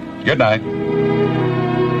soon. Good night.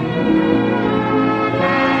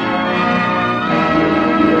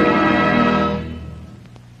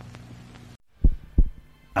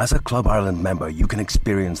 As a Club Ireland member, you can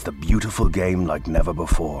experience the beautiful game like never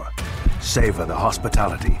before. Savor the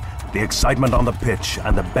hospitality, the excitement on the pitch,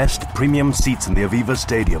 and the best premium seats in the Aviva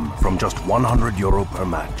Stadium from just €100 per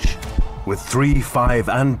match. With 3, 5,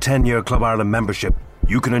 and 10-year Club Ireland membership,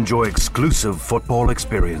 you can enjoy exclusive football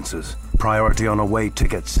experiences, priority on away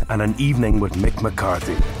tickets, and an evening with Mick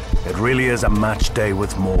McCarthy. It really is a match day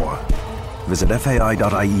with more. Visit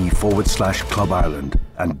fai.ie/Club Ireland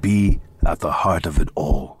and be at the heart of it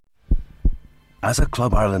all. As a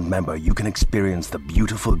Club Ireland member, you can experience the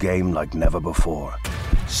beautiful game like never before.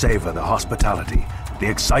 Savor the hospitality, the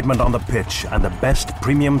excitement on the pitch, and the best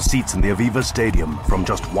premium seats in the Aviva Stadium from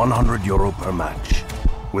just €100 per match.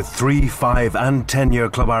 With 3, 5, and 10-year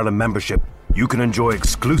Club Ireland membership, you can enjoy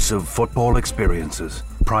exclusive football experiences,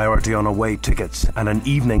 priority on away tickets, and an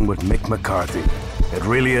evening with Mick McCarthy. It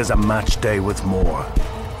really is a match day with more.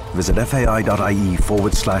 Visit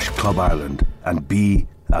fai.ie/Club Ireland and be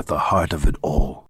at the heart of it all.